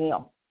vote by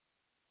mail.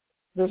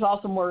 There's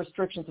also more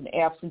restrictions on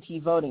absentee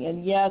voting.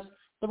 And yes,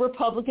 the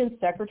Republican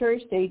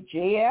Secretary of State,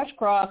 Jay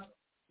Ashcroft,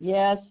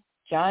 yes,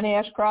 John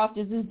Ashcroft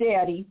is his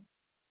daddy.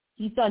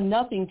 He's done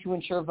nothing to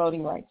ensure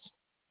voting rights.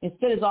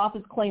 Instead, his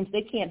office claims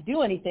they can't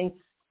do anything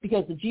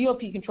because the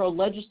GOP-controlled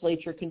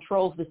legislature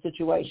controls the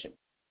situation.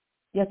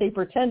 Yet they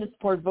pretend to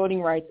support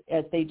voting rights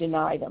as they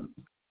deny them.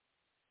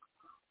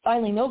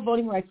 Finally, no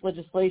voting rights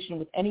legislation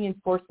with any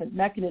enforcement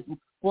mechanism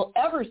will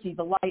ever see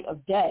the light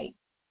of day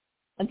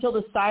until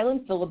the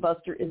silent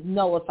filibuster is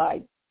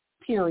nullified,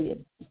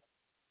 period.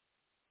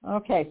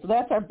 Okay, so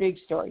that's our big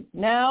story.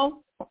 Now,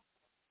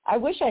 I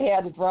wish I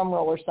had a drum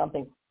roll or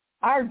something.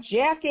 Our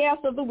jackass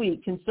of the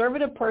week,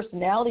 conservative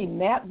personality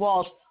Matt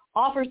Walsh,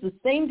 offers the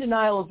same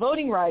denial of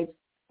voting rights,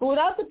 but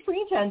without the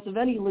pretense of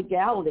any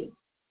legality.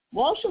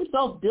 Walsh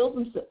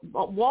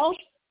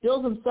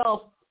bills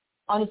himself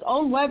on his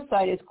own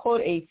website as,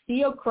 quote, a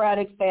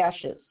theocratic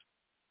fascist.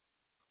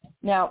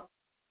 Now,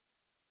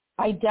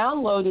 I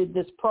downloaded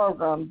this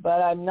program,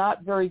 but I'm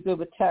not very good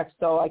with text,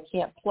 so I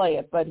can't play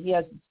it. But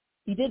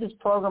he did his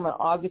program on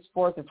August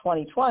 4th of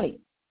 2020.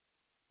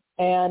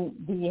 And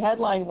the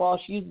headline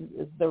Walsh uses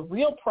is, the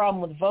real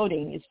problem with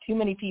voting is too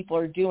many people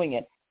are doing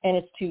it, and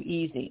it's too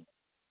easy.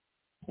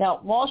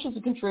 Now, Walsh is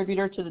a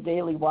contributor to the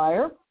Daily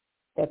Wire.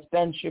 That's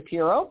Ben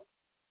Shapiro.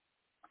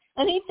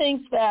 And he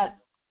thinks that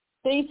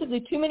basically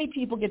too many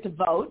people get to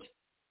vote,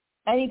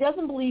 and he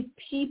doesn't believe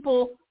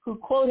people who,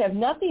 quote, have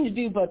nothing to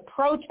do but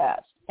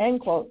protest,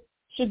 end quote,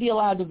 should be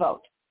allowed to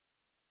vote.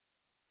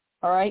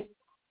 All right?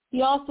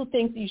 He also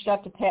thinks that you should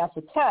have to pass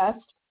a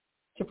test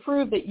to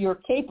prove that you're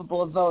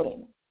capable of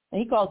voting.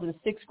 And he calls it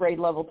a 6th grade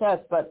level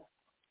test, but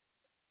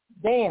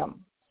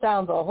damn,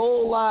 sounds a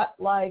whole lot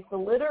like the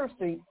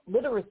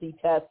literacy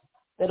test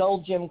that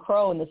old Jim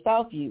Crow in the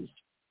South used.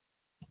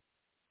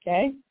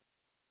 Okay?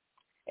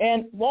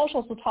 And Walsh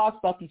also talks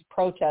about these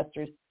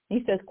protesters.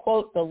 He says,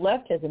 quote, the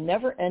left has a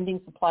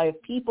never-ending supply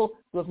of people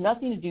who have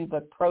nothing to do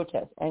but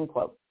protest, end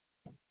quote.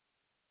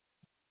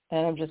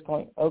 And I'm just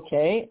going,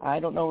 okay, I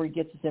don't know where he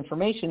gets this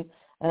information.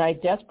 And I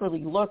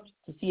desperately looked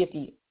to see if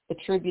he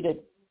attributed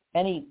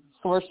any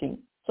sourcing.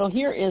 So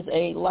here is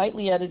a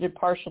lightly edited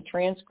partial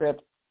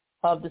transcript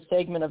of the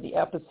segment of the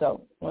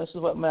episode. Well, this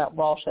is what Matt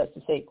Walsh has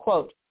to say,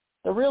 quote,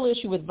 the real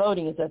issue with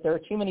voting is that there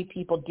are too many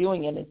people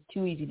doing it and it's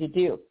too easy to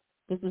do.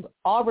 This has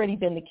already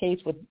been the case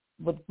with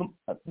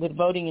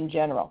voting in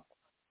general.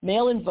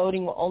 Mail-in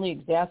voting will only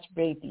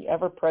exacerbate the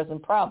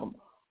ever-present problem.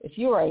 If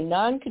you are a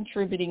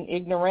non-contributing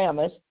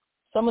ignoramus,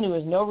 someone who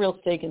has no real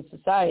stake in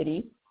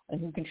society and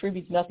who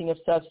contributes nothing of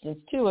substance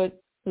to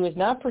it, who is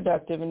not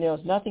productive and knows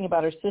nothing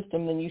about our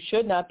system, then you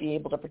should not be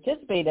able to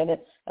participate in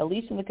it, at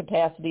least in the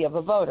capacity of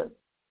a voter.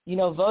 You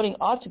know, voting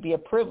ought to be a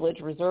privilege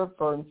reserved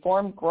for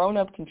informed,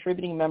 grown-up,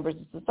 contributing members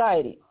of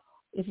society.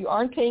 If you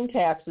aren't paying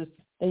taxes,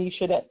 then you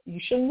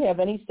shouldn't have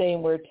any say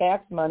in where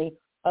tax money,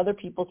 other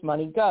people's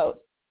money, goes.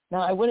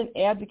 Now, I wouldn't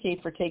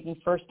advocate for taking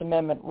First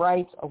Amendment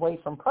rights away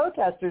from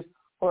protesters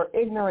or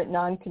ignorant,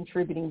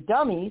 non-contributing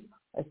dummies,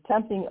 as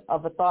tempting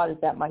of a thought as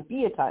that might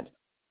be at times.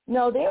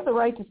 No, they have the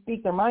right to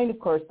speak their mind, of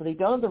course, but they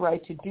don't have the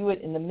right to do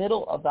it in the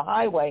middle of the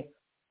highway,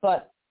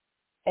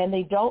 and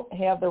they don't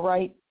have the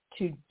right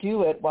to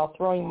do it while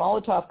throwing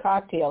Molotov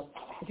cocktails.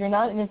 If you're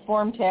not an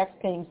informed,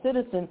 tax-paying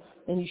citizen,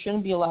 then you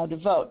shouldn't be allowed to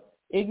vote.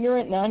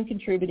 Ignorant,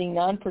 non-contributing,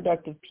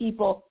 non-productive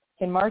people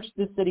can march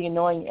this city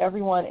annoying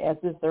everyone as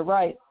is their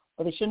right,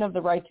 but they shouldn't have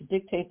the right to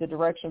dictate the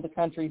direction of the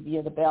country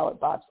via the ballot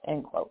box,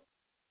 end quote.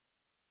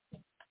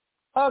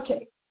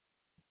 Okay.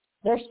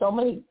 There's so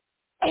many,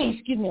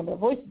 excuse me, my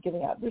voice is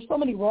giving out. There's so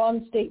many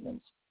wrong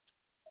statements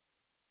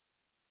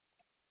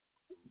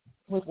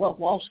with what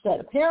Walsh said.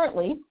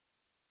 Apparently,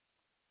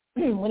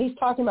 when he's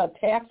talking about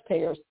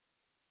taxpayers,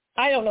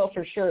 I don't know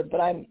for sure,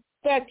 but in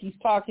fact, he's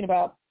talking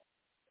about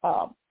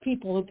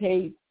people who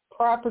pay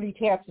property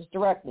taxes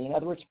directly, in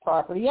other words,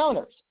 property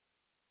owners.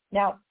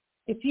 Now,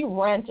 if you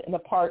rent an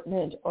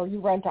apartment or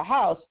you rent a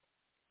house,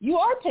 you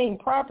are paying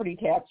property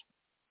tax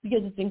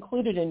because it's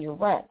included in your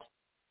rent,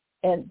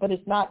 but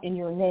it's not in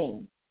your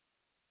name.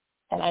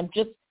 And I'm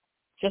just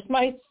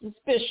my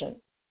suspicion.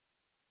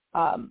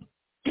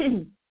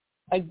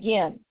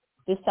 Again,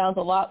 this sounds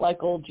a lot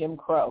like old Jim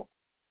Crow.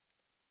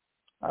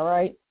 All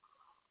right?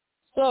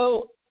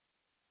 So,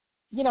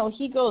 you know,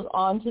 he goes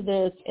on to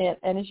this,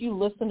 and as you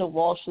listen to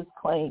Walsh's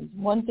claims,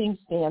 one thing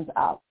stands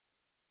out.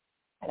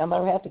 And I'm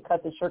going to have to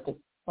cut this short because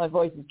my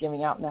voice is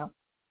giving out now.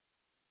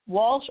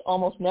 Walsh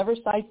almost never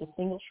cites a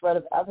single shred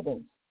of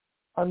evidence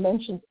or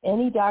mentions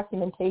any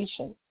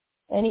documentation,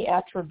 any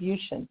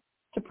attribution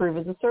to prove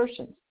his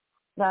assertions.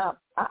 Now,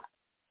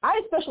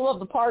 I especially love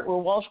the part where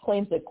Walsh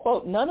claims that,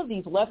 quote, none of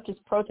these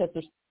leftist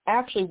protesters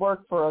actually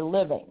work for a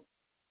living,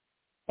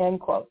 end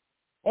quote.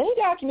 Any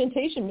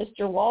documentation,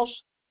 Mr. Walsh,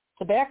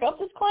 to back up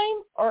this claim?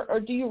 Or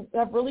do you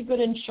have really good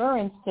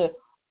insurance to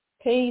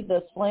pay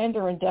the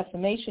slander and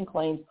defamation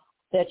claims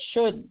that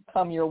should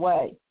come your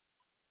way?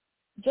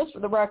 Just for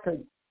the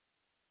record,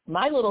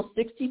 my little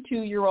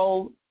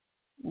 62-year-old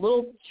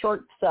little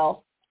short self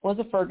was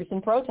a Ferguson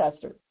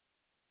protester.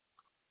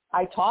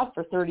 I taught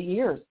for 30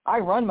 years. I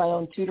run my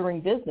own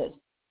tutoring business.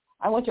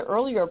 I went to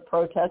earlier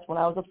protests when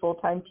I was a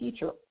full-time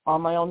teacher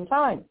on my own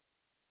time.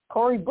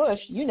 Cori Bush,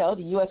 you know,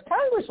 the U.S.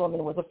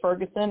 Congresswoman, was a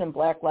Ferguson and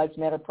Black Lives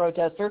Matter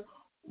protester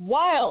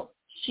while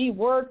she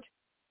worked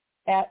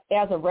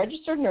as a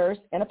registered nurse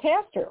and a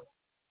pastor.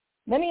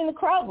 Many in the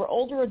crowd were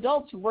older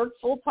adults who worked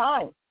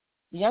full-time.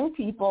 The young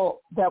people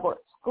that were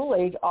school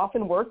age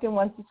often worked and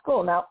went to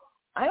school. Now,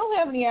 I don't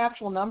have any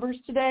actual numbers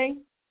today,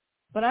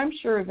 but I'm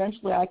sure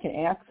eventually I can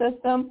access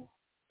them.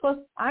 Plus,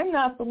 I'm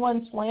not the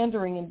one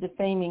slandering and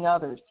defaming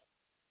others.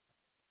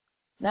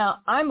 Now,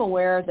 I'm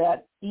aware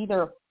that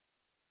either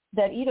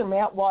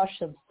Matt Walsh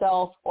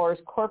himself or his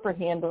corporate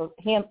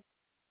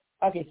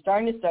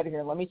starting to stutter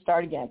here. Let me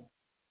start again.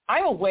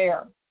 I'm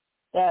aware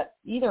that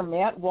either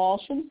Matt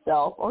Walsh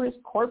himself or his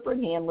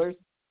corporate handlers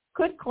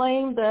could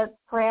claim that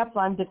perhaps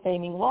I'm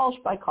defaming Walsh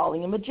by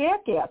calling him a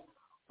jackass.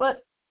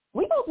 But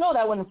we both know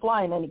that wouldn't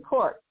fly in any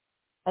court.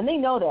 And they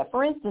know that.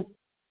 For instance,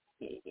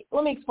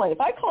 let me explain.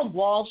 If I called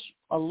Walsh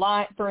a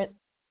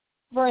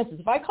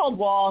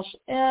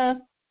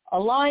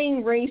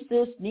lying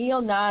racist,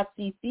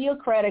 neo-Nazi,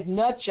 theocratic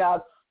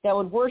nutjob that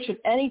would worship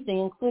anything,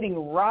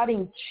 including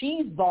rotting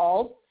cheese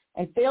balls,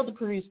 and failed to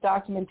produce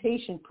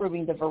documentation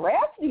proving the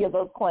veracity of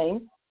those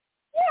claims,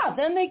 yeah,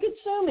 then they could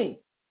sue me.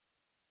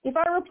 If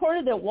I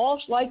reported that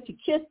Walsh liked to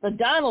kiss the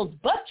Donald's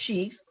butt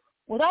cheeks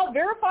without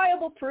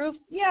verifiable proof,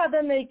 yeah,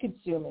 then they could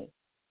sue me.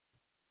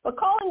 But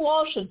calling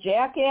Walsh a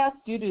jackass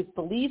due to his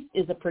beliefs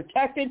is a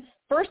protected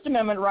First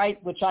Amendment right,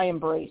 which I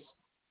embrace.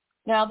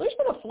 Now, there's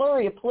been a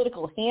flurry of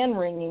political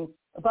hand-wringing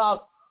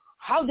about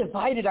how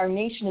divided our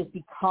nation has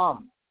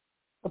become.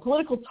 The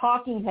political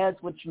talking heads,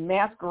 which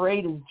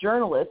masquerade as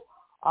journalists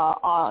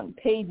on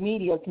paid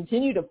media,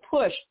 continue to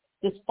push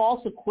this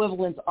false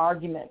equivalence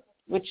argument,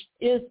 which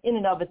is in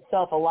and of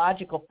itself a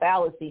logical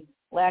fallacy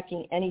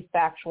lacking any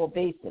factual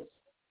basis.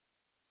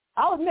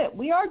 I'll admit,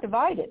 we are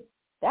divided.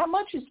 That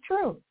much is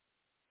true.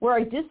 Where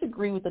I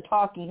disagree with the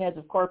talking heads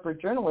of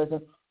corporate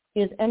journalism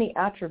is any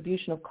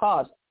attribution of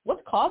cause.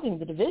 What's causing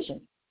the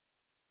division?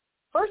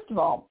 First of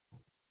all,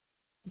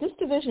 this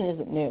division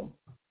isn't new.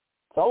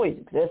 It's always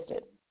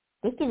existed.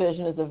 This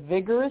division is a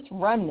vigorous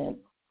remnant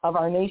of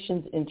our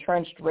nation's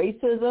entrenched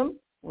racism,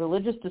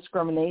 religious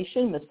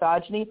discrimination,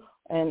 misogyny,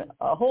 and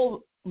a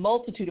whole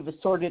multitude of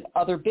assorted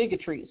other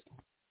bigotries.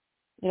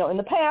 You know, in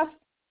the past,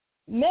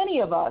 many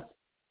of us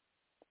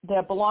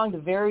that belong to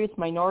various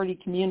minority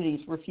communities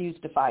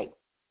refused to fight.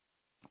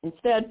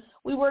 Instead,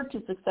 we worked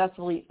to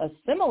successfully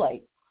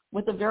assimilate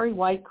with a very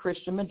white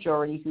Christian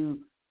majority who,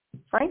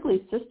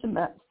 frankly,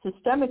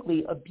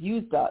 systemically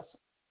abused us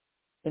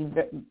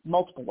in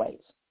multiple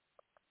ways.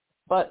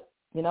 But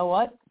you know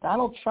what?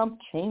 Donald Trump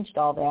changed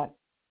all that.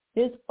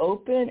 His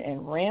open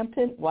and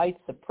rampant white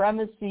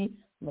supremacy,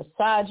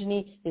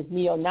 misogyny, his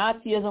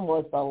neo-Nazism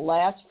was the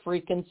last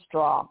freaking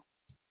straw.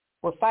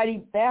 We're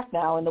fighting back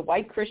now, and the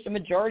white Christian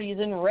majority is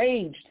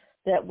enraged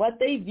that what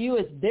they view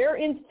as their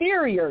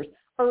inferiors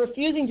are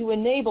refusing to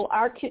enable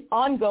our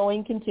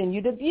ongoing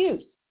continued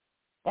abuse.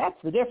 That's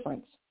the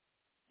difference.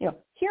 You know,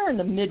 here in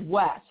the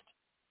Midwest,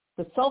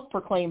 the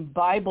self-proclaimed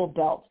Bible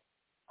Belt,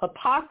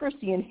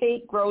 hypocrisy and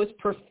hate grows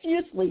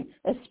profusely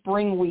as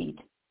spring wheat.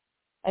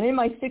 And in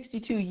my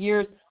 62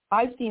 years,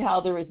 I've seen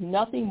how there is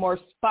nothing more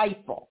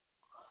spiteful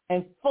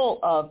and full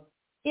of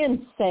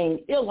insane,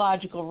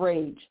 illogical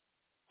rage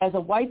as a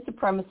white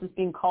supremacist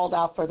being called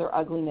out for their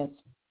ugliness.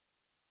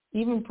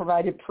 Even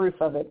provided proof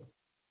of it.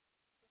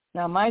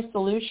 Now, my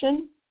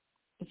solution,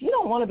 if you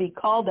don't want to be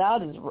called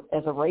out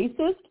as a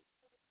racist,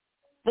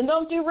 then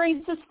don't do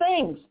racist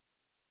things.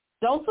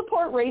 Don't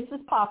support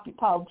racist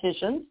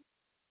politicians.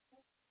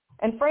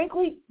 And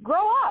frankly,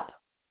 grow up.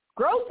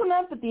 Grow some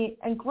empathy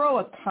and grow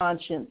a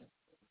conscience.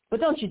 But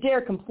don't you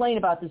dare complain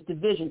about this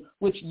division,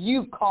 which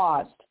you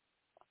caused.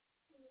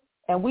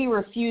 And we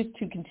refuse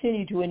to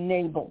continue to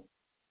enable.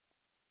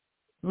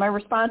 My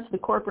response to the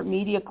corporate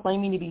media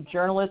claiming to be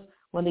journalists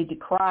when they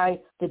decry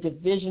the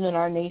division in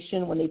our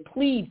nation, when they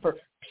plead for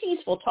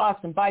peaceful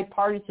talks and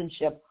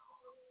bipartisanship,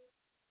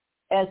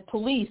 as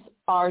police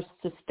are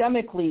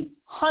systemically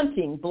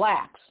hunting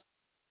blacks.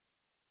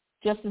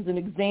 Just as an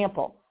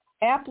example,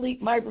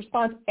 my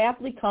response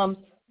aptly comes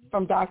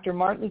from Dr.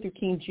 Martin Luther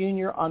King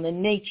Jr. on the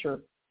nature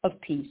of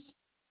peace.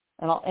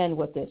 And I'll end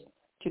with this.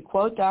 To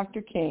quote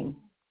Dr. King,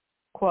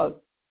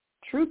 quote,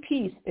 "True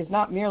peace is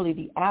not merely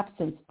the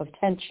absence of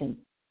tension.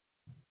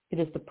 It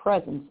is the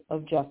presence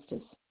of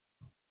justice."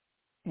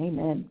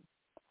 Amen.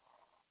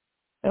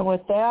 And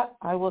with that,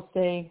 I will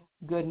say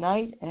good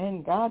night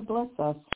and God bless us.